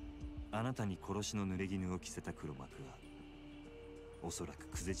あなたに殺しの濡れ衣を着せた黒幕はおそらく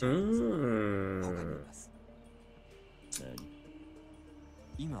クゼじゃないです。他にいます。何？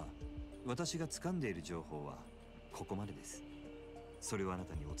今私が掴んでいる情報はここまでです。それをあな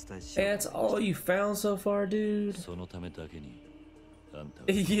たにお伝えしよう。 That's all you found so far, dude? そのためだけにあんたは。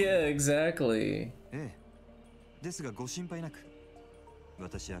Yeah, exactly. ええ。ですがご心配なく、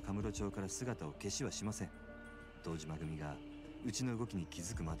私はカムロ町から姿を消しはしません。堂島組がうちの動きに気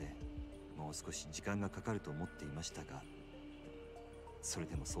づくまでもう少し時間がかかると思っていましたが、それ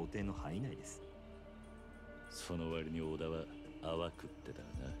でも想定の範囲内です。その割に小田は淡くってだ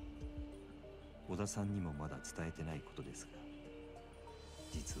な。小田さんにもまだ伝えてないことですが、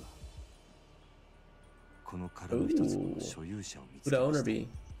実はこの殻の一つの所有者を見つけました。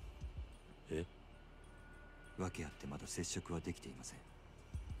え？訳あってまだ接触はできていません。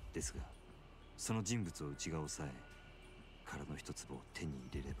ですがその人物をうちが抑え、殻の一粒を手に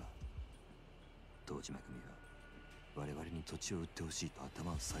入れれば堂島組は我々に土地を売ってほしいと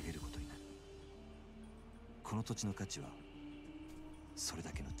頭を下げることになる。この土地の価値はそれ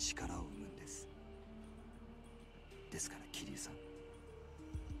だけの力を生むんです。ですから桐生さん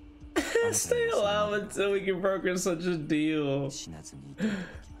Stay alive until we can broker such a deal.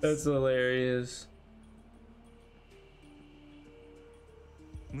 That's hilarious.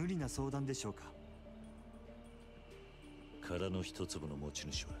 無理な相談でしょうか。殻の一粒の持ち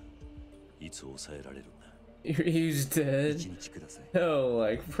主はいつ抑えられるんだ。He's dead. Oh,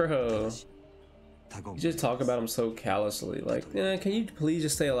 like, bro. You just talk about him so callously. Like, can you please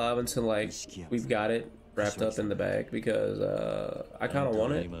just stay alive until, like, we've got it wrapped up in the bag? Because, I kind of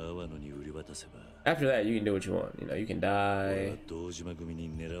want it. After that, you can do what you want. You know, you can die,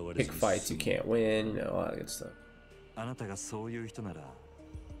 pick fights you can't win, you know, all that good stuff. あなたがそういう人なら、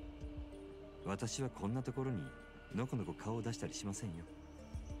私はこんなところにのこのこ顔を出したりしませんよ。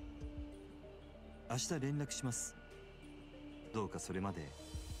明日連絡します。どうかそれまで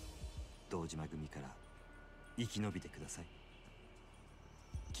堂島組から生き延びてください。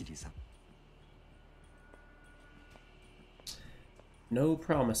桐生さん。No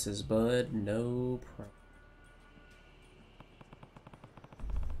promises, bud. No promises.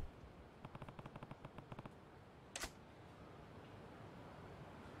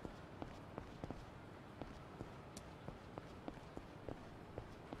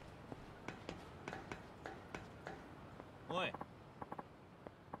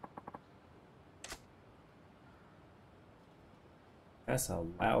 That's a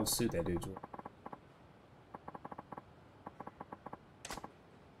loud suit that dude's wearing.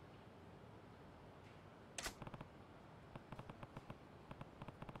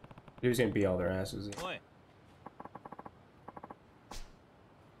 He was gonna beat all their asses.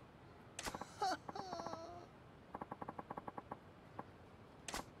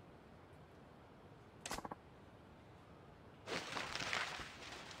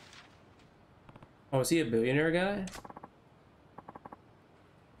 Oh, is he a billionaire guy?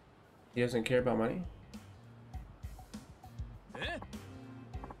 He doesn't care about money? Eh?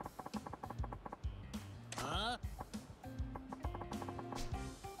 Huh?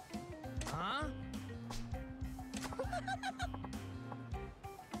 Huh?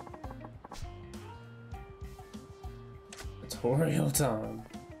 Tutorial time.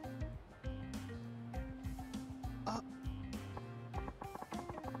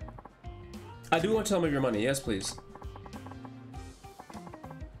 I do want some of your money. Yes, please.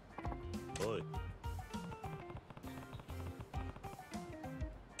 Oi.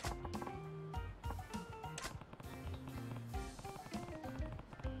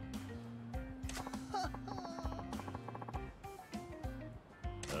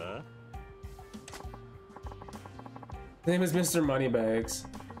 Huh? His name is Mr. Moneybags.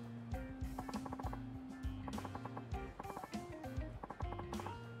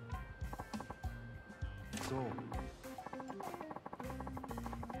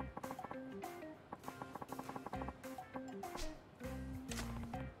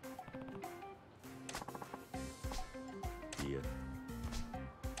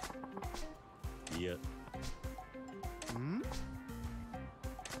 Yeah.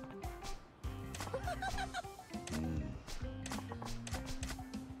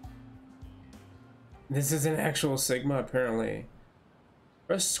 This is an actual Sigma, apparently.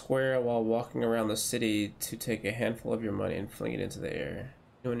 Press square while walking around the city to take a handful of your money and fling it into the air.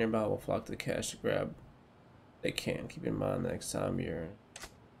 Anyone nearby will flock to the cash to grab. They can. Keep in mind the next time you're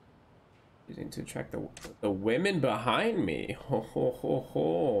using to attract the women behind me. Ho ho ho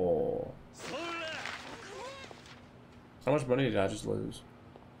ho. How much money did I just lose?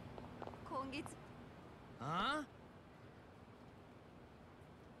 Huh?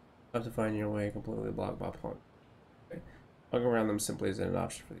 Have to find your way completely blocked by punk. Okay. Walking around them simply isn't an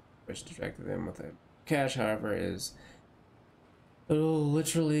option for the which distracted them with it. Cash, however, is it'll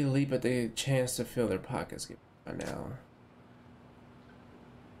literally leap at the chance to fill their pockets by now.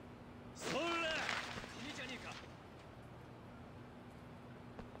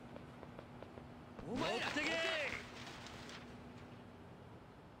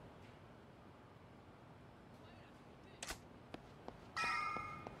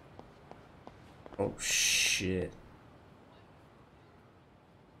 Oh shit.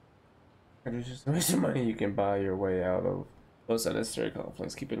 There's just so much money you can buy your way out of those unnecessary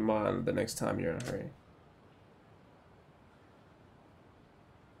conflicts. Keep in mind the next time you're in a hurry.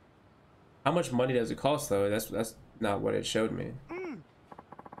 How much money does it cost though? That's not what it showed me.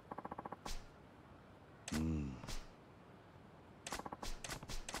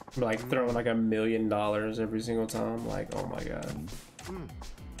 Like throwing like $1 million every single time. Like, oh my god.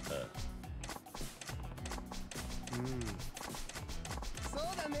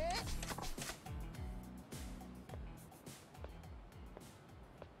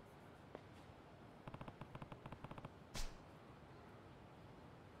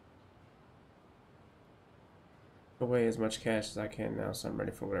 Away as much cash as I can now, so I'm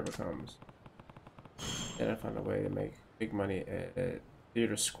ready for whatever comes. Then I find a way to make big money at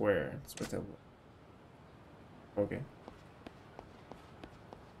Theater Square. That's what that. Okay.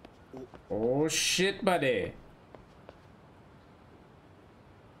 Oh shit, buddy.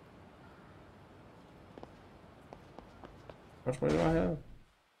 How much money do I have?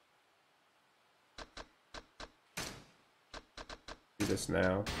 Do this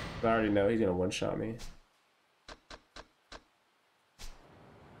now. I already know he's gonna one-shot me.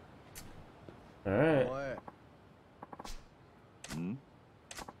 Alright.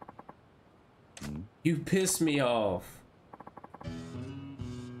 You pissed me off.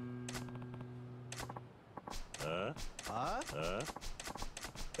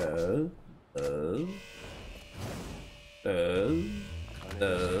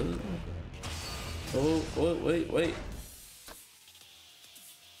 Oh, wait.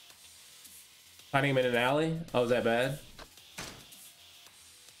 Finding him in an alley? Oh, is that bad?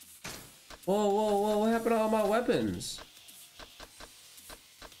 Whoa, what happened to all my weapons?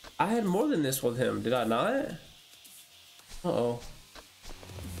 I had more than this with him, did I not? Uh-oh.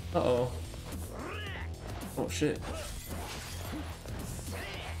 Uh-oh. Oh, shit.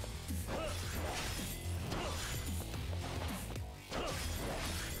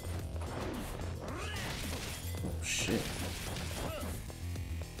 Oh, shit.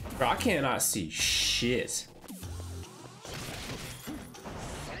 Bro, I cannot see shit.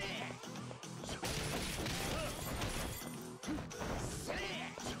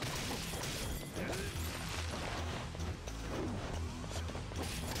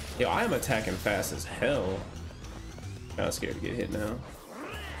 Yo, I am attacking fast as hell. Kinda scared to get hit now.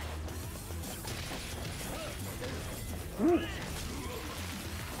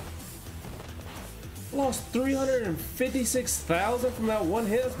 Lost 356,000 from that one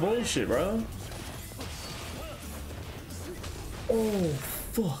hit. That's bullshit, bro. Oh,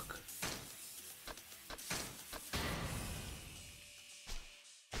 fuck.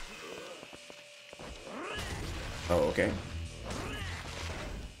 Oh, okay.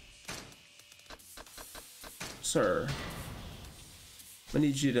 Sir, I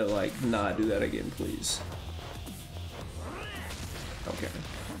need you to, like, not do that again, please. Okay.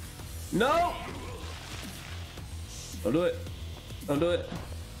 No! Don't do it. Don't do it.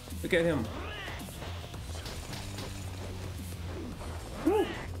 Look at him. Woo.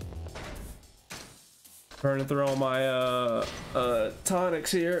 Burning through all my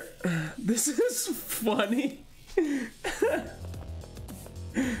tonics here. This is funny.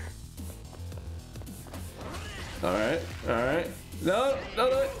 Alright, alright. No, no,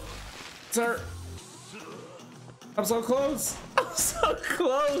 no. Sir. I'm so close. I'm so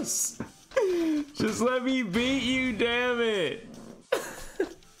close. Just let me beat you, damn it.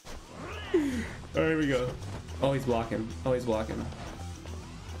 Alright, here we go. Oh, he's blocking. Oh, he's blocking.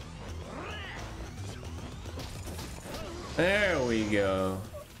 There we go.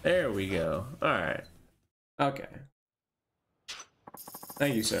 There we go. Alright. Okay.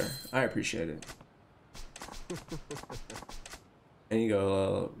 Thank you, sir. I appreciate it. And you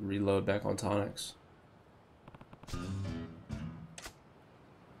go reload back on tonics.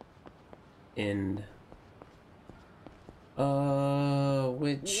 End.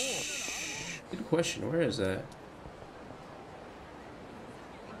 Which? Good question. Where is that?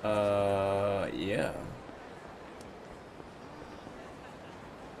 Yeah.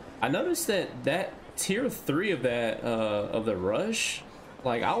 I noticed that tier 3 of that of the rush,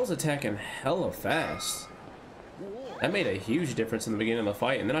 like I was attacking hella fast. That made a huge difference in the beginning of the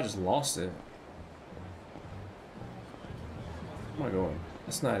fight, and then I just lost it. Where am I going?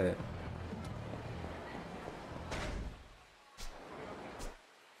 That's not it.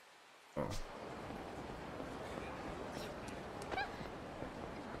 Oh.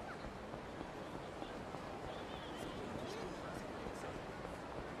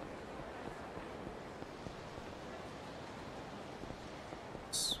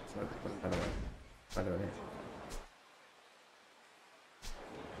 How do I?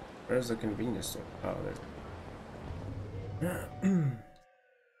 Where's the convenience store? Oh, there.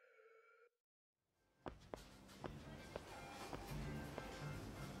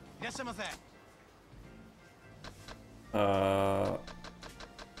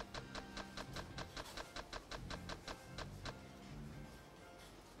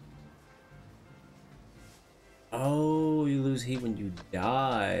 Oh, you lose heat when you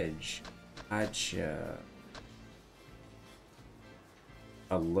dodge. Gotcha.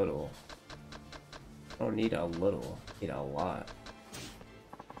 A little. I don't need a little. I need a lot.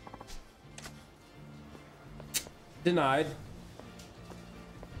 Denied.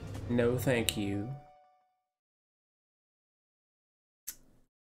 No, thank you.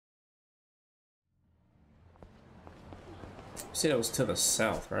 You said it was to the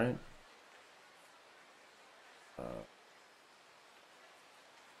south, right?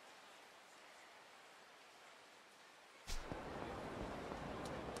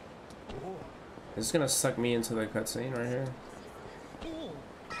 Is this gonna suck me into the cutscene right here?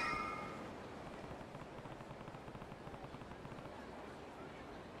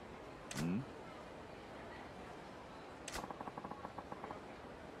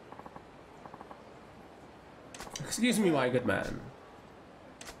 Excuse me, my good man.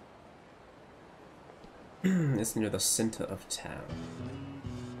 It's near the center of town.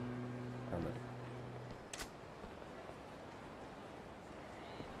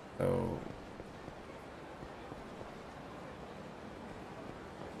 So...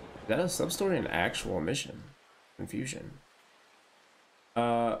 is that a sub-story, an actual mission? Confusion.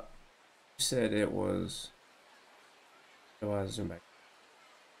 You said it was... Oh, I'll zoom back.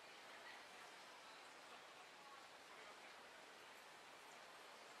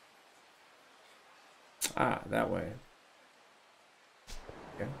 Ah, that way.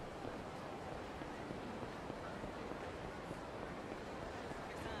 Okay.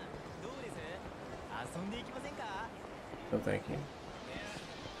 No, thank you.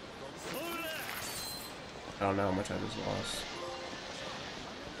 I don't know how much I just lost.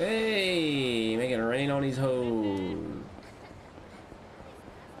 Hey, making it rain on these hoes.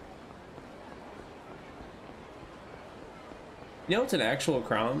 You know it's an actual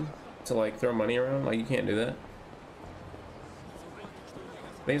crime to like throw money around? Like you can't do that.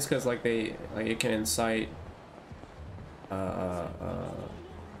 I think it's because like it can incite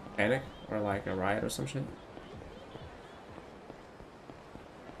panic or like a riot or some shit.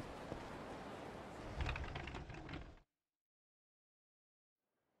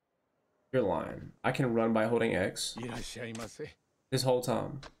 You're lying. I can run by holding X. This whole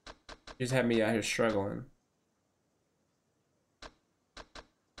time. You just had me out here struggling.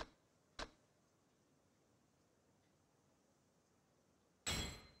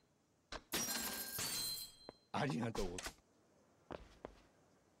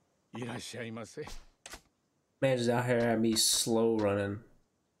 Man just out here at me slow running.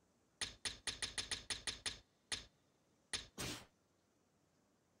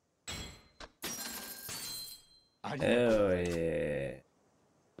 Hell yeah.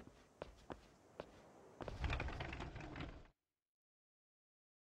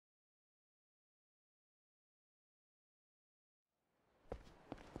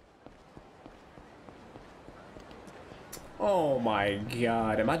 Oh my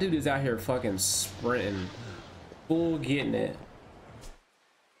god. And my dude is out here fucking sprinting. Full getting it.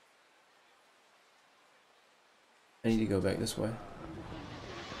 I need to go back this way.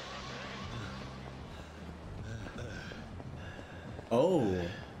 Oh.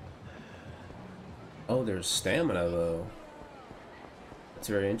 Oh, there's stamina though. That's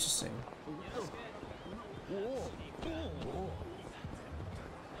very interesting.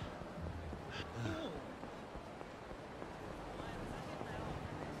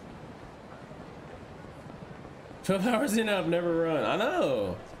 "12 hours in, I've never run." I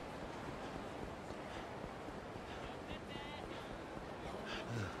know.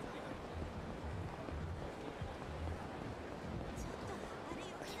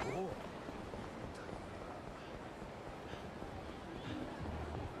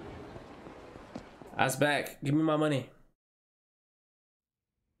 That's back. Give me my money.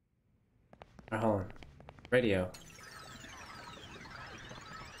 Alright, hold on. Radio.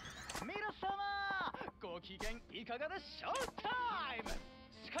 皆様ご機嫌いかがでショータイム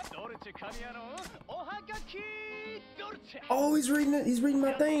スカドルチェ神谷のおはがきドルチェ Oh, he's reading it. He's reading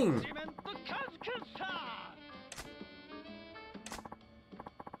my thing. ジメントカズクさん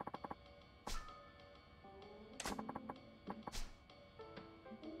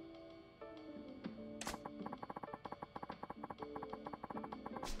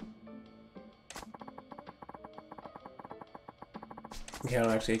Okay, I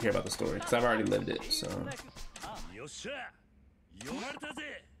don't actually care about the story because I've already lived it, so.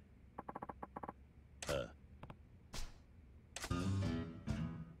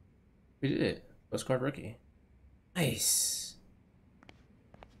 We did it. Postcard rookie. Nice.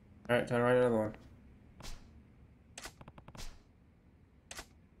 Alright, time to write another one.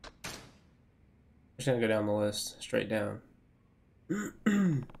 Just gonna go down the list, straight down.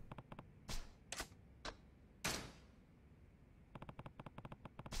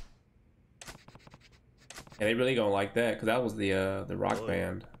 Yeah, they really gonna like that because that was the rock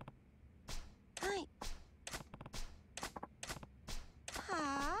band.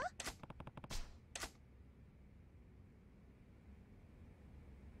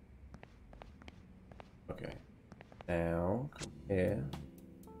 Okay. Now, yeah.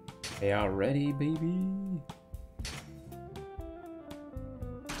 Hey, y'all ready, baby?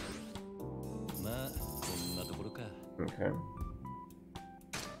 Okay.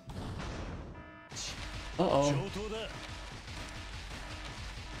 Uh-oh.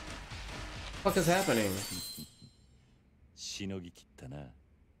 What is happening?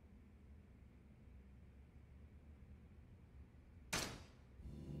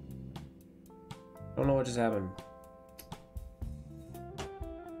 Don't know what just happened.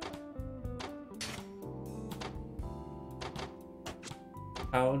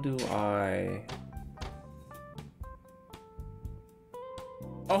 How do I...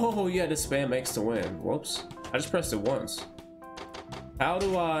 Oh, yeah, this spam X to win. Whoops. I just pressed it once. How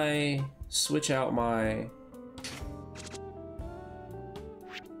do I switch out my...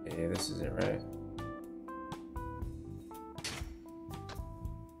 Yeah, this is it, right?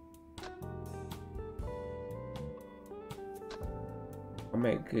 I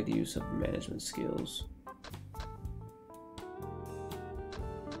make good use of management skills.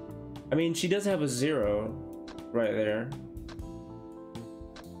 I mean, she does have a 0 right there.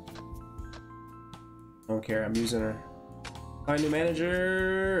 Don't care, I'm using her. Find new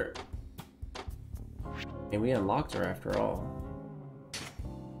manager! And we unlocked her after all.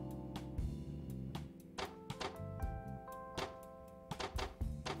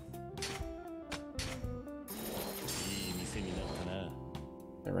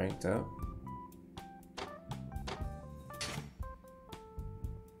 They're ranked up.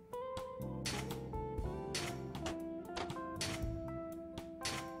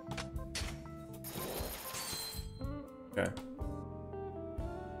 Okay.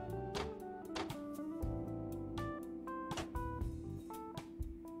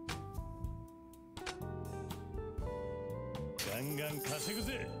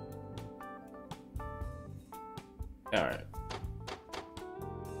 All right.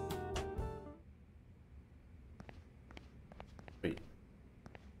 Wait.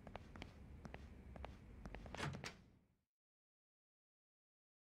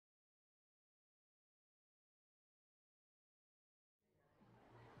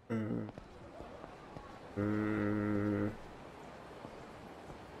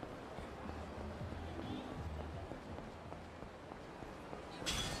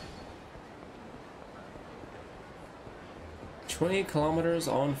 $20 kilometers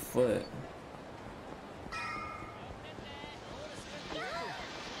on foot.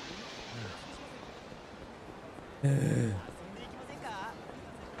 Oh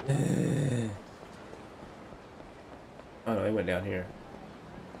no, they went down here.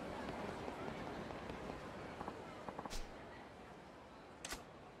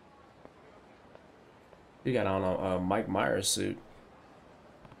 You got on a Mike Myers suit.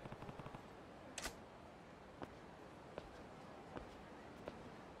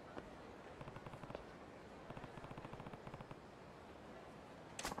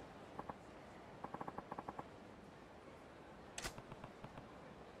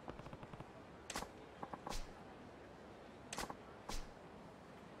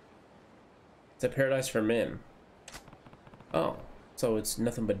 It's a paradise for men. Oh, so it's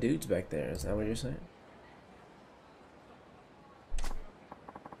nothing but dudes back there. Is that what you're saying?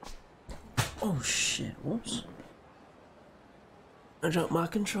 Oh shit, whoops. I dropped my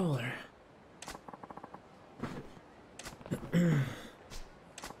controller.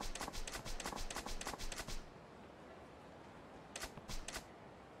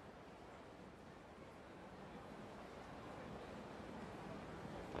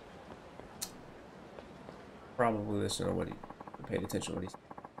 Probably listen to what he paid attention to what he's.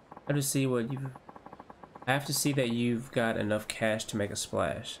 I have to see what you. I have to see that you've got enough cash to make a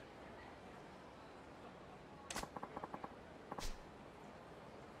splash.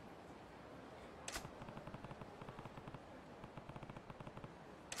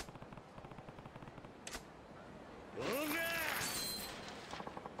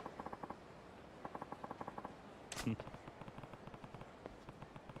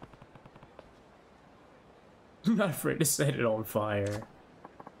 I'm not afraid to set it on fire.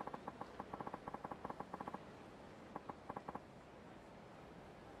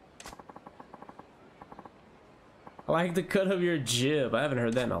 I like the cut of your jib. I haven't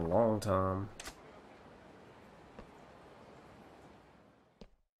heard that in a long time.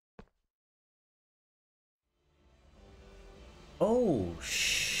 Oh,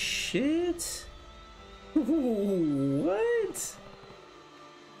 shit. What?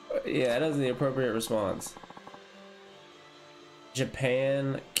 Yeah, that is the appropriate response.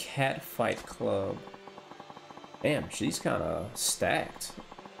 Japan Cat Fight Club. Damn, she's kind of stacked.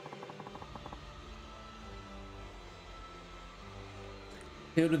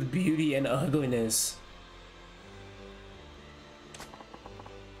 Filled with beauty and ugliness.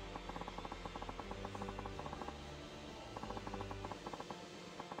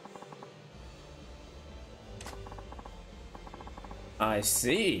 I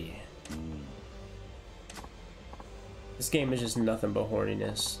see. This game is just nothing but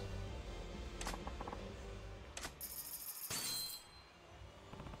horniness.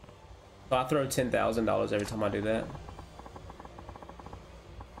 So I throw $10,000 every time I do that.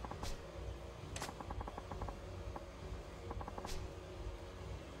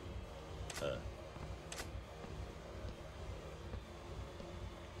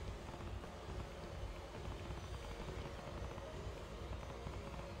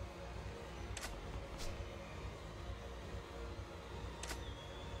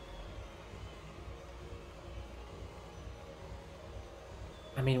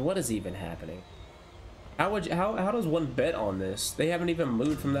 I mean, what is even happening? How does one bet on this? They haven't even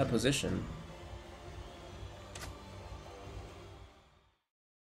moved from that position.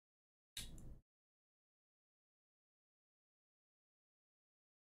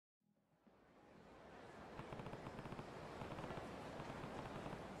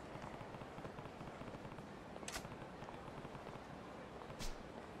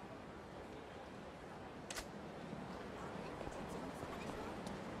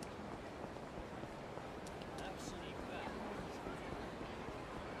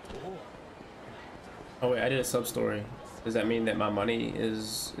 Oh wait, I did a sub story. Does that mean that my money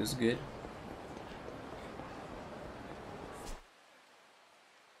is good?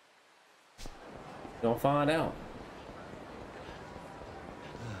 Don't find out.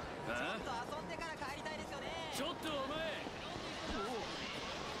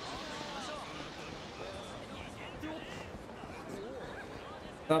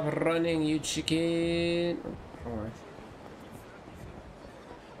 Stop running, you chicken. Oh,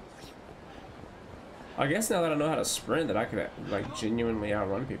 I guess now that I know how to sprint, that I could like genuinely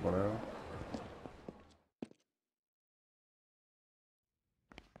outrun people now.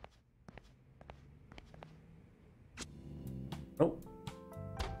 Oh,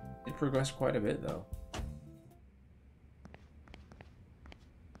 it progressed quite a bit though.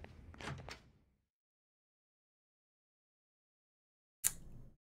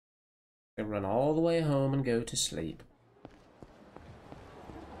 I run all the way home and go to sleep.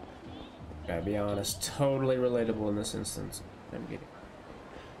 Gotta be honest, totally relatable in this instance. I'm kidding.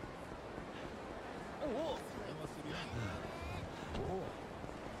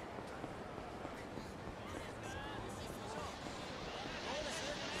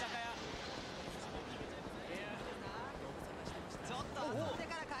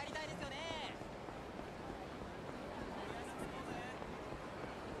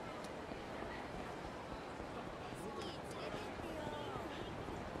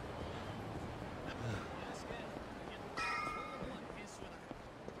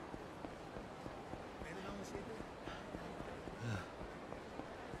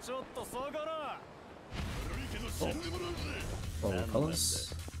 Oh,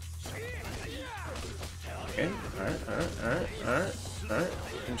 colors. Okay, alright.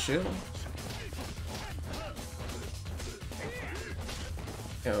 And chill.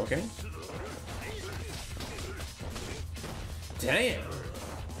 Yeah, okay. Damn.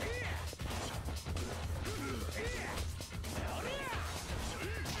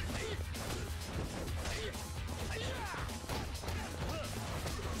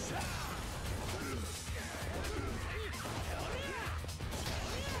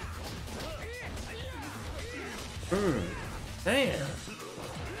 Damn.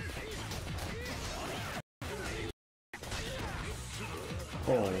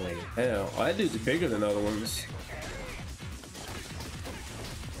 Holy hell. Oh, that dude's bigger than the other ones.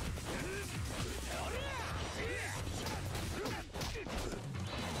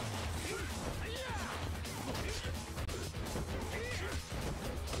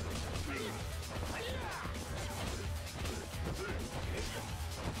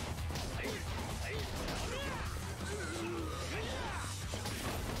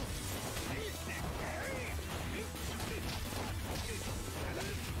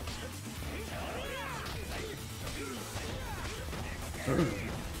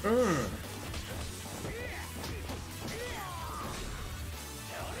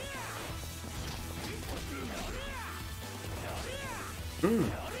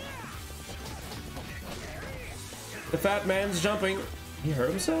 The fat man's jumping. He hurt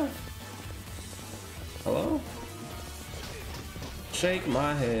himself? Hello? Shake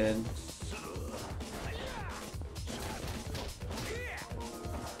my head.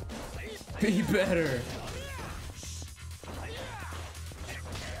 Be better.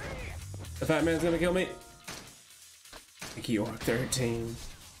 The fat man's gonna kill me. York 13.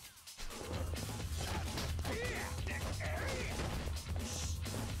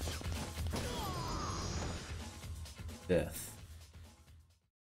 Death.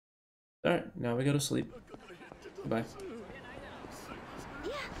 Alright, now we go to sleep. Bye.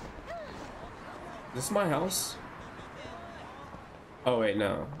 This is my house? Oh wait,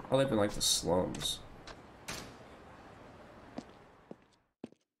 no. I live in like the slums.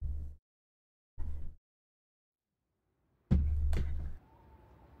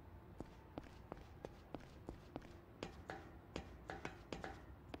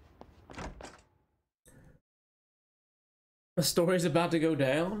 The story's about to go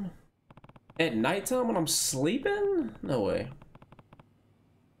down? At nighttime when I'm sleeping? No way.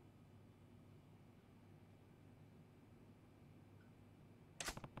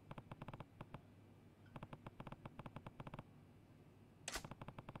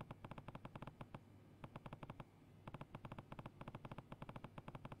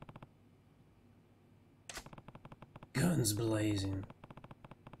 Guns blazing.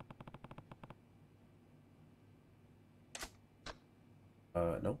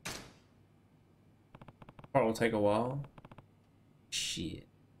 Nope. Part will take a while. Shit.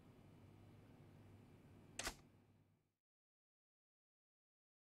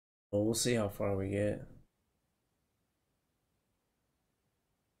 Well, we'll see how far we get.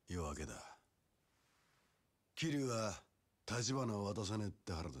 夜明けだ。桐生は立花を渡さねえっ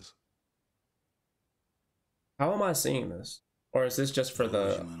て腹です。 How am I seeing this? Or is this just for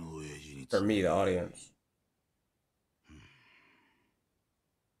me, the audience?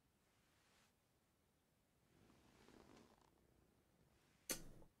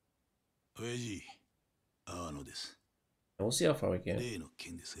 Oyaji, Awano です。We'll see how far we get. 例の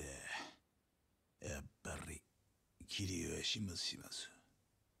件ですが、やっぱり桐生は始末します。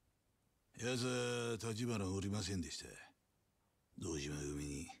やつは立花おりませんでした。堂島組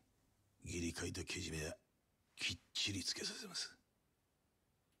に義理書いたけじめはきっちりつけさせます。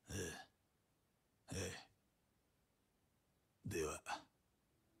では。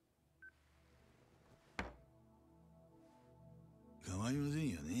構いません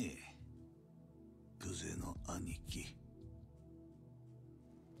よね。クゼの兄貴。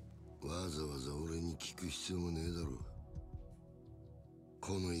わざわざ俺に聞く必要もねえだろ。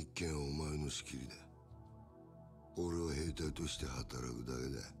この一件はお前の仕切りだ。俺は兵隊として働くだ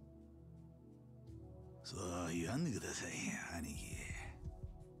けだ。そう言わんでくださいよ、兄貴。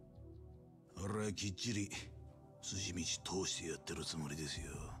俺はきっちり筋道通してやってるつもりですよ。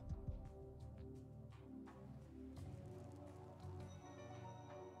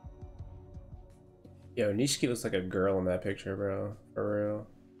Yo, Nishiki looks like a girl in that picture, bro. For real.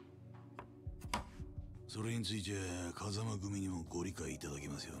 それについて風間組にもご理解いただけ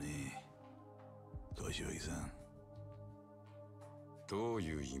ますよね、柏木さん。どう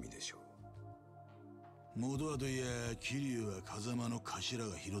いう意味でしょう。元はといや桐生は風間の頭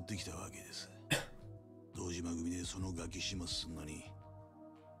が拾ってきたわけです。堂島組でそのガキ始末すんのに、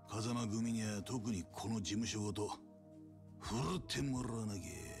風間組には特にこの事務所ごと振るってもらわなきゃ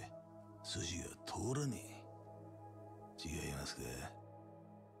筋が通らねえ。違いますか？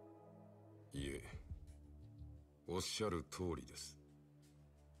いえ、おっしゃる通りです。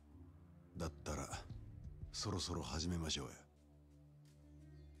だったらそろそろ始めましょうよ。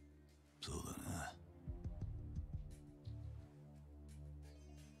そうだな。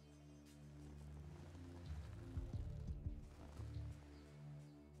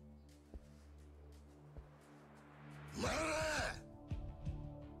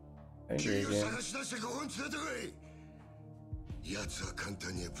桐生探し出してここに連れてこい。奴は簡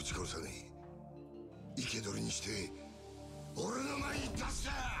単にはぶち殺さねえ。生け捕りにして俺の前に出す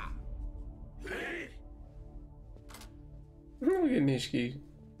な。Look at Nishiki.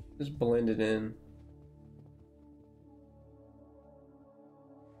 Just blended in.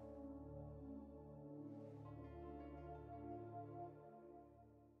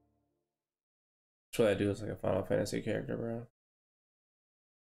 That's what I do is like a Final Fantasy character, bro.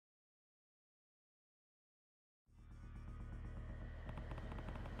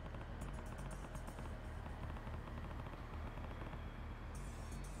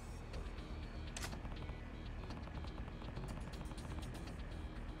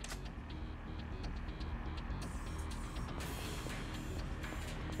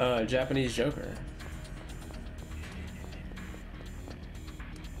 Japanese Joker.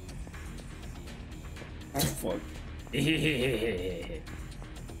 Fuck.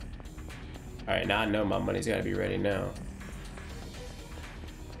 Alright, now I know my money's gotta be ready now.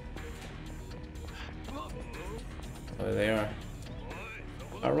 Oh, there they are.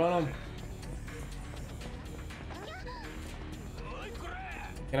 I'll run them.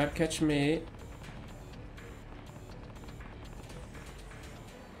 Can I catch me?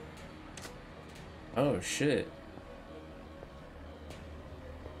 Oh shit.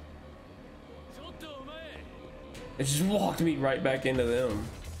 It just walked me right back into them.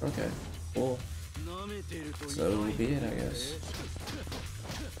 Okay, cool. So be it, I guess.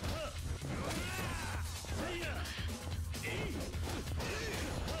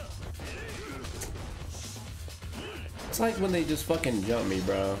 It's like when they just fucking jump me,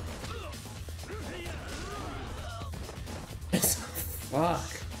 bro. Fuck.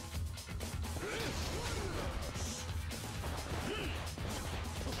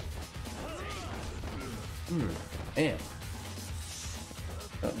 Damn.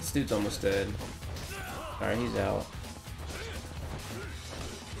 Oh, this dude's almost dead. Alright, he's out.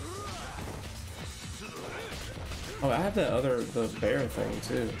 Oh, I have the bear thing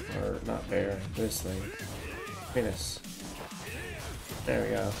too. Or not bear, this thing. Penis. There we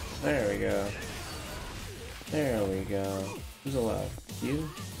go. There we go. There we go. Who's alive? You?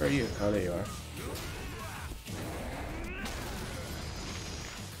 Or you? Oh, there you are.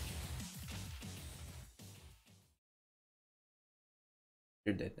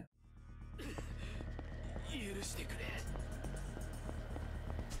 You're dead now.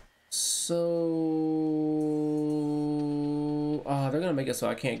 So... they're gonna make it so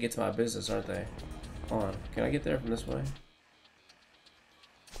I can't get to my business, aren't they? Hold on. Can I get there from this way?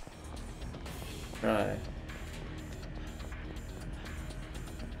 Right.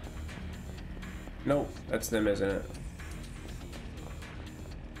 Nope. That's them, isn't it?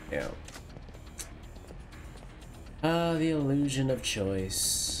 Yeah. The illusion of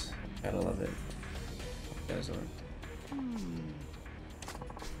choice. Gotta love it. Guys on.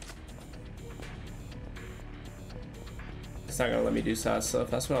 It's not gonna let me do side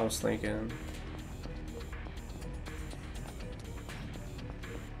stuff. That's what I was thinking.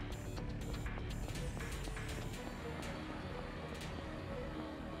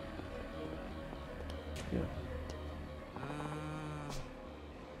 Yeah.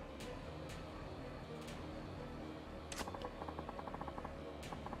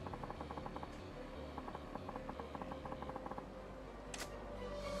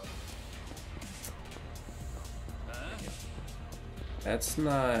 That's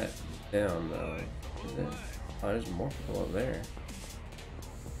not down though, is it? Oh, there's more people up there.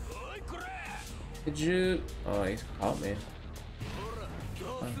 Did you? Oh, he's caught me.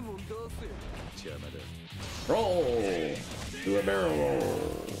 Roll! Do a barrel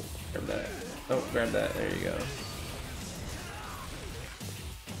roll. Grab that. Oh, grab that. There you go.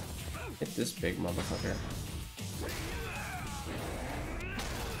 Hit this big motherfucker.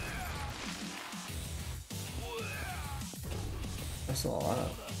 That's a lot.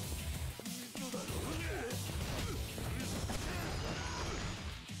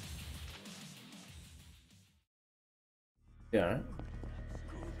 Yeah. Right?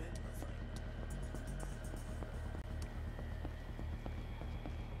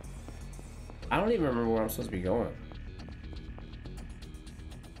 I don't even remember where I'm supposed to be going.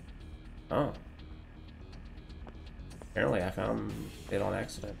 Oh. Apparently I found it on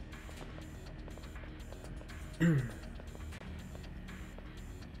accident.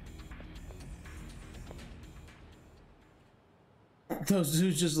 Those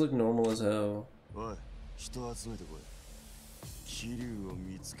dudes just look normal as hell. おい、人集めてこい。桐生を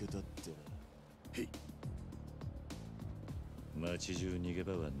見つけたってな。へい。街中逃げ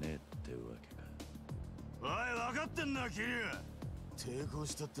場はねえってわけか。おい、分かってんな、桐生。抵抗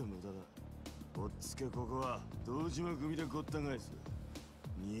したって無駄だ。おっつけここは堂島組でごった返す。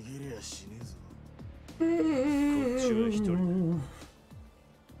逃げりゃしねえぞ。こっちは一人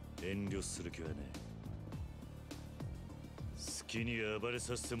だ。遠慮する気はねえ。好きに暴れ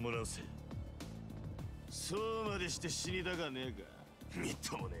させてもらうぜ。そうまでして死にたかねえか。みっ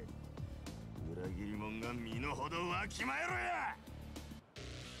ともねえ。裏切り者が身の程わきまえろや。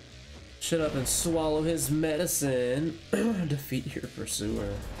 Shut up and swallow his medicine. Defeat your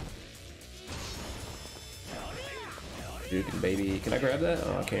pursuer. Duke baby. Can I grab that?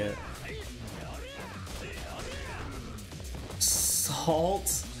 Oh, I can't.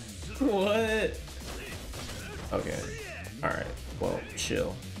 Salt? What? Okay. Alright. Well,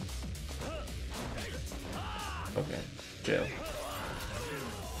 chill. Okay. Chill.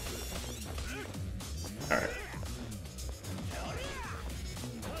 Alright.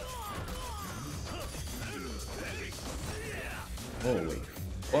 Holy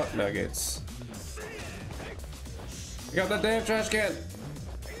fuck nuggets. I got that damn trash can!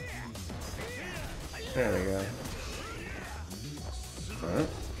 There we go. Alright.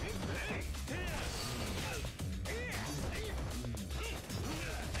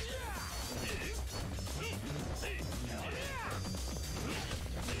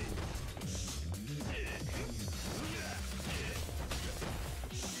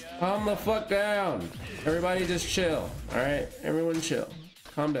 Calm the fuck down. Everybody just chill. Alright? Everyone chill.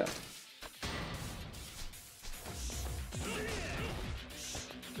 Calm down.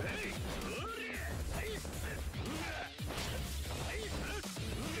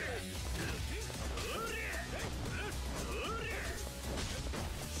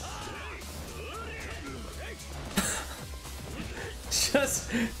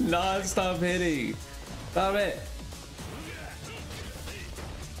 Just non-stop hitting. Stop it.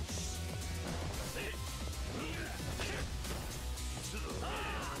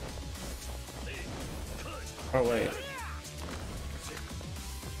 Oh wait. I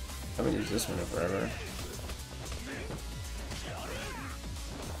haven't used this one in forever.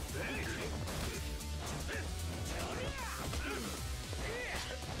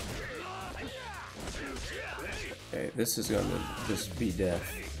 Okay, this is gonna just be death.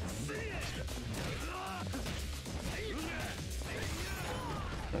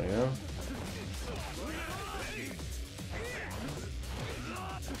 There we go.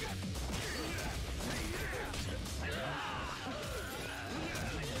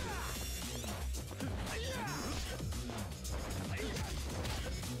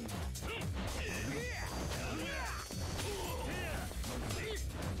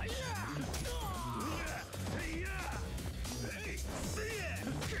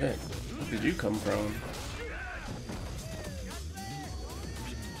 Where did you come from?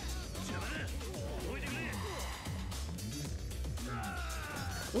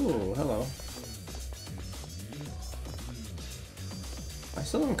 Ooh, hello. I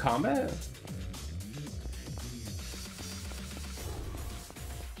still in combat?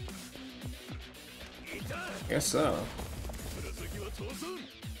 Guess so.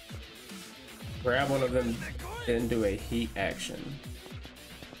 Grab one of them and do a heat action.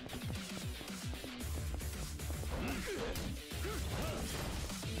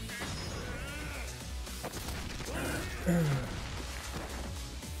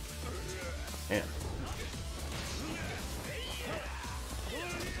 Yeah.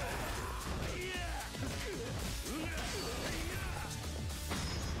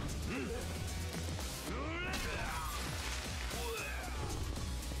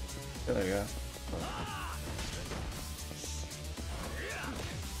 There you go.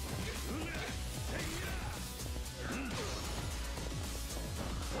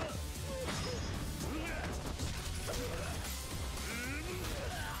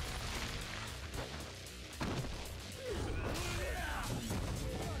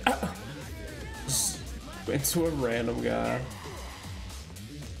 Into a random guy.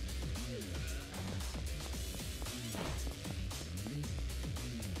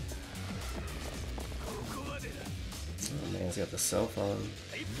 Oh man, he's got the cell phone.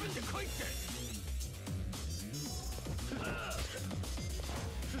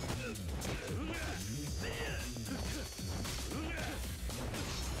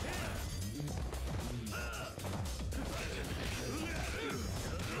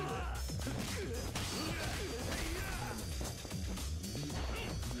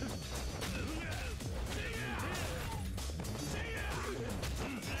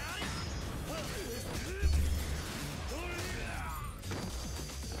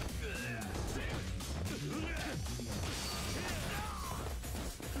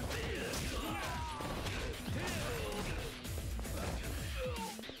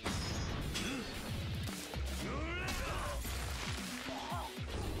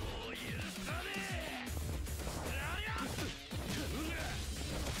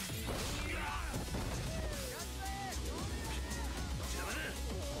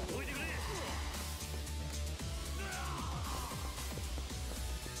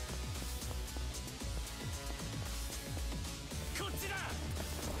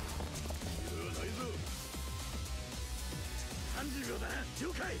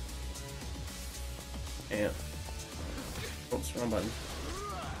 Damn. Oops, wrong button.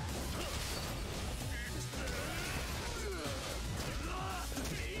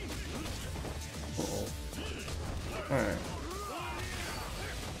 Uh-oh. Alright.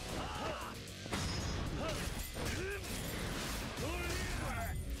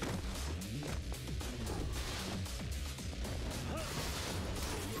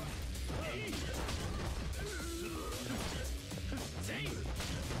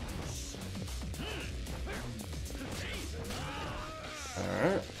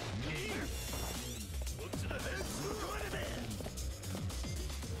 Alright.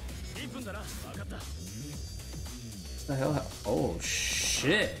 The hell? Oh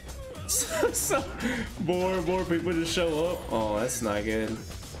shit! So more people just show up. Oh, that's not good.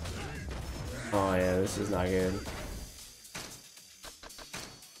 Oh yeah, this is not good.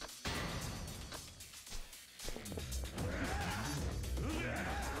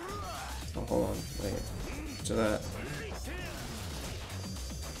 Oh, hold on, wait. To that.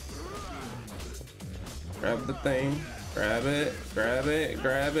 Grab the thing. Grab it. Grab it.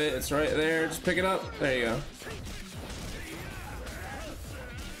 Grab it. It's right there. Just pick it up. There you go.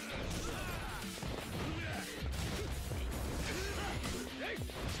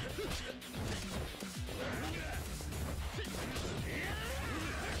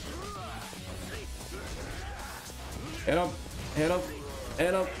 Hit up. Hit up.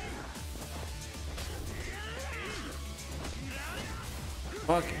 Hit up.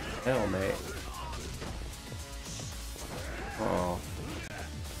 Fucking hell, mate. Oh,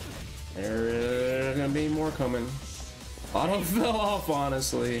 there's gonna be more coming. A lot of them fell off,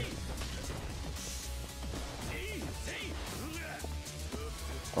 honestly.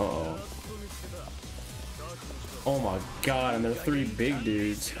 Uh-oh. Oh my god, and they're three big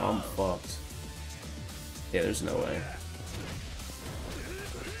dudes. I'm fucked. Yeah, there's no way.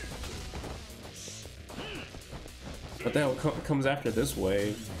 What the hell comes after this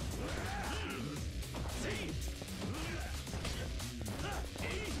wave?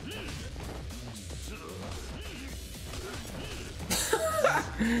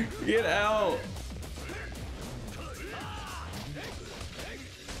 Get out!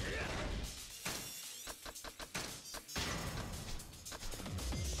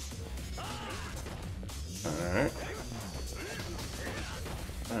 Alright.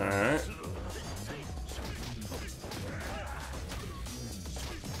 Alright.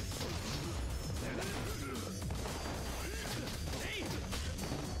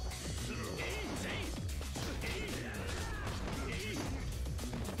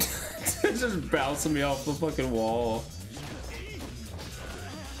 Just bouncing me off the fucking wall.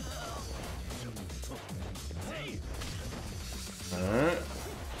 Alright.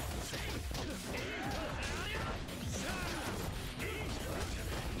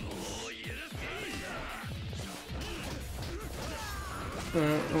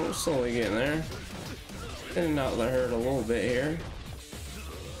 We're slowly getting there. And not let hurt a little bit here.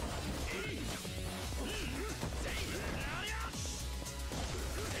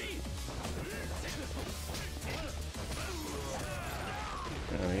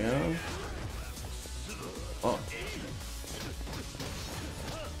 There we go. Oh.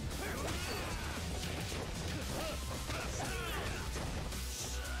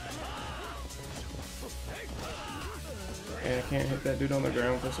 And I can't hit that dude on the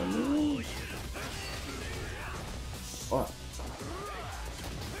ground for some reason. What?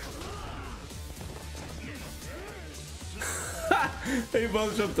 They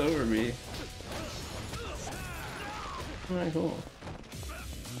both jumped over me. Alright, cool.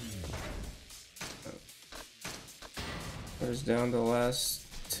 There's down to the last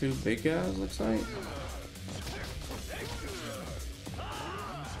two big guys, looks like.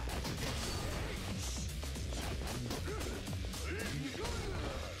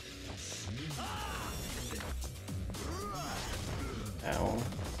 Ow.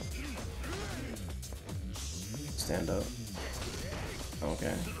 Stand up.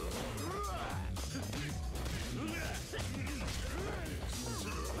 Okay.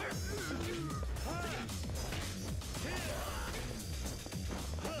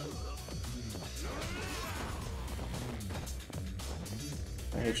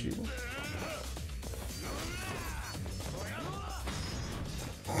 I hit you.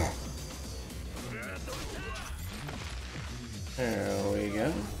 There we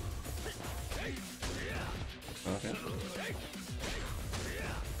go. Okay.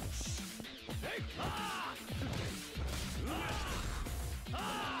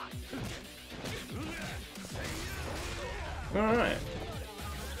 Alright.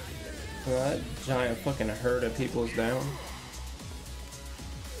 Well, that giant fucking herd of people is down.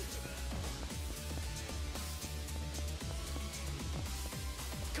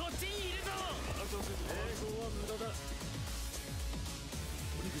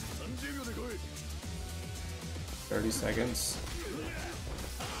 Seconds.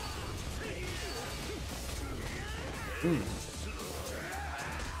 Can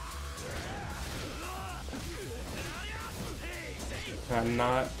I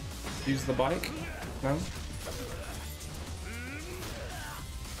not use the bike? No?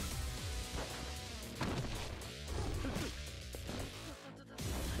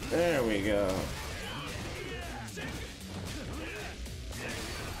 There we go.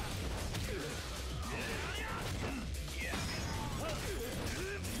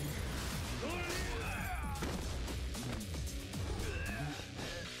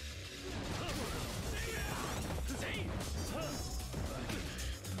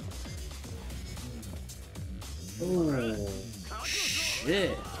 Oh,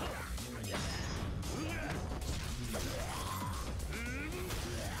 shit.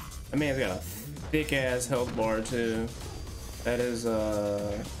 I mean, it's got a thick ass health bar too. That is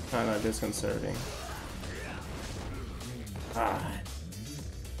kind of disconcerting. Ah.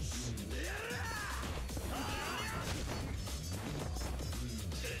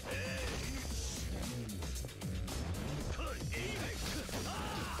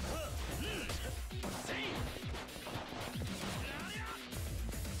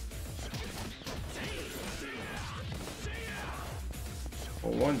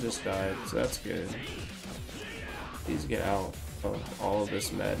 Well, one just died, so that's good. Please get out of all of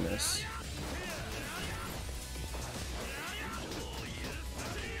this madness.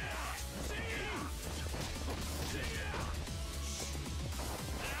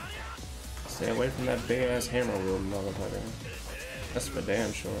 Stay away from that big ass hammer wielding motherfucker. That's for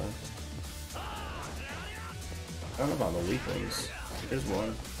damn sure. I don't know about the weak ones. Here's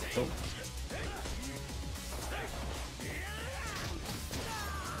one. Oh.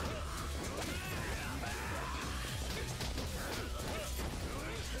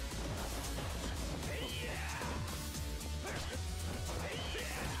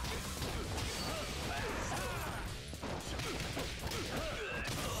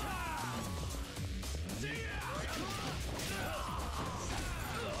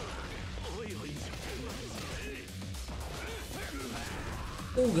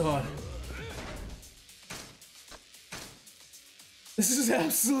 Oh god. This is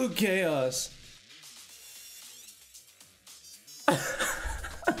absolute chaos.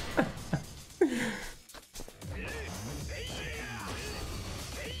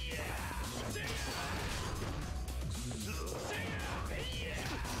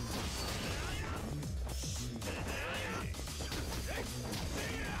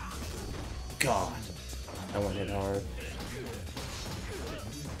 God. That one hit hard.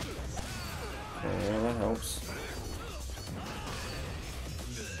 Yeah, that helps.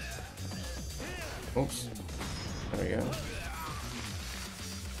 Oops. There we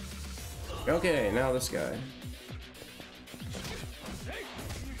go. Okay, now this guy.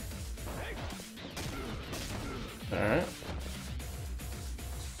 Alright.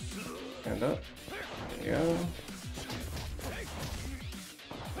 Stand up. There we go.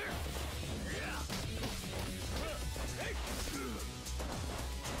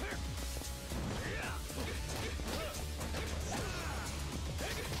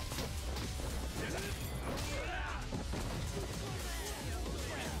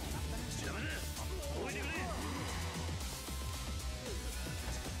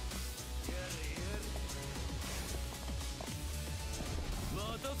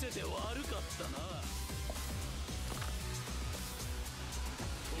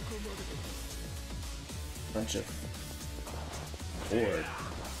 Bunch of board.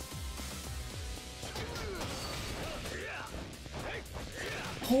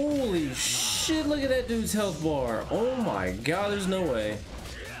 Holy shit, look at that dude's health bar. Oh my god, there's no way.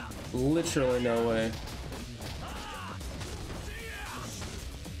 Literally no way.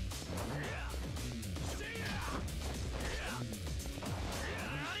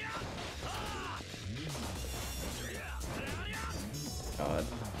 God.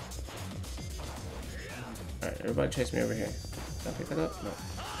 Alright, everybody chase me over here. Can I pick that up? No.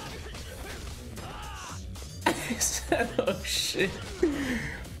 Oh shit.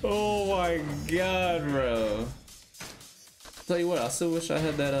 Oh my god, bro. Tell you what, I still wish I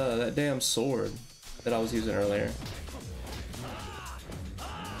had that that damn sword that I was using earlier.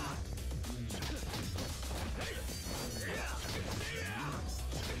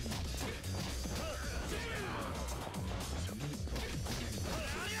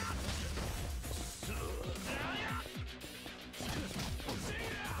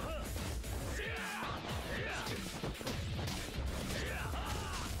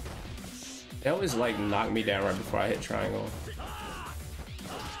 They always like knock me down right before I hit triangle.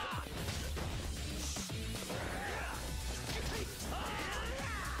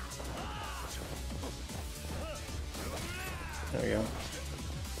 There we go.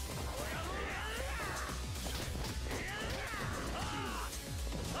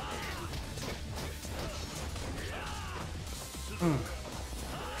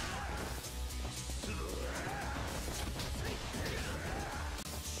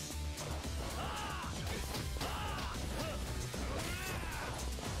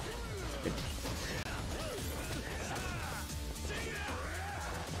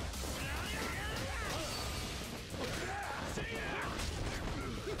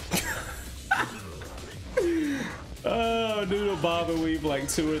 Oh, dude will bob and weave like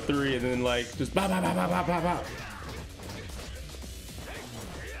 2 or 3 and then like just bop, bop, bop, bop, bop, bop, bop.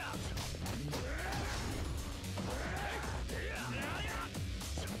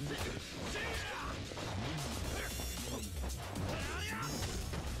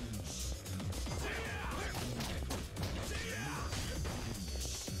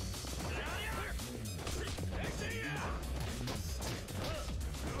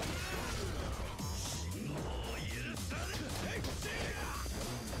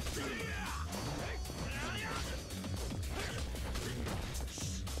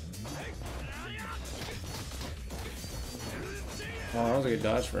 Oh, that was a good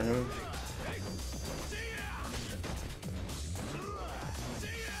dodge for him.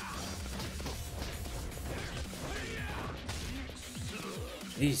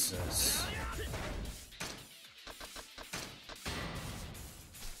 Jesus.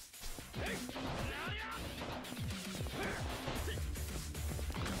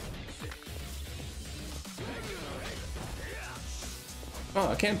 Oh,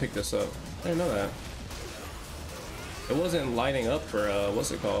 I can pick this up. I didn't know that. It wasn't lighting up for,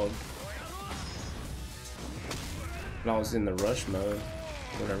 what's it called? When I was in the rush mode,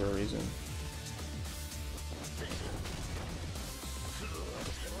 for whatever reason.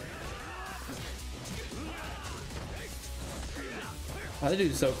 Why the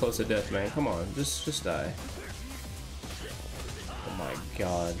dude's so close to death, man? Come on, just die. Oh my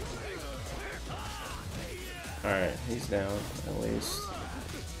god. Alright, he's down, at least.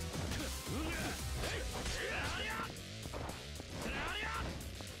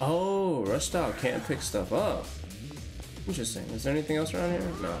 Oh, rush style can't pick stuff up. Interesting. Is there anything else around here?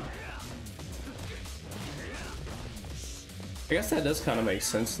 No. I guess that does kind of make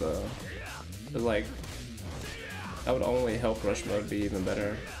sense though. But like, that would only help rush mode be even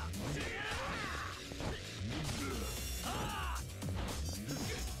better.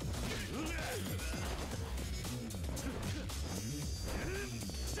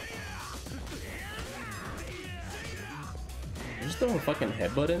 Throw a fucking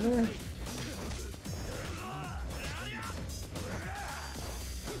headbutt in there?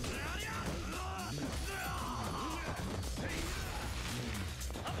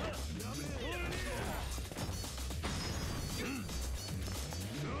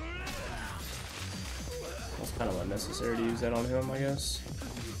 That's kind of unnecessary to use that on him, I guess.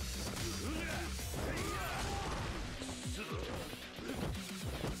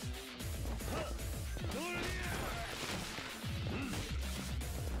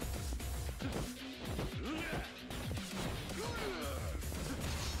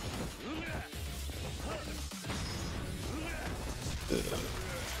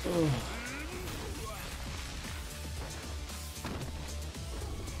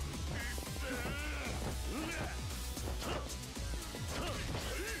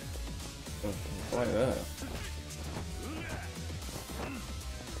 Like that.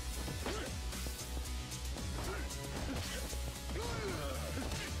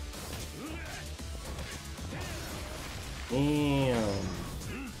 Damn.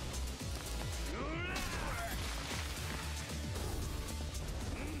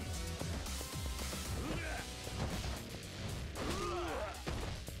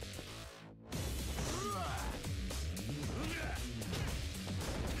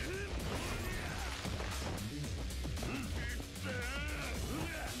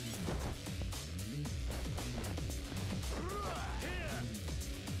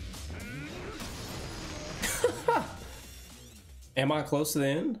 Am I close to the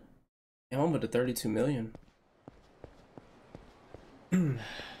end? Yeah, I'm up to 32 million. I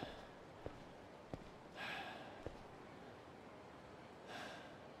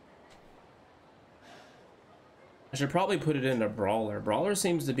should probably put it into Brawler. Brawler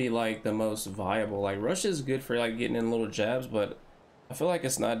seems to be like the most viable. Like Rush is good for like getting in little jabs, but I feel like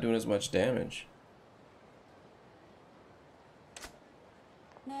it's not doing as much damage.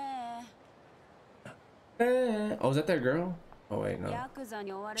 Oh, is that girl? Oh wait, no.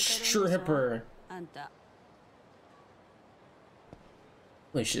 Stripper.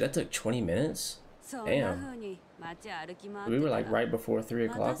 Holy shit, that took 20 minutes? Damn. We were like right before 3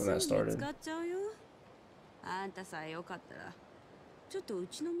 o'clock when that started. あんたさえよかったらちょっとう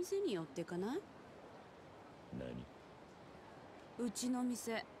ちの店に寄ってかない？何？うちの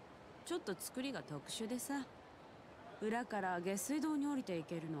店ちょっと作りが特殊でさ、裏から下水道に降りてい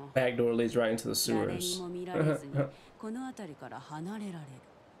けるの。Back door leads right into the sewers. 誰にも見られずにこの辺りから離れられる。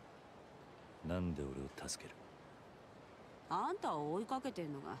なんで俺を助ける？あんたを追いかけて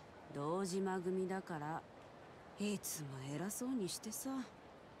んのが堂島組だから、いつも偉そうにしてさ。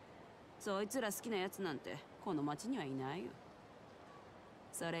そいつら好きなやつなんてこの町にはいないよ。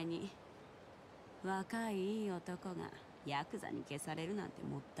それに若いいい男がヤクザに消されるなんて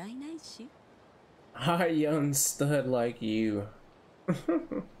もったいないし。Hi, young stud like you.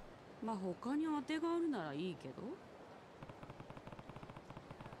 まあ他に当てがあるならいいけど。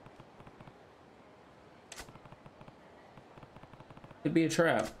It'd be a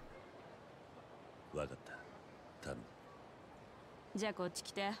trap. わかった。頼む。じゃあこっち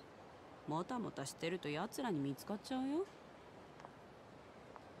来て。もたもたしてると奴らに見つかっちゃうよ。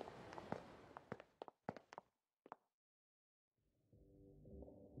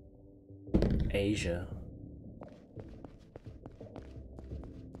Asia.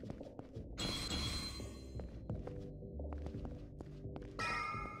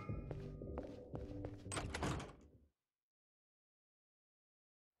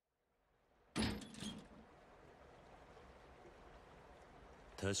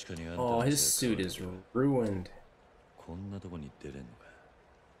 Oh, his suit is ruined. こんなとこに出れんのか。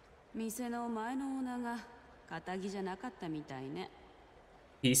店の前のオーナーが堅気じゃなかったみたいね。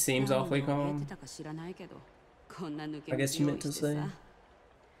He seems awfully calm. 知らないけど、こんな抜け I guess you meant to say.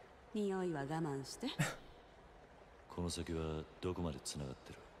 匂いは我慢して。この先はどこまで繋がっ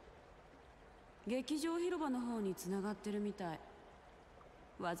てる？劇場広場の方に繋がってるみたい。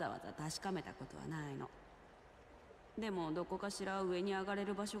わざわざ確かめたことはないの。でもどこかしら上に上がれ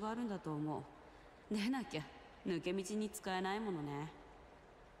る場所があるんだと思う。でなきゃ抜け道に使えないものね。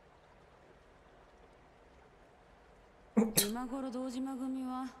今頃堂島組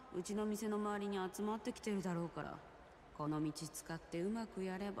はうちの店の周りに集まってきてるだろうから、この道使ってうまく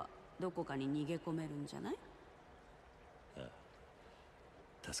やればどこかに逃げ込めるんじゃない？あ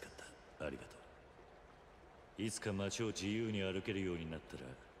あ、助かった。ありがとう。いつか街を自由に歩けるようになったら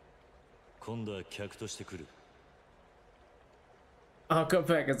今度は客として来る。I'll come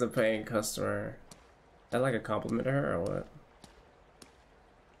back as a paying customer. Is that like a compliment to her or what?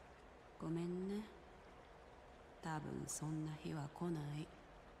 ごめんね。多分そんな日は来ない。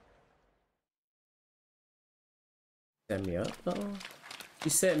Set me up though?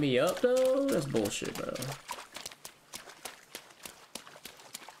 You set me up though? That's bullshit, bro.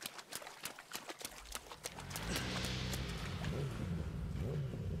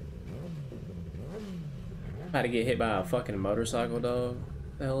 About to get hit by a fucking motorcycle, dog.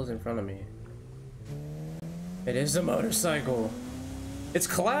 What the hell is in front of me? It is a motorcycle. It's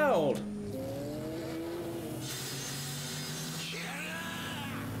Cloud.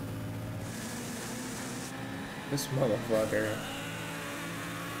 This motherfucker.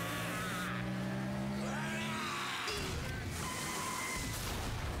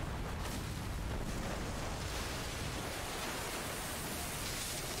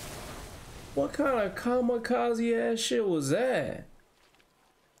 What kind of kamikaze ass shit was that?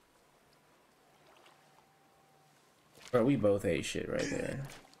 Bro, we both ate shit right there.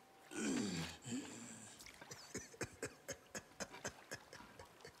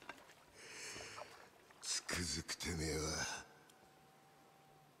 つくづくてめえは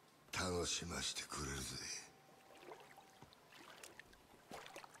楽しましてくれるぜ。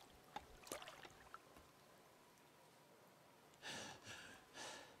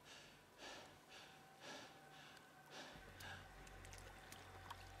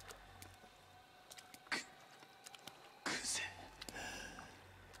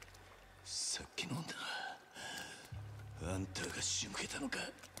さっき飲んだ。あんたが仕向けたのか。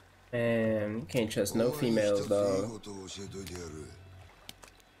 Man, you can't trust no females, dog.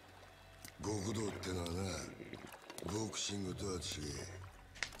 極道ってのはな、ボクシングとは違え。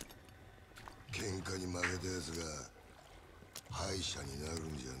喧嘩に負けたやつが敗者にな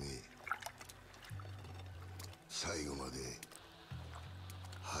るんじゃねえ。最後まで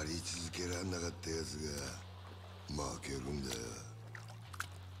張り続けらんなかったやつが負けるんだよ。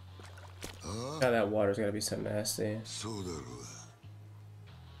God, that water's gotta be so nasty. そうだろう。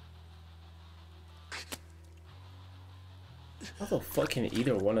 How the fuck can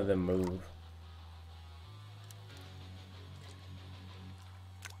either one of them move?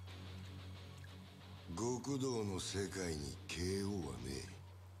 極道の世界に KO はねえ。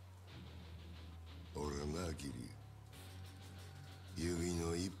俺はな、キリュウ。指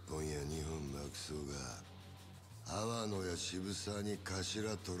の1本や2本なくそうが、阿波野や渋沢に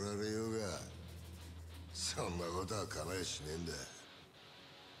頭取られようが、そんなことは構えしねえんだ。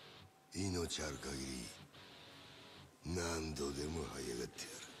命ある限り 何度でも這い上がって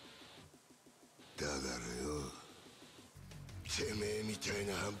やる。だからよ、てめえみたい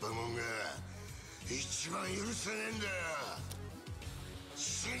な半端もんが一番許せねえんだよ。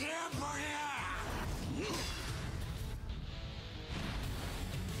死ねえボケ！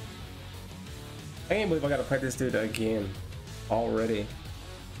 I can't believe I gotta fight this dude again already.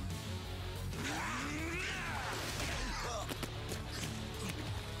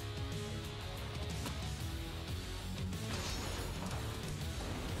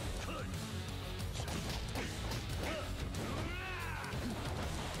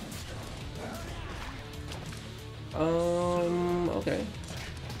 Okay.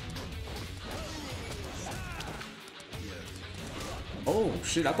 Oh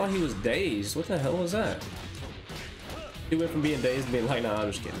shit, I thought he was dazed. What the hell was that? He went from being dazed to being like, nah,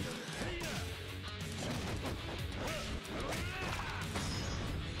 I'm just kidding.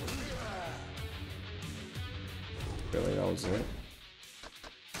 Really, that was it?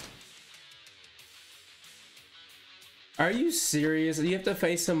 Are you serious? You have to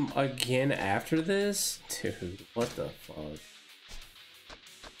face him again after this? Dude, what the fuck?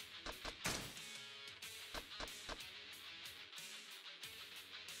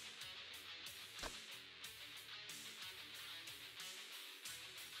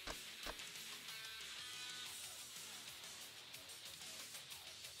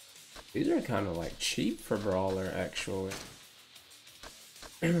 These are kind of like cheap for Brawler, actually.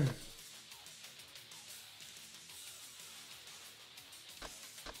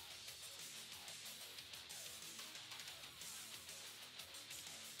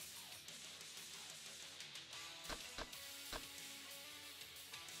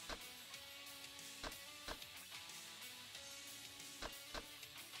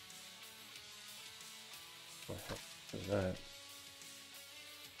 What the heck is that?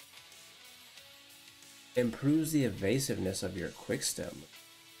 Improves the evasiveness of your quick step.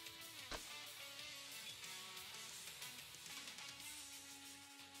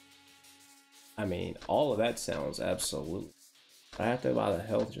 I mean, all of that sounds absolutely. I have to buy the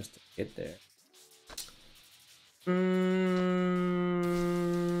health just to get there.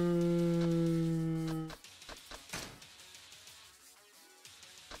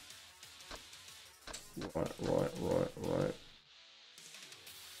 Right.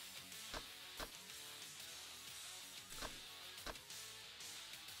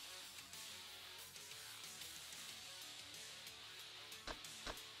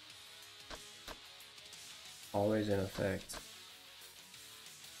 always in effect.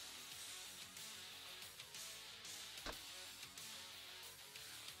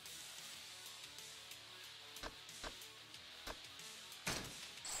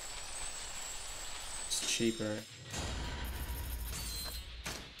 It's cheaper.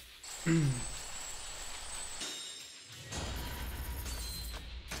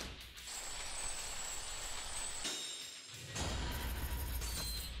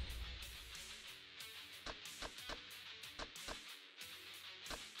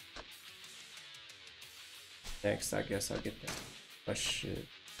 Next, I guess I'll get that. Oh shit.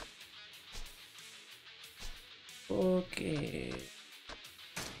 Okay.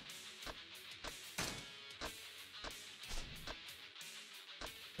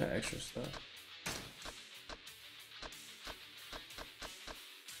 That extra stuff.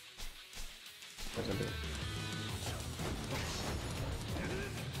 Doesn't do it.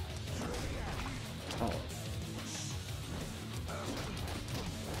 Oh.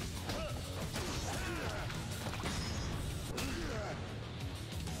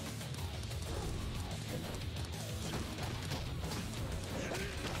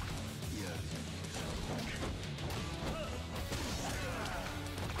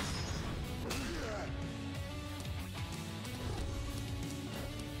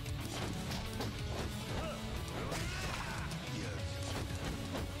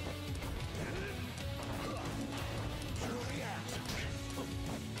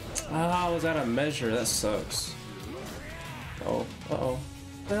 Ah, I was out of measure. That sucks. Oh, uh-oh. What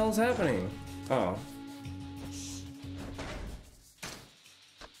the hell's happening? Oh.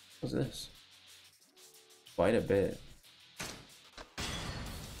 What's this? Quite a bit.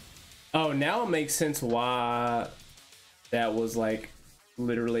 Oh, now it makes sense why that was like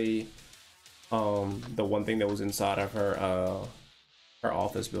literally the one thing that was inside of her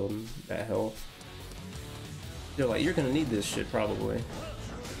office building, that health. They're like, you're gonna need this shit probably.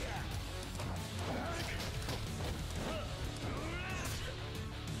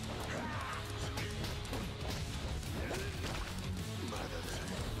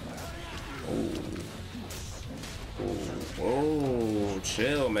 Whoa,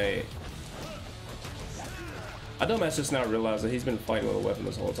 chill, mate. I dumbass just now realized that he's been fighting with a weapon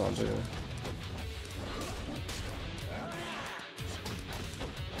this whole time too.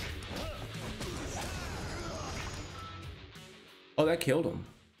 Oh, that killed him.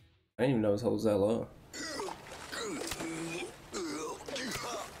 I didn't even know his health was that low.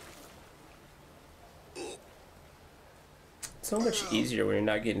 So much easier when you're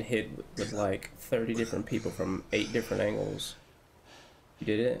not getting hit with like 30 different people from 8 different angles. You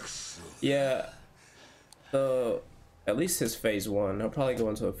did it? Yeah. At least his phase 1. He'll probably go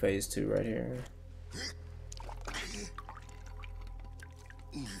into a phase 2 right here.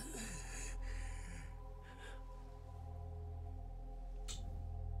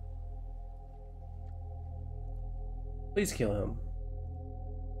 Please kill him.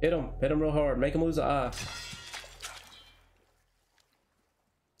 Hit him real hard. Make him lose an eye.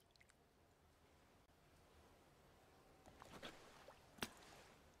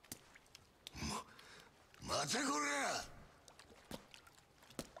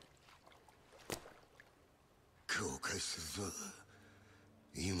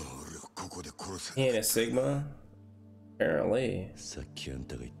 He ain't a Sigma? Apparently. さっきあん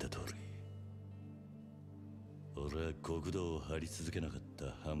たが言った通り、俺は極道を張り続けなかった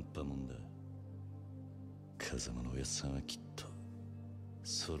半端もんだ。風間のおやっさんはきっと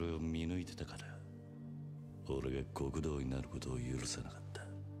それを見抜いてたから、俺が極道になることを許さなかった。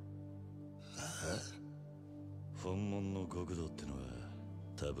本物の極道ってのは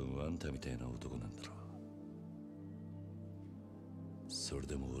多分あんたみたいな男なんだろう。それ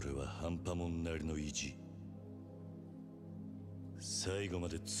でも俺は半端もんなりの意地、最後ま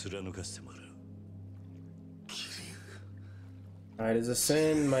で貫かせてもらう。Pride is a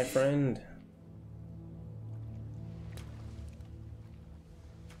sin, my friend.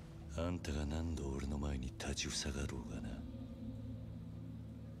 あんたが何度俺の前に立ちふさがろうがな。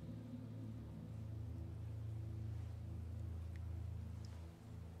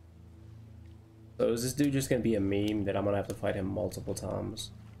So is this dude just gonna be a meme that I'm gonna have to fight him multiple times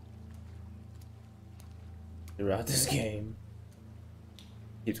throughout this game?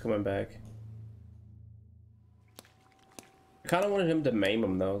 Keeps coming back. I kind of wanted him to maim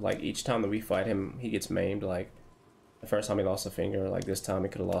him though. Like each time that we fight him, he gets maimed. Like the first time he lost a finger, like this time he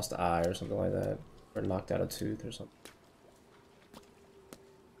could have lost an eye or something like that, or knocked out a tooth or something.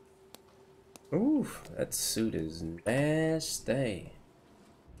 Ooh, that suit is nasty.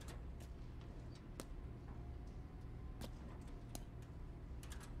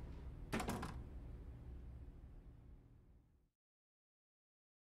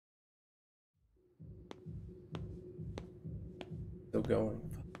 still going.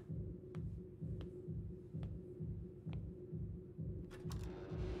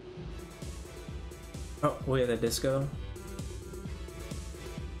 Oh, we at the disco.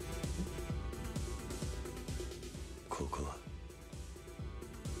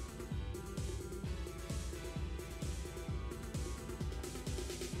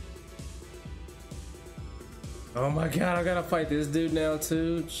 Oh my god, I gotta fight this dude now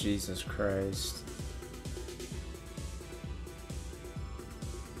too? Jesus Christ.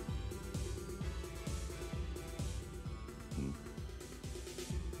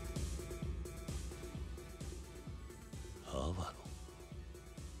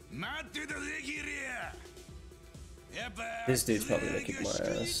 This dude's probably gonna kick my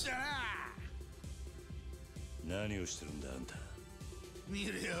ass. 何をしてるんだあんた。見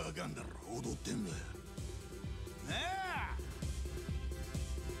りゃわかんだろ、踊ってんだよ。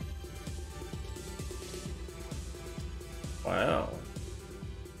Wow.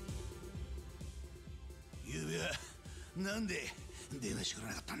 ゆうべはなんで電話してくれ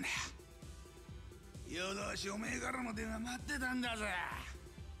なかったんだよ。夜通しおめえからの電話待ってたんだぜ。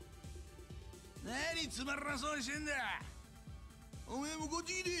何つまらなそうにしてんだ。おめえもこっ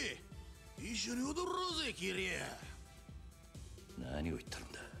ち来て一緒に踊ろうぜ、キリア。何を言ってる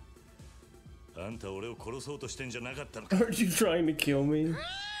んだ。あんた俺を殺そうとしてんじゃなかったのか。Aren't you trying to kill me?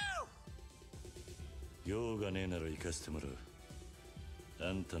 用がねえなら行かせてもらう。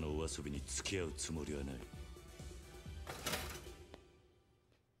あんたのお遊びに付き合うつもりはない。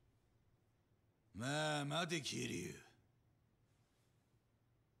まあ待て、キリュウ。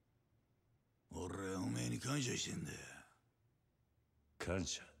俺はおめえに感謝してんだよ。感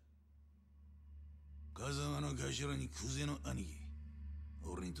謝。風間の頭にクゼの兄貴。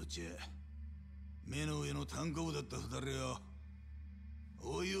俺にとっちゃ目の上の単行部だった二人を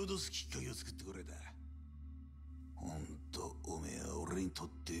追い脅すきっかけを作ってくれた。ほんとおめえは俺にとっ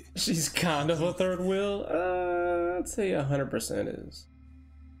て。She's kind of a third wheel. I'd say 100% is.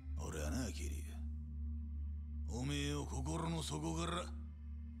 俺はな、キリュウ。おめえを心の底から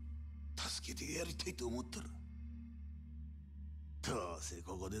助けてやりたいと思ったら。どうせ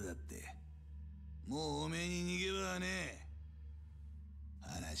ここでだってもうおめえに逃げ場はねえ。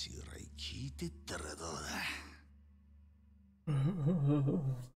話ぐらい聞いてったらどうだ。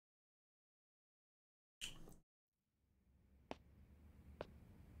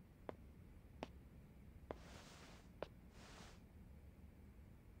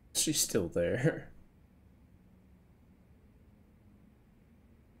She's still there.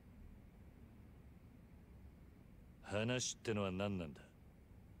 話ってのは何なんだ。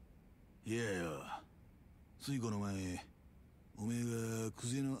いやよ、ついこの前おめえがク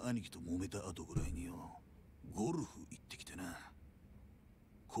ゼの兄貴と揉めた後ぐらいによ、ゴルフ行ってきてな。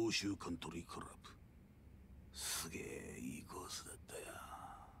甲州カントリークラブ。すげえいいコースだったよ。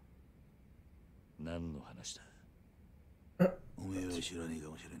何の話だ。おめえは知らねえか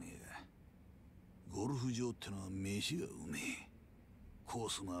もしれねえが、ゴルフ場ってのは飯がうめえ。コー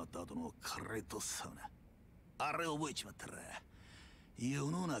ス回った後のカレーとサウナ、あれ覚えちまったら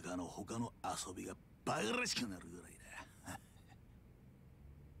世の中の他の遊びがバカらしくなるぐらいだ。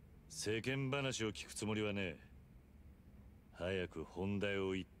世間話を聞くつもりはねえ。早く本題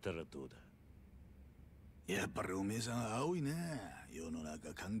を言ったらどうだ。やっぱりおめえさん青いな。世の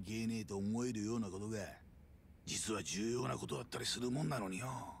中関係ねえと思えるようなことが実は重要なことだったりするもんなのによ。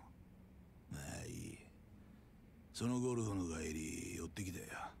まあいい。そのゴルフの帰り寄ってきたよ、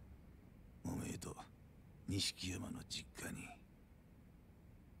おめえと錦山の実家に。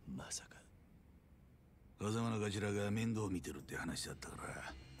まさか風間の頭が面倒見てるって話だったか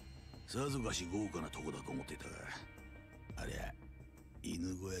らさぞかし豪華なとこだと思ってたが、ありゃ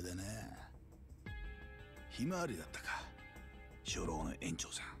犬小屋だな。ひまわりだったか、初老の園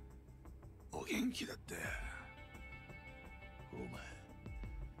長さん。お元気だったよ。お前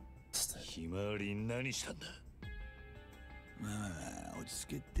ひまわりに何したんだ。まあ落ち着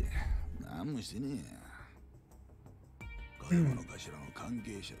けって何もしてねえや。風間の頭の関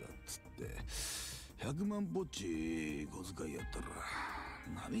係者だっつって100万ぽっち小遣いやったら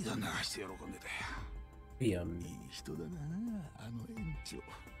涙流して喜んでたよ。いい人だなあの園長。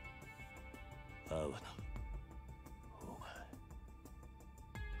阿波野、お前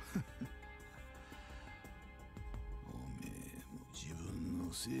おめえも自分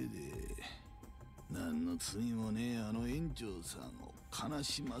のせいで何の罪もねえあの園長さんを悲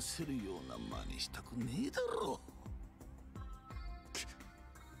しませるような真似したくねえだろ。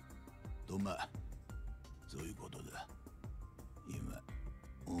とまあそういうことだ。今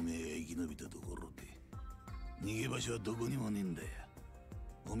おめえが生き延びたところで逃げ場所はどこにもねえんだよ。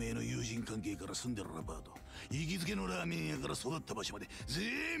おめえの友人関係から住んでるアパート行きつけのラーメン屋から育った場所まで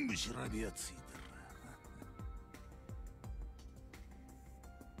全部調べやついてる。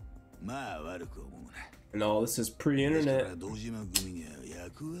まあ悪く思うな。No, this is pre-internet.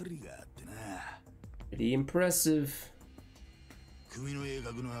 Pretty impressive. 組の絵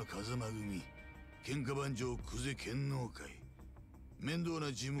描くのは風間組、喧嘩番長久世剣能会、面倒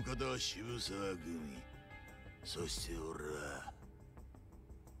な事務方は渋沢組、そして俺は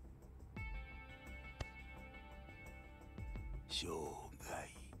生涯、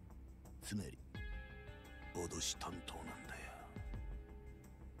つまり脅し担当なんだよ。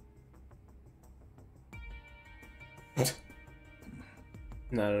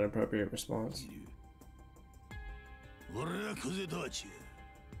Not an appropriate response. 俺はクゼとは違う。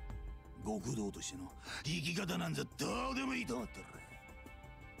極道としての生き方なんざどうでもいいと思ってる。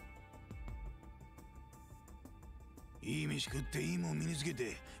いい飯食っていいもん身につけ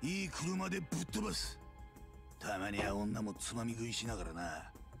ていい車でぶっ飛ばす。たまには女もつまみ食いしながら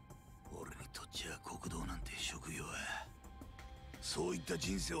な。俺にとっちゃ極道なんて職業はそういった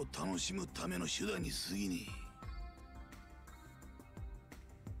人生を楽しむための手段に過ぎねえ。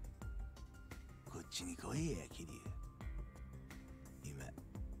こっちに来いや、キリュウ。今、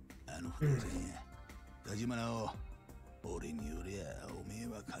あの不動産屋、立花を、俺によりゃおめえ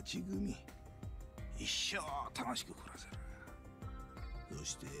は勝ち組。一生楽しく暮らせる。そ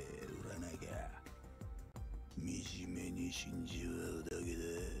して売らなきゃ、惨めに死んじまうだけだ。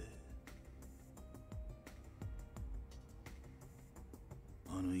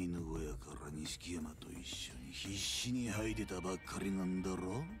あの犬小屋から錦山と一緒に必死に吐いてたばっかりなんだ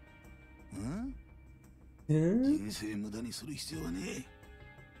ろ。ん？人生無駄にする必要はね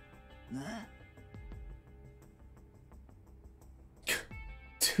え。な？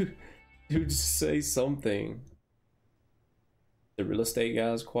 Dude, just say something. The real estate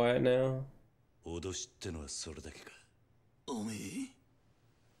guy's quiet now. 脅しってのはそれだけか。おめえ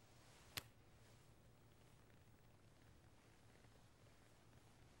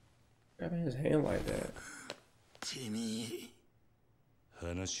Grabbing his hand like that. てめえ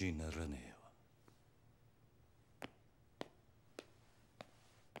話にならねえよ。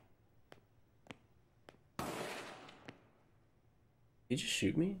Did you just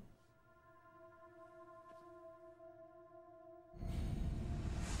shoot me?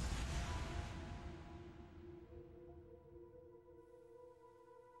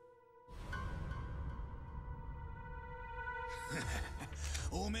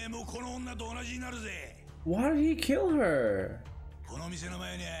 Why did he kill her? この店の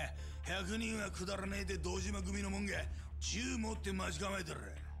前に100人はくだらねえで堂島組のもんが銃持って待ち構えてる。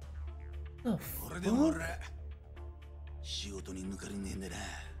これでも俺仕事に抜かりねえんだな。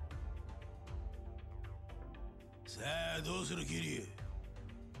さあどうするキリュウ。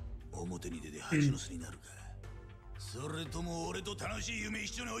表に出て蜂の巣になるか、それとも俺と楽しい夢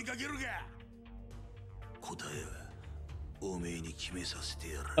一緒に追いかけるか。答えはおめえに決めさせて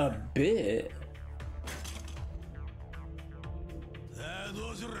やる。 A bit. さあど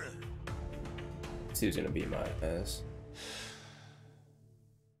うする。 This is gonna be my ass.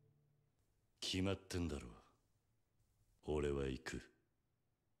 決まってんだろ。俺は行く。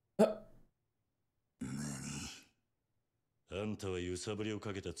あんたは揺さぶりを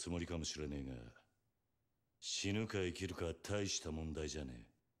かけたつもりかもしれねえが、死ぬか生きるかは大した問題じゃね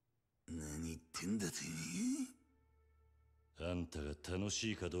え。何言ってんだてめえ。あんたが楽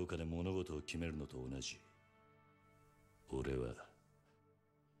しいかどうかで物事を決めるのと同じ。俺は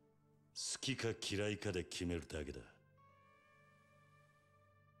好きか嫌いかで決めるだけだ。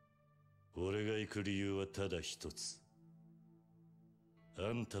俺が行く理由はただ一つ。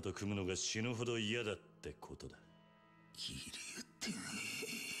あんたと組むのが死ぬほど嫌だってことだ。キリュウって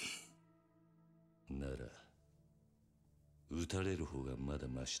なら撃たれる方がまだ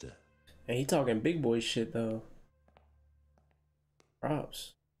マシだ。 And he talking big boy shit though.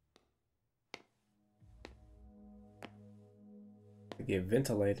 Props. I get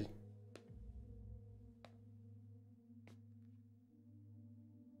ventilated.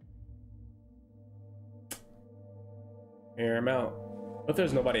 Air him out. What if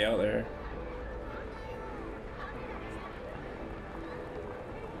there's nobody out there?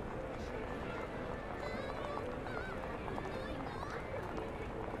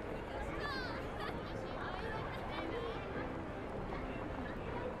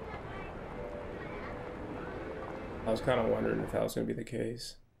 I was kind of wondering if that was gonna be the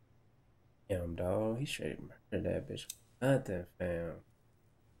case. Damn, dog, he straight murdered that bitch. Nothing, fam.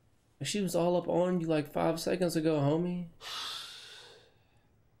 She was all up on you like 5 seconds ago, homie.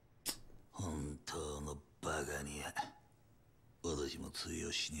 本当のバカには私も通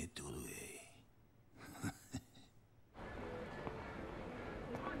用しねえってことかい。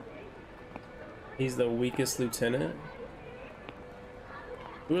He's the weakest lieutenant?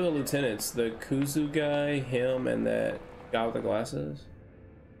 Who are the lieutenants? The Kuzu guy, him, and that guy with the glasses?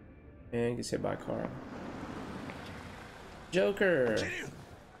 And gets hit by a car. Joker!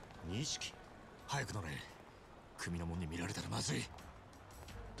 錦早く乗れ組の門に見られたらまずい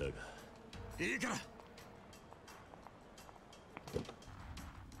だがいいから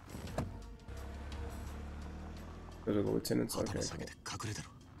Those are the lieutenants. Okay.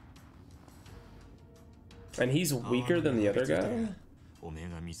 And he's weaker than the other guy?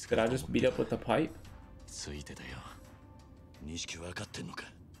 Did I just beat up with the pipe? ついてだよ錦分かってんのか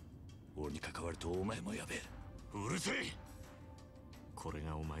俺に関わるとお前もやべえうるせえこれ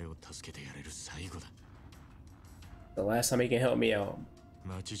がお前を助けてやれる最後だ The last time he can help me out.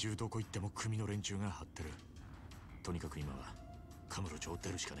 街中どこ行っても組の連中が張ってるとにかく今はカムロ町を出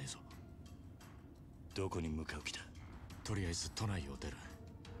るしかねえぞどこに向かう気だとりあえず都内を出る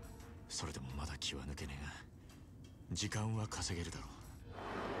それでもまだ気は抜けねえが時間は稼げるだろう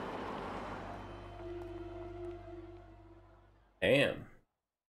Damn.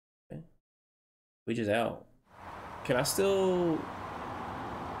 Okay. We just out. Can I still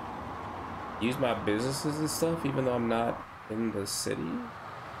use my businesses and stuff even though I'm not in the city?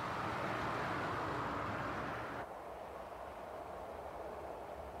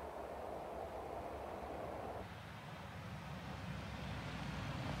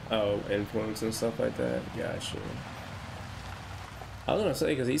 Oh, influence and stuff like that. Gotcha. I was gonna say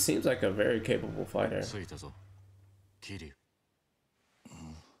because he seems like a very capable fighter. Kiryu.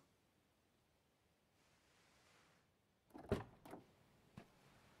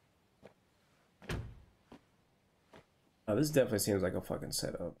 Oh, this definitely seems like a fucking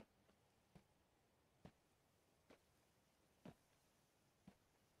setup.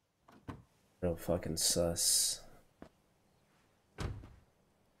 Real fucking sus.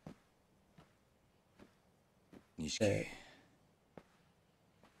 Nishiki.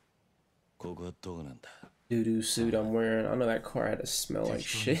 Doo-doo suit I'm wearing. I know that car had to smell like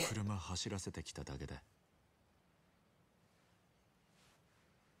shit. 車走らせてきただけだ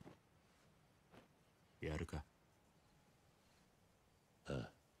やるかあ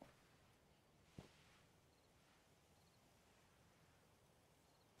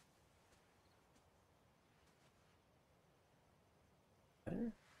あ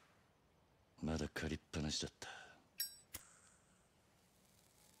まだ借りっぱなしだった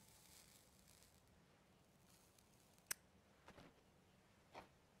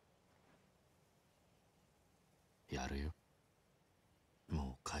やるよ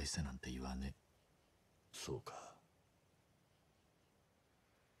もう返せなんて言わねえそうか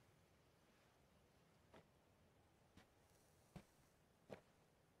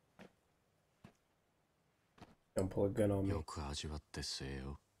Don't pull a gun on me. よく味わって据え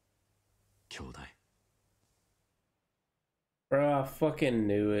よ兄弟 Bro, I fucking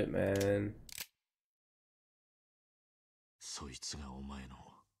knew it, man. そいつがお前の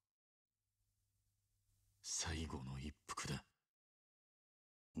最後の一服だ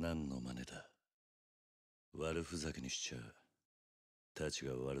何の真似だ悪ふざけにしちゃたち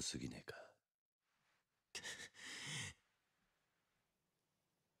が悪すぎねえか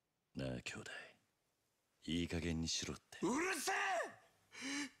なあ兄弟いい加減にしろってうるせ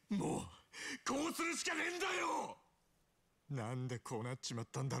えもうこうするしかねえんだよなんでこうなっちまっ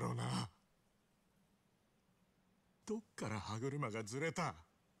たんだろうなどっから歯車がずれた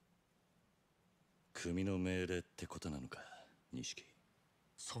組の命令ってことなのか錦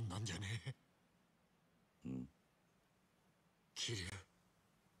そんなんじゃねえうん桐生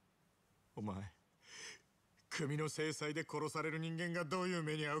お前組の制裁で殺される人間がどういう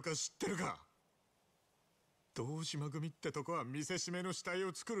目に遭うか知ってるか堂島組ってとこは見せしめの死体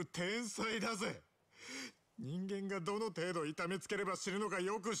を作る天才だぜ人間がどの程度痛めつければ死ぬのか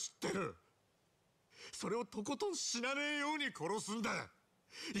よく知ってるそれをとことん死なねえように殺すんだ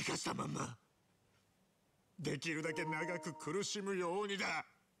生かしたまんまできるだけ長く苦しむようにだ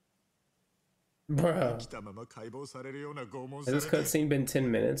Bruh. 生きたまま解剖されるような拷問 Has this cutscene been 10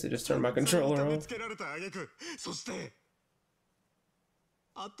 minutes? It just turned my controller off. そして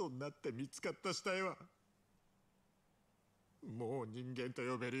後になって見つかった死体はもう人間と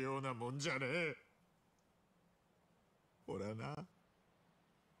呼べるようなもんじゃねえほらな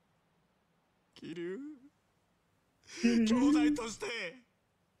桐生兄弟として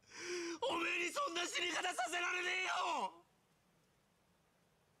おめえにそんな死に方させられねえよ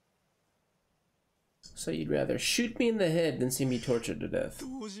So you'd rather shoot me in the head than see me tortured to death.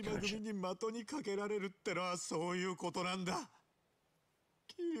 堂島組に的にかけられるってのはそういうことなんだ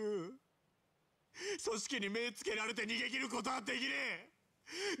桐生組織に目つけられて逃げ切ることはできねえ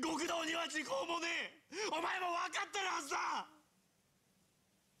極道には時効もねえ。お前も分かってるはずだ。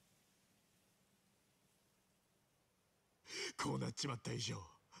こうなっちまった以上、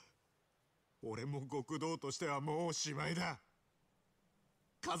俺も極道としてはもうおしまいだ。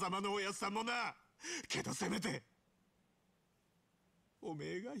風間のおやつさんもな。けどせめておめ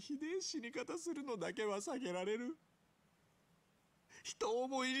えがひでえ死に方するのだけは避けられる。人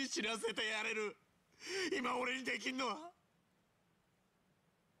思いに死なせてやれる。今俺にできんのは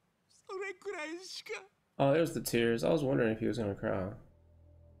それくらいしか。 Oh, there's the tears. I was wondering if he was gonna cry.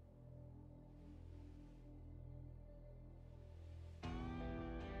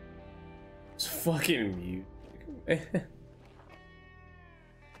 It's fucking mute.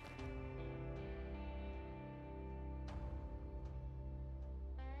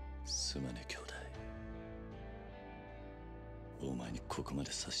 すまねえ兄弟。お前にここま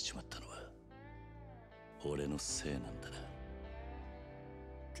でさせちまったのは俺のせいなんだな。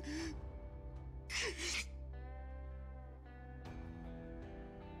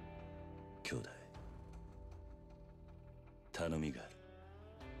兄弟、頼みがある。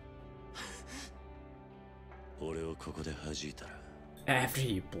俺をここで弾いたら After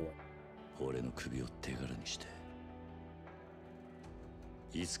you, boy. 俺の首を手柄にして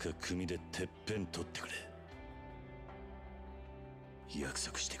いつか組でてっぺん取ってくれ。約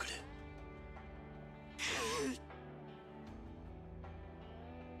束してくれ。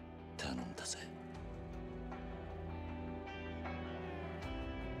頼んだぜ。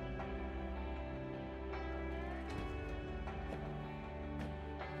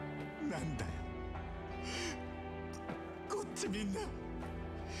なんだよこっちみんな。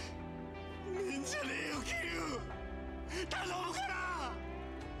みんじゃねえよキリュウ。頼むから。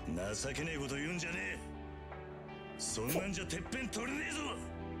情けねえこと言うんじゃねえ。そんなんじゃてっぺん取れねえぞ。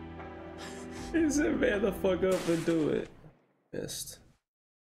 He said, man the fuck up and do it. Missed.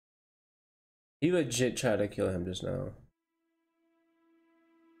 He legit tried to kill him just now.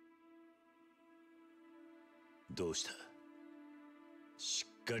 どうした？し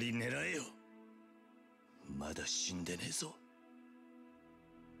っかり狙えよ。まだ死んでねえぞ。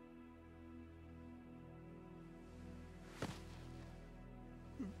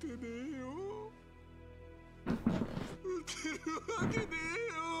撃てねえよ。撃てるわけね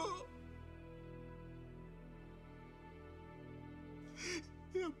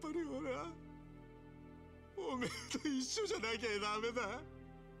えよ。やっぱり俺はおめえと一緒じゃなきゃダメだ。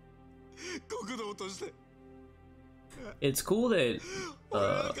極道として。It's cool that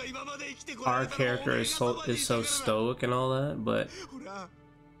our character is so stoic and all that, but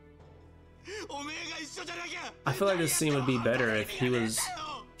I feel like this scene would be better if he was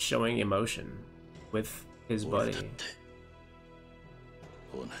showing emotion with his buddy.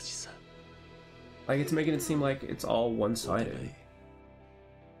 Like, it's making it seem like it's all one-sided.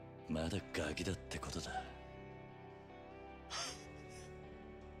 まだガキだってことだ。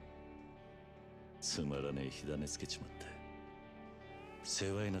つまらねえ火種つけちまって、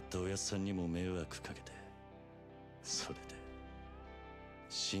世話になったおやっさんにも迷惑かけて、それで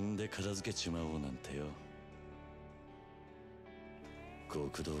死んで片付けちまおうなんてよ。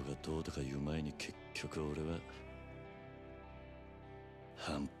極道がどうとか言う前に結局俺は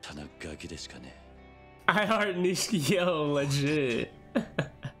半端なガキでしかねえ。I heart Nishiki, yo, legit.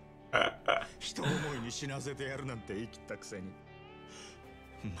 人思いに死なせてやるなんて言い切ったくせに。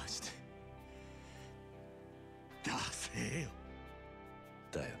マジでダセえよ。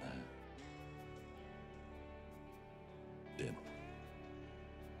だよな。でも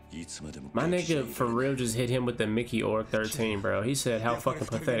いつまでも My nigga for real just hit him with the Mickey Orc 13, bro. He said how fucking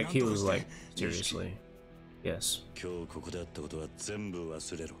pathetic he was. Like, seriously. Yes. 今日ここであったことは全部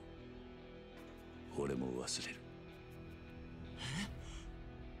忘れろ。俺も忘れる。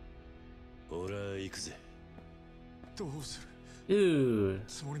俺は行くぜ。どうする？ Dude.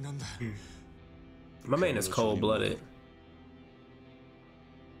 つもりなんだ。My man is cold-blooded.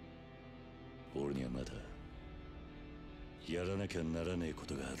 俺にはまだやらなきゃならねえこ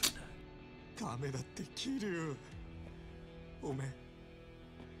とがあるんだ。ダメだってキリュウ。おめえ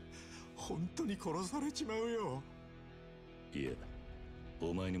本当に殺されちまうよ。いや、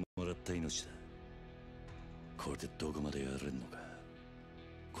お前にもらった命だ。これでどこまでやれんのか、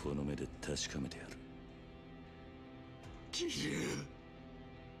この目で確かめてやる。キリュウ。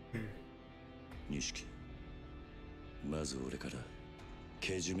錦、まず俺から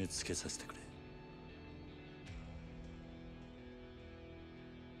けじめつけさせてくれ。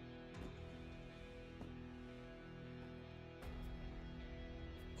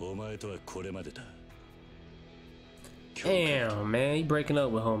お前とはこれまでだ。Damn, man, he breaking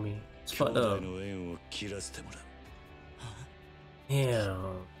up with homie. It's fucked up.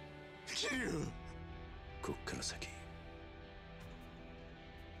 Damn. Kiryu! こっから先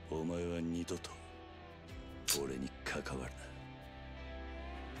お前は二度と俺に関わるな。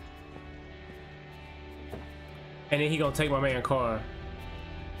 And then he gonna take my man car.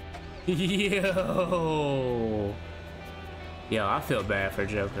 Yo. Yo, I feel bad for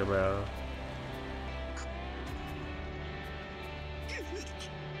Joker, bro.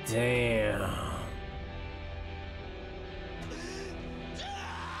 Damn.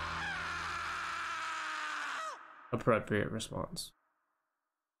 Appropriate response.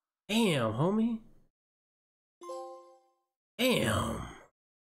 Damn, homie. Damn.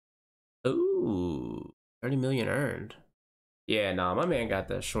 Ooh. 30 million earned. Yeah, nah, my man got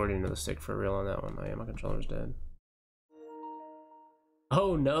the short end of the stick for real on that one. Oh yeah, my controller's dead.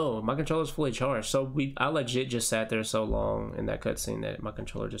 Oh no, my controller's fully charged. So I legit just sat there so long in that cutscene that my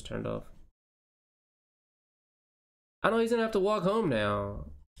controller just turned off. I know he's gonna have to walk home now.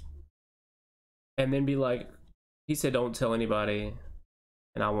 And then be like, he said don't tell anybody.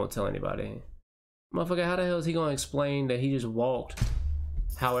 And I won't tell anybody. Motherfucker, how the hell is he gonna explain that he just walked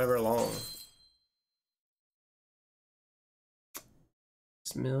however long?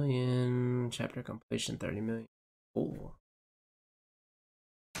 6 million, chapter completion 30 million. Ooh.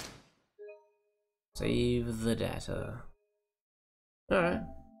 Save the data. Alright.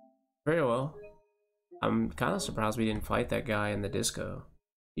 Very well. I'm kind of surprised we didn't fight that guy in the disco.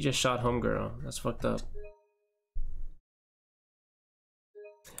 He just shot homegirl. That's fucked up.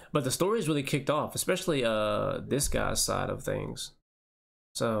 But the story's really kicked off, especially this guy's side of things.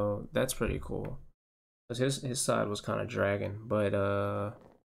 So that's pretty cool. Because his side was kind of dragging. But oh,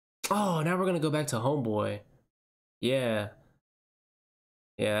 now we're gonna go back to Homeboy. Yeah.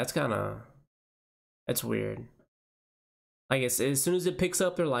 Yeah, that's kind of, that's weird. Like it's, as soon as it picks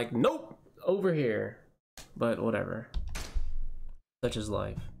up, they're like, nope, over here. But whatever. Such is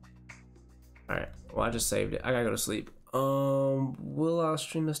life. Alright, well I just saved it. I gotta go to sleep. Will I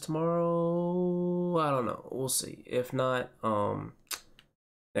stream this tomorrow? I don't know. We'll see. If not,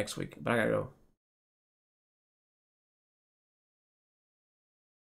 next week. But I gotta go.